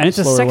very good. And it's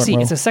Slower went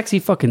well. it's a sexy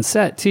fucking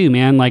set too,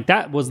 man. Like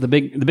that was the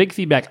big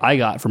feedback I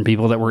got from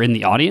people that were in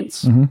the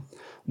audience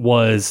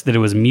was that it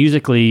was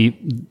musically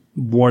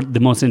the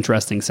most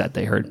interesting set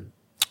they heard.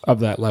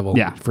 Of that level.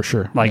 Yeah. For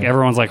sure. Like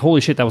everyone's like,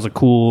 holy shit, that was a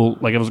cool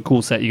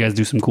set. You guys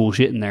do some cool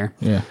shit in there.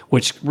 Yeah.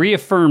 Which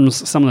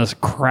reaffirms some of this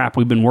crap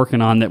we've been working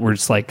on that we're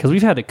just like, because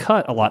we've had to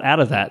cut a lot out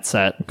of that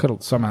set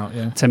Cut some out,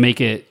 yeah. to make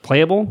it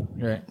playable,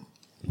 Right.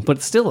 but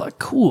it's still a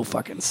cool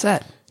fucking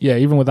set. Yeah,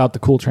 even without the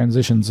cool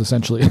transitions,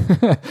 essentially.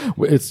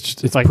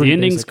 it's Like the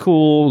ending's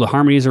cool, the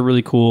harmonies are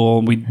really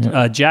cool.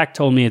 Jack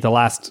told me at the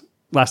last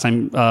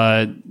time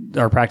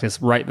our practice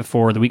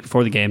the week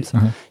before the games,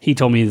 he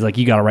told me, he's like,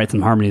 you got to write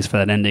some harmonies for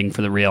that ending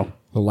for the reel.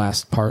 The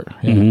last part.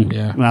 Yeah.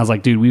 Yeah. And I was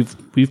like, dude,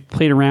 we've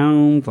played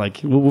around,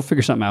 like we'll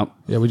figure something out.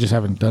 Yeah, we just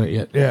haven't done it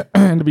yet. Yeah.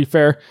 And to be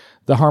fair,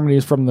 the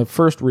harmonies from the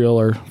first reel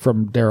are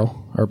from Daryl,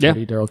 our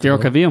buddy Daryl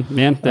Cavillo,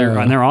 man,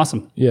 they're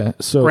awesome. Yeah.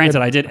 So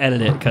Granted, I did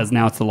edit it because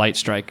now it's the light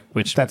strike,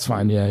 which that's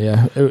fine.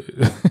 Yeah.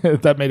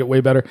 That made it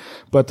way better.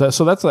 But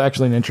so that's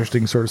actually an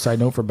interesting sort of side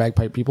note for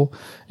bagpipe people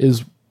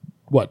is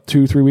what,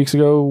 2-3 weeks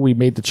ago, we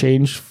made the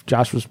change.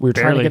 Josh we were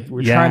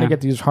trying to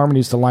get these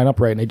harmonies to line up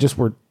right, and they just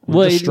were.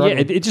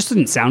 It just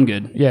didn't sound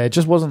good. Yeah, it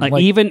just wasn't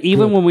like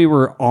even when we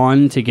were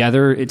on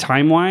together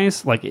time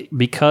wise, like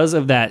because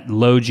of that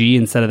low G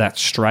instead of that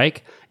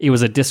strike, it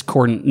was a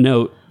discordant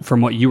note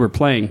from what you were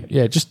playing.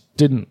 Yeah, it just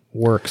didn't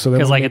work. So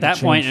because like at that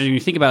point, and you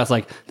think about it, it's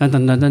like dun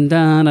dun dun dun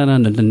dun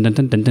dun dun dun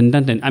dun dun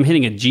dun dun. I'm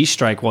hitting a G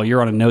strike while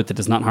you're on a note that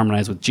does not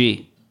harmonize with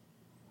G.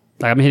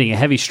 Like I'm hitting a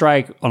heavy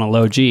strike on a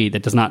low G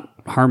that does not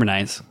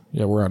harmonize.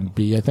 Yeah, we're on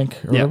B, I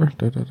think, or whatever.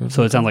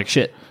 So it sounds like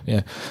shit.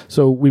 Yeah.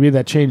 So we made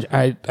that change.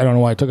 I don't know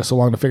why it took us so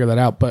long to figure that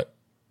out, but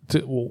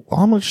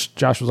how much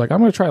Josh was like, I'm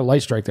going to try a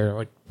light strike there.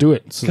 Like, do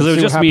it. Because it was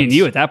just me and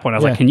you at that point. I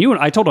was like,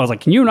 I told her, I was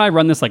like, can you and I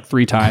run this like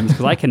 3 times?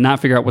 Because I cannot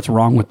figure out what's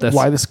wrong with this.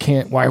 Why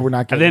we're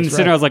not getting And then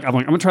sooner I was like, I'm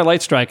going to try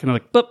light strike. And I'm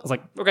like, boop. I was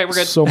like, okay, we're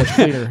good. So much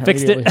cleaner.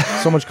 Fixed it.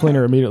 So much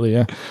cleaner immediately,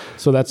 yeah.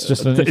 So that's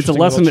just it's a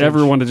lesson to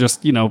everyone to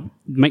just,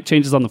 make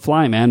changes on the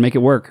fly, man. Make it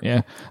work.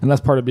 Yeah. And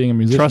that's part of being a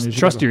musician.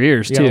 Trust your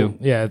ears, too.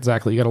 Yeah,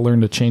 exactly. You got to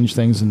learn to change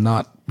things and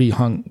not be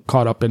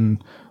caught up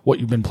in what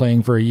you've been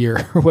playing for a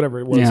year or whatever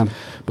it was. Yeah.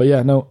 But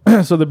yeah, no.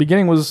 So the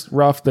beginning was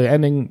rough. The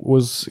ending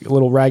was a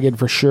little ragged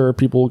for sure.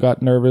 People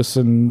got nervous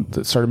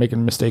and started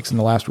making mistakes in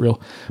the last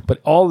reel. But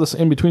all this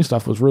in between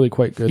stuff was really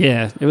quite good.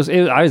 Yeah, I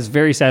was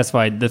very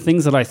satisfied. The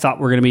things that I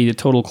thought were going to be a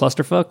total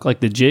clusterfuck, like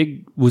the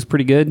jig was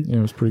pretty good. Yeah,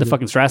 it was pretty good. The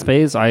fucking Strass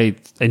bass I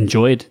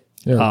enjoyed.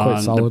 Yeah,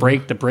 quite solid.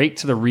 The break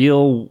to the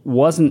reel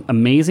wasn't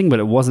amazing, but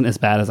it wasn't as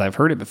bad as I've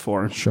heard it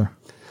before. Sure.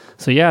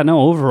 So yeah,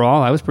 no,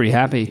 overall I was pretty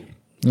happy.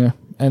 Yeah.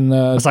 And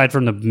aside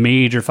from the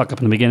major fuck up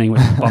in the beginning,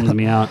 which bums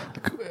me out.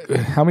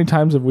 How many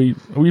times have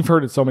we've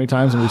heard it so many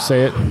times and we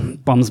say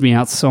it? Bums me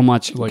out so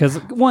much. Because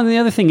the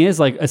other thing is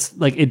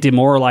it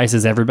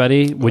demoralizes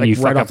everybody when you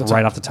fuck up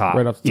right off the top.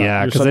 Right off the top.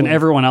 Yeah, because then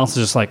everyone else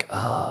is just like,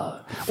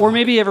 or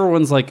maybe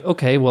everyone's like,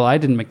 okay, well I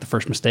didn't make the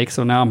first mistake,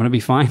 so now I'm going to be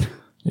fine.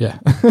 Yeah.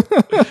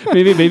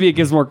 maybe it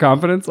gives more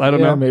confidence. I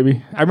don't know.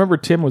 Maybe. I remember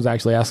Tim was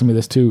actually asking me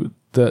this too.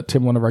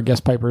 Tim, one of our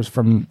guest pipers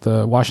from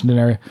the Washington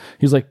area,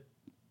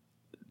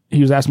 he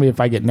was asking me if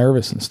I get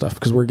nervous and stuff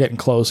because we're getting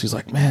close. He's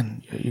like,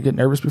 man, you get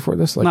nervous before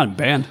this? Like, not in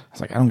band. I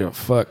was like, I don't give a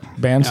fuck.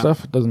 Band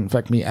stuff doesn't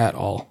affect me at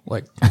all.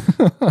 Like,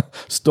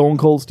 stone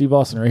cold Steve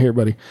Austin right here,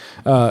 buddy.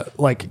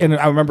 And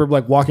I remember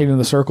like walking in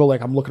the circle,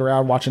 like I'm looking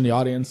around, watching the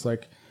audience,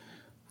 like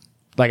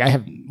I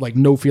have like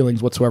no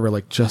feelings whatsoever.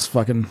 Like just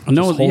fucking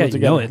hold it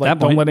together. At that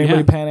point, don't let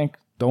anybody panic.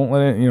 Don't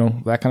let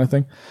it, that kind of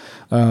thing.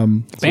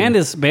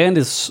 Band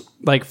is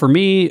like for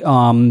me,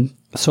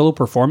 solo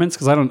performance,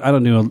 because I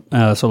don't do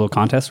a solo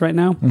contest right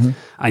now. Mm-hmm.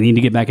 I need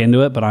to get back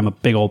into it, but I'm a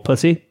big old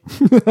pussy.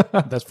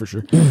 That's for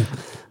sure.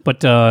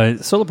 But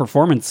solo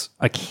performance,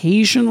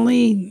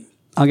 occasionally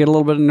I'll get a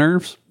little bit of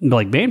nerves. But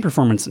like band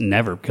performance,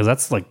 never, because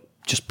that's like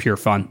just pure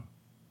fun.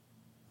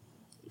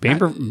 Band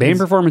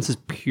performance is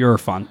pure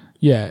fun.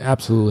 Yeah,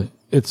 absolutely.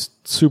 It's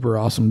super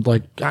awesome.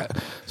 Like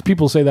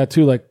people say that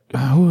too. Like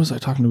who was I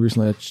talking to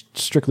recently? It's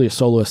strictly a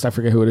soloist. I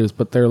forget who it is,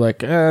 but they're like,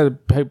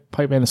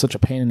 pipe band is such a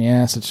pain in the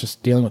ass. It's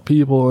just dealing with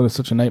people and it's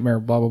such a nightmare.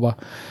 Blah blah blah.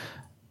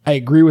 I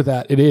agree with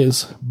that. It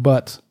is,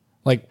 but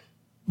like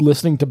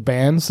listening to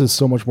bands is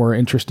so much more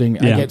interesting.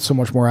 Yeah. I get so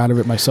much more out of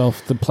it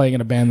myself than playing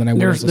in a band than I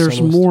would as a soloist.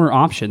 There's more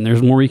option.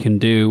 There's more you can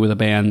do with a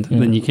band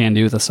than you can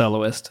do with a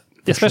soloist,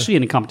 especially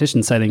in a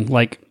competition setting.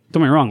 Like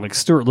don't get me wrong, like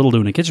Stuart Little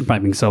doing a kitchen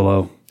piping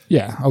solo.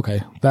 Yeah.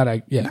 Okay. But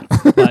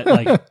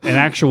like an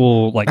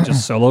actual like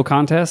just solo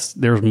contest,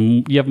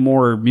 you have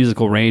more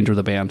musical range with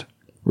a band,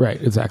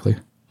 right? Exactly,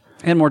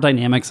 and more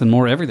dynamics and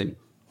more everything.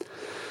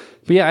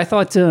 But yeah, I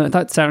thought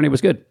Saturday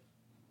was good.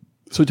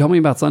 So tell me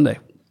about Sunday.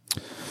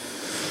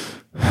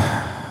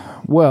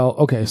 Well,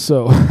 okay,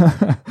 so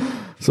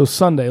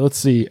Sunday. Let's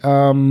see. It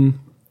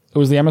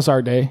was the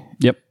MSR day.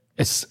 Yep.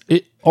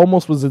 It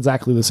almost was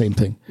exactly the same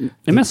thing.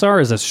 MSR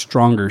is a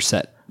stronger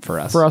set. For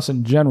us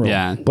in general,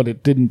 yeah. But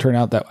it didn't turn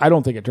out that. I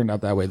don't think it turned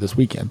out that way this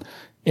weekend.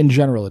 In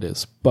general, it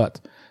is, but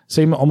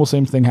almost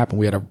same thing happened.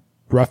 We had a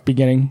rough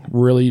beginning,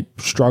 really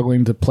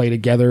struggling to play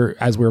together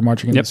as we were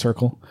marching in the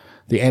circle.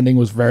 The ending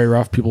was very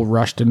rough. People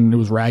rushed and it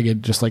was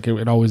ragged, just like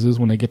it always is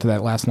when they get to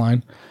that last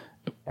line.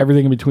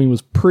 Everything in between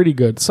was pretty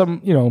good.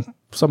 Some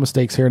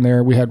mistakes here and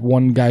there. We had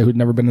one guy who'd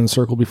never been in the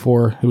circle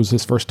before. It was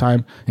his first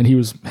time, and he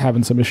was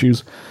having some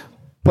issues.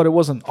 But it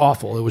wasn't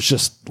awful. It was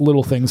just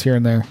little things here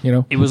and there,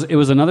 It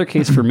was another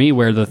case for me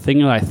where the thing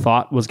that I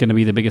thought was going to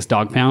be the biggest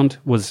dog pound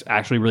was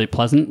actually really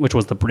pleasant, which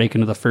was the break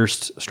into the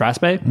first Strass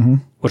Bay,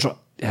 which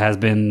has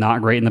been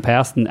not great in the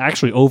past. And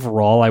actually,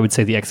 overall, I would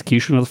say the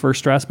execution of the first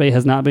Strass Bay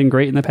has not been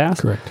great in the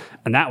past. Correct.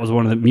 And that was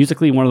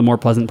musically one of the more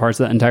pleasant parts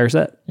of that entire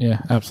set.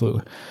 Yeah,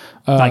 absolutely.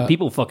 Like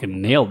people fucking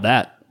nailed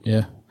that.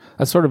 Yeah,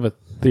 that's sort of a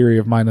theory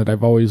of mine that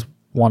I've always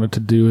wanted to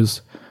do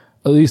is.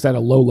 At least at a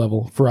low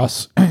level for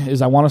us,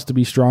 is I want us to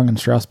be strong in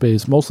Strass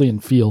Bays, mostly in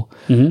feel,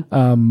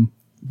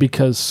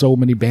 because so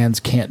many bands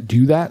can't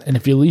do that. And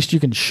if at least you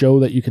can show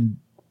that you can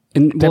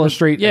and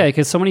demonstrate. Yeah,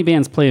 because so many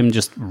bands play them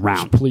just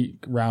round. Complete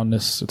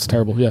roundness. It's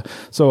terrible. Yeah.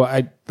 So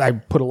I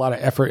put a lot of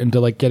effort into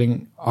like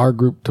getting our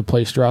group to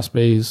play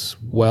Strathspeys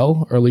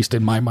well, or at least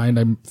in my mind,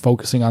 I'm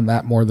focusing on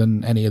that more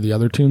than any of the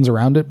other tunes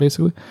around it.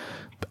 Basically,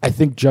 I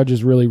think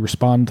judges really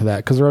respond to that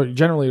because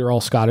they're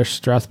all Scottish.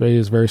 Strathspey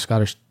is very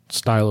Scottish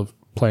style of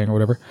playing or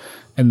whatever,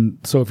 and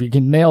so if you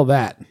can nail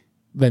that,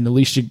 then at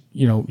least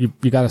you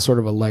got a sort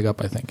of a leg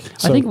up. I think.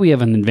 So, I think we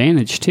have an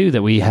advantage too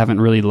that we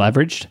haven't really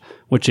leveraged,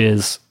 which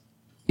is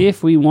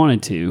if we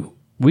wanted to,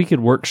 we could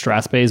work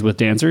Strathspeys with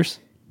dancers.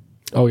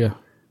 Oh yeah.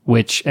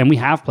 And we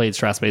have played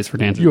Strathspeys for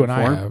dancers You before.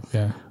 and I have,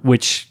 yeah.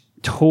 Which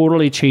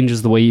totally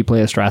changes the way you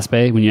play a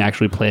Strathspey when you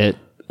actually play it.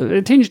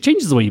 It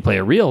changes the way you play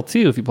a reel,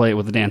 too, if you play it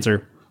with a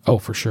dancer. Oh,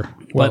 for sure.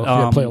 Well, But,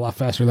 if you play a lot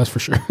faster, that's for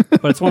sure.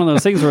 But it's one of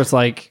those things where it's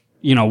like,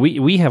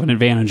 we have an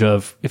advantage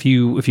of if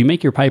you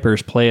make your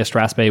pipers play a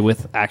Strathspey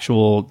with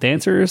actual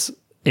dancers,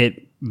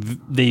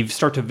 they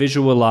start to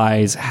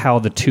visualize how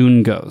the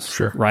tune goes.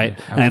 Sure. Right?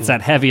 Yeah, and it's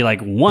that heavy,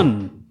 like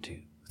 1, 2,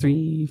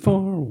 3,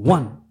 4,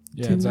 1.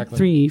 Yeah, 2, exactly.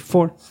 3,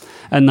 4.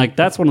 And like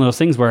that's one of those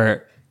things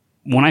where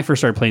when I first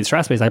started playing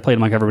Strathspeys, I played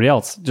them like everybody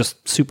else,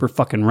 just super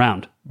fucking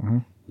round.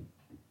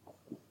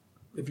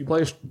 If you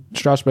play a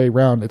Strathspey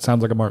round, it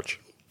sounds like a march.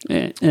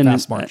 And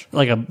Fast march.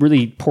 like a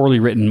really poorly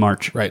written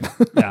march. Right.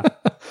 Yeah.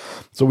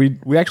 So we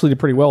actually did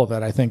pretty well with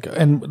that, I think.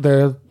 And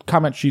the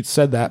comment sheet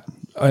said that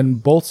in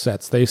both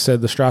sets, they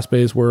said the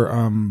Strathspeys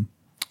were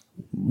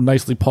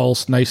nicely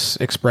pulsed, nice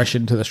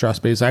expression to the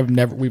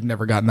Strathspeys. We've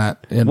never gotten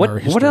that in our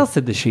history. What else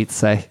did the sheet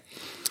say?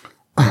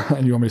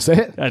 And you want me to say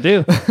it? I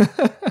do.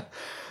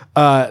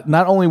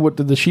 Not only what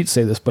did the sheet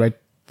say this,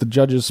 but the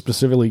judges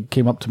specifically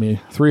came up to me,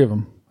 3 of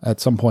them, at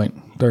some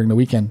point during the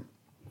weekend,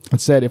 and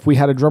said if we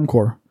had a drum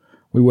corps,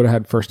 we would have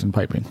had first in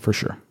piping for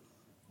sure.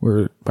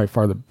 We're by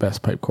far the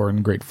best pipe corps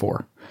in grade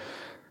 4.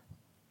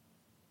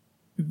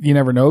 You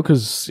never know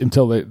because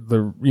until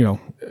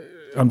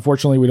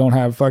unfortunately we don't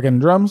have fucking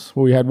drums.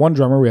 Well, we had one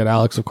drummer. We had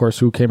Alex, of course,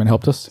 who came and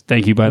helped us.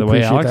 Thank you, by the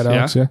way, Appreciate Alex. that,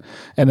 Alex. Yeah.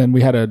 And then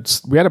we had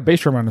a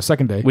bass drummer on the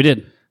second day. We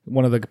did.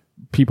 One of the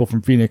people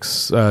from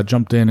Phoenix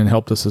jumped in and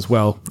helped us as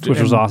well, Which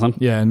was awesome.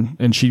 Yeah,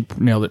 and she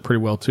nailed it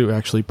pretty well too,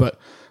 actually. But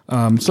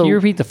Can you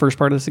repeat the first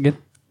part of this again?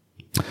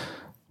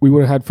 we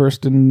would have had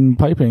first in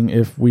piping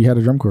if we had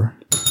a drum corps.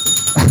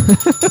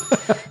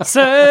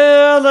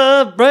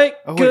 Celebrate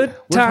good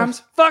where's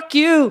times. Fuck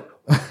you.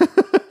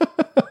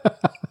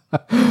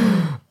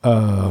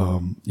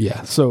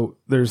 Yeah, so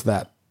there's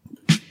that.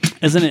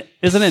 Isn't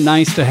it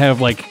nice to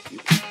have like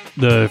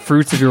the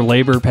fruits of your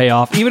labor pay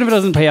off, even if it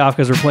doesn't pay off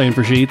because we're playing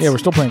for sheets? Yeah, we're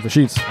still playing for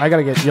sheets. I got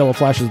to get yellow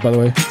flashes, by the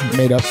way,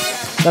 made up.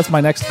 That's my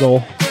next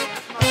goal.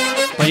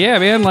 But yeah,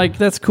 man, like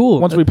that's cool.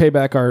 Once we pay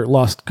back our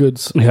lost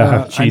goods,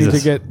 Yeah, I need to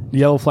Jesus. get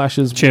yellow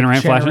flashes,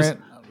 Chanarant flashes?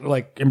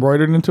 like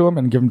embroidered into them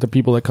and give them to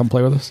people that come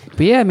play with us.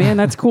 But yeah, man,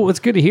 that's cool. It's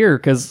good to hear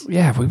because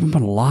we've been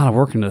putting a lot of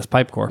work into this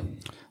pipe core,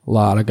 A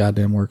lot of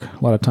goddamn work,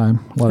 a lot of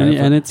time, a lot of effort.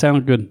 and it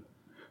sounded good.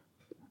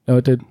 No,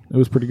 it did. It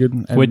was pretty good.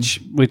 And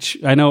Which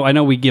I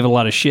know we give a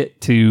lot of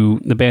shit to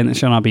the band that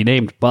shall not be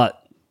named,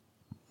 but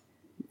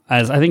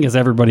as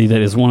everybody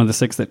that is one of the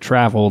 6 that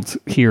traveled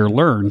here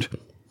learned,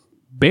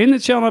 band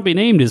that shall not be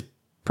named is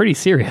pretty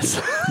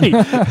serious.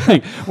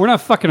 Like, we're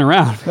not fucking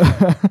around.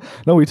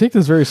 no, we take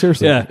this very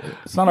seriously. Yeah.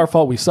 It's not our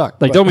fault we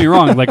suck. Like, don't be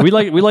wrong. Like, we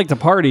like to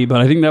party,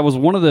 but I think that was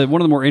one of the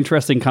more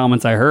interesting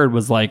comments I heard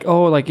was like,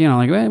 oh, like,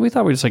 man, we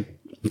thought we just like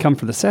come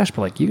for the sesh,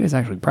 but like you guys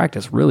actually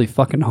practice really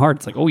fucking hard.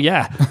 It's like, oh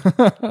yeah,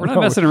 we're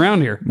not messing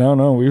around here.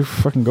 No, we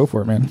fucking go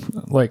for it, man.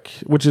 Like,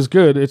 which is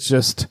good. It's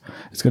just,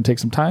 it's going to take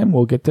some time.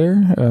 We'll get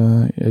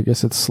there. I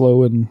guess it's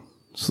slow and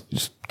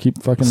just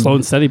keep fucking Slow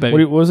and steady,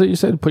 baby. What was it you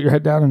said? Put your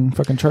head down and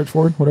fucking charge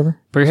forward, whatever.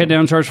 Put your head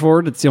down, charge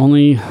forward. It's the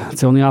only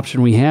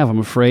option we have, I'm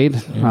afraid.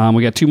 Yeah.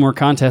 We got 2 more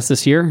contests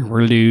this year. We're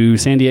going to do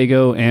San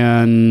Diego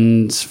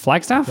and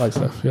Flagstaff.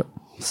 Flagstaff, yep.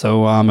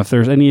 So if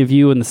there's any of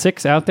you in the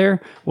 6 out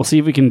there, we'll see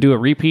if we can do a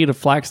repeat of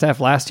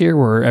Flagstaff last year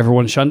where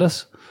everyone shunned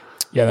us.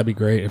 Yeah, that'd be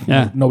great if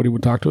Yeah. nobody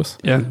would talk to us.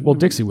 Yeah. Well,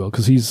 Dixie will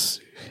because he's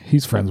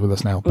friends with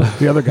us now. But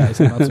the other guys,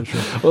 I'm not so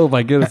sure. Oh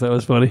my goodness, that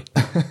was funny.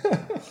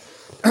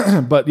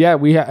 But yeah,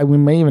 we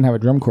may even have a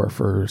drum corps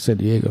for San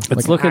Diego.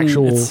 It's looking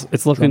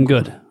it's looking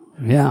good.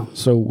 Yeah.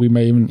 So we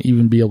may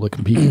even be able to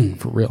compete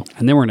for real.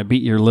 And then we're going to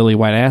beat your lily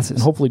white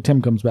asses. Hopefully Tim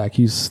comes back.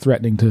 He's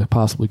threatening to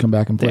possibly come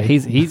back and play. Yeah,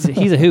 he's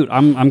a hoot.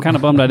 I'm kind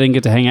of bummed I didn't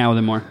get to hang out with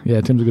him more. Yeah,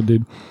 Tim's a good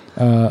dude.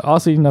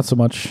 Aussie, not so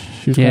much.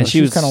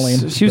 She was kind of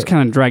lame. She was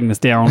kind of dragging us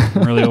down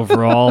really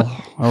overall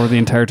over the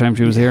entire time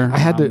she was here.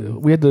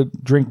 We had to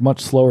drink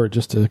much slower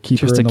just to keep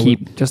her in the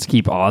loop. Just to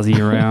keep Aussie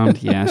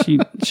around. Yeah, she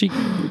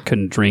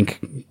couldn't drink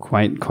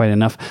quite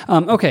enough.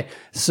 Okay,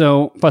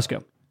 so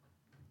Fusco.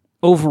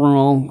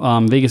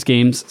 Overall, Vegas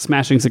Games,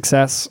 smashing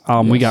success.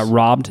 We got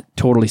robbed.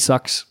 Totally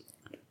sucks.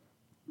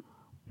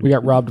 We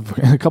got robbed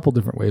in a couple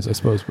different ways, I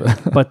suppose.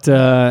 But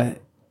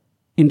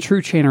in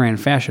true Chanarant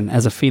fashion,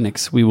 as a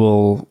phoenix, we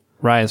will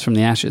rise from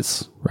the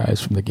ashes. Rise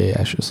from the gay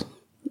ashes.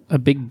 A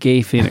big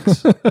gay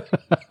phoenix.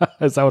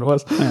 Is that what it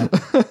was? Yeah.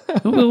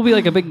 We'll be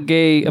like a big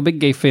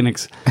gay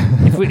phoenix.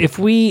 If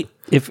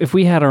if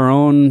we had our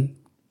own,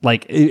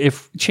 like,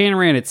 if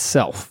Chanarant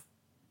itself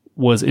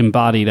was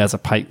embodied as a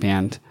pipe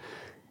band,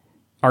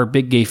 our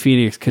Big Gay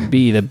Phoenix could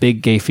be the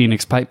Big Gay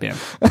Phoenix pipe band.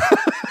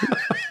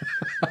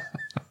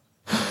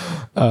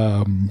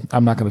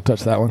 I'm not going to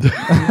touch that one.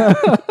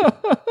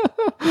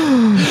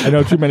 I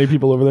know too many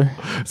people over there.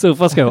 So,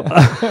 Fusco,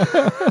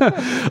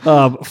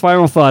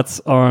 final thoughts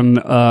on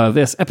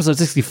this episode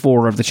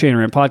 64 of the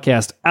Chanarant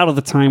podcast, Out of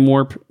the Time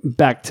Warp,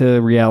 back to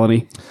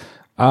reality.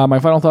 My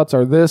final thoughts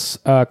are this.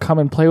 Come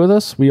and play with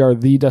us. We are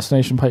the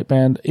destination pipe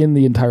band in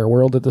the entire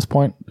world at this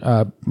point,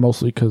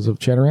 mostly because of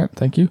Chanarant.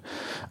 Thank you.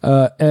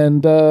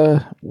 And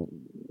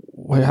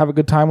have a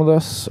good time with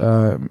us.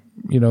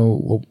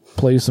 We'll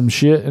play some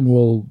shit and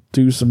we'll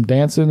do some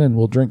dancing and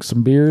we'll drink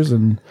some beers.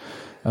 And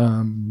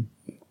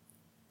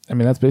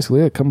that's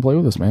basically it. Come play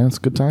with us, man. It's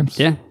good times.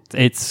 Yeah,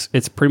 it's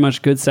pretty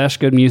much good sesh,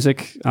 good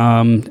music,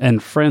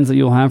 and friends that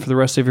you'll have for the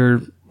rest of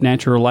your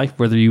natural life,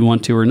 whether you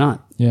want to or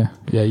not. Yeah,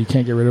 you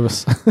can't get rid of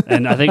us.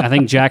 And I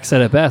think Jack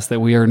said it best, that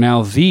we are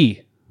now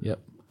the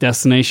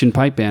destination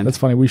pipe band. That's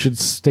funny. We should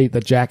state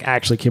that Jack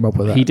actually came up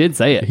with that. He did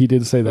say it. He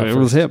did say that. It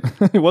was him.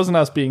 It wasn't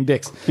us being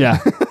dicks. Yeah.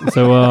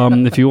 So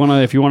if you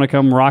wanna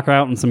come rock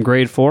out in some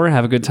grade 4,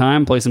 have a good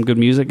time, play some good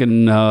music,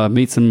 and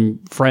meet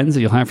some friends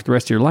that you'll have for the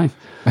rest of your life,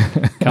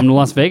 come to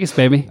Las Vegas,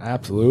 baby.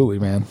 Absolutely,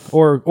 man.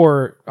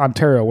 Or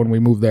Ontario when we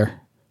move there.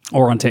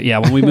 Or when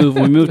we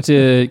move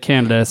to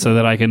Canada, so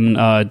that I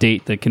can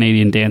date the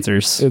Canadian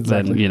dancers.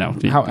 Exactly.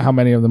 Then, how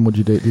many of them would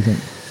you date? Do you think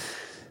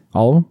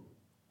all of them?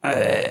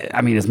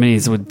 As many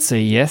as would say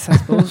yes, I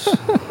suppose.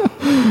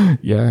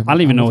 Yeah. I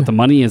don't even know what the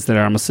money is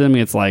there. I'm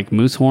assuming it's like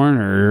moose horn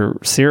or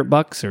syrup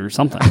bucks or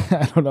something.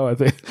 I don't know. I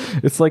think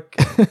it's like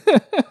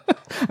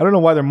I don't know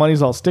why their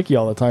money's all sticky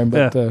all the time,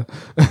 but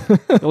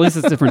at least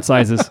it's different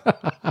sizes.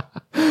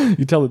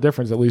 You tell the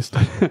difference at least.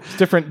 It's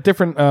different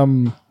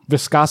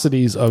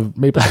viscosities of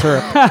maple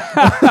syrup.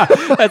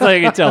 That's how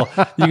you can tell.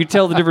 You can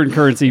tell the different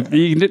currency.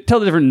 You can tell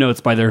the different notes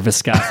by their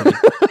viscosity.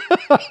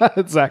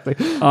 Exactly.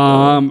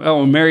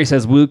 Mary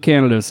says woo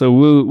Canada, so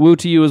woo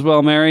to you as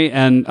well, Mary.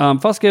 And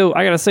Fusco,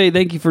 I gotta say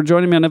thank you for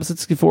joining me on episode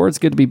 64. It's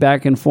good to be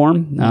back in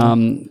form.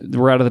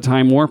 We're out of the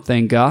time warp,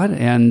 thank God,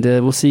 and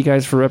we'll see you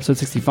guys for episode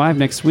 65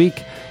 next week.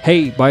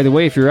 Hey, by the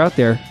way, if you're out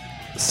there,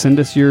 send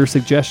us your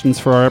suggestions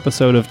for our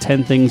episode of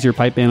 10 things your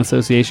pipe band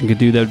association could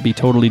do that would be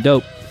totally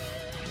dope.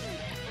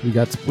 We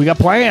got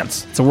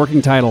plans. It's a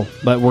working title,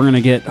 but we're going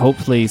to get,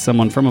 hopefully,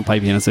 someone from a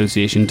pipe band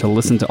association to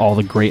listen to all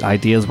the great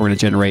ideas we're going to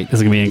generate. This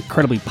is going to be an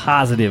incredibly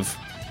positive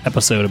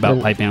episode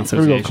about pipe band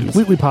associations.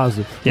 Completely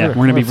positive. Yeah, we're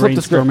going to be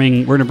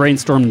brainstorming. We're going to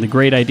brainstorm the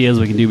great ideas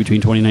we can do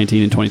between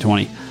 2019 and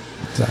 2020.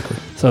 Exactly.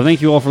 So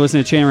thank you all for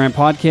listening to Chanarant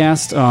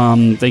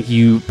Podcast. Thank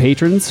you,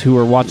 patrons who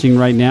are watching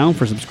right now,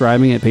 for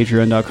subscribing at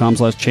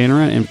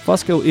patreon.com/Chanarant. And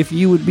Fusco, if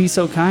you would be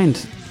so kind,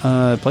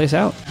 play us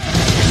out.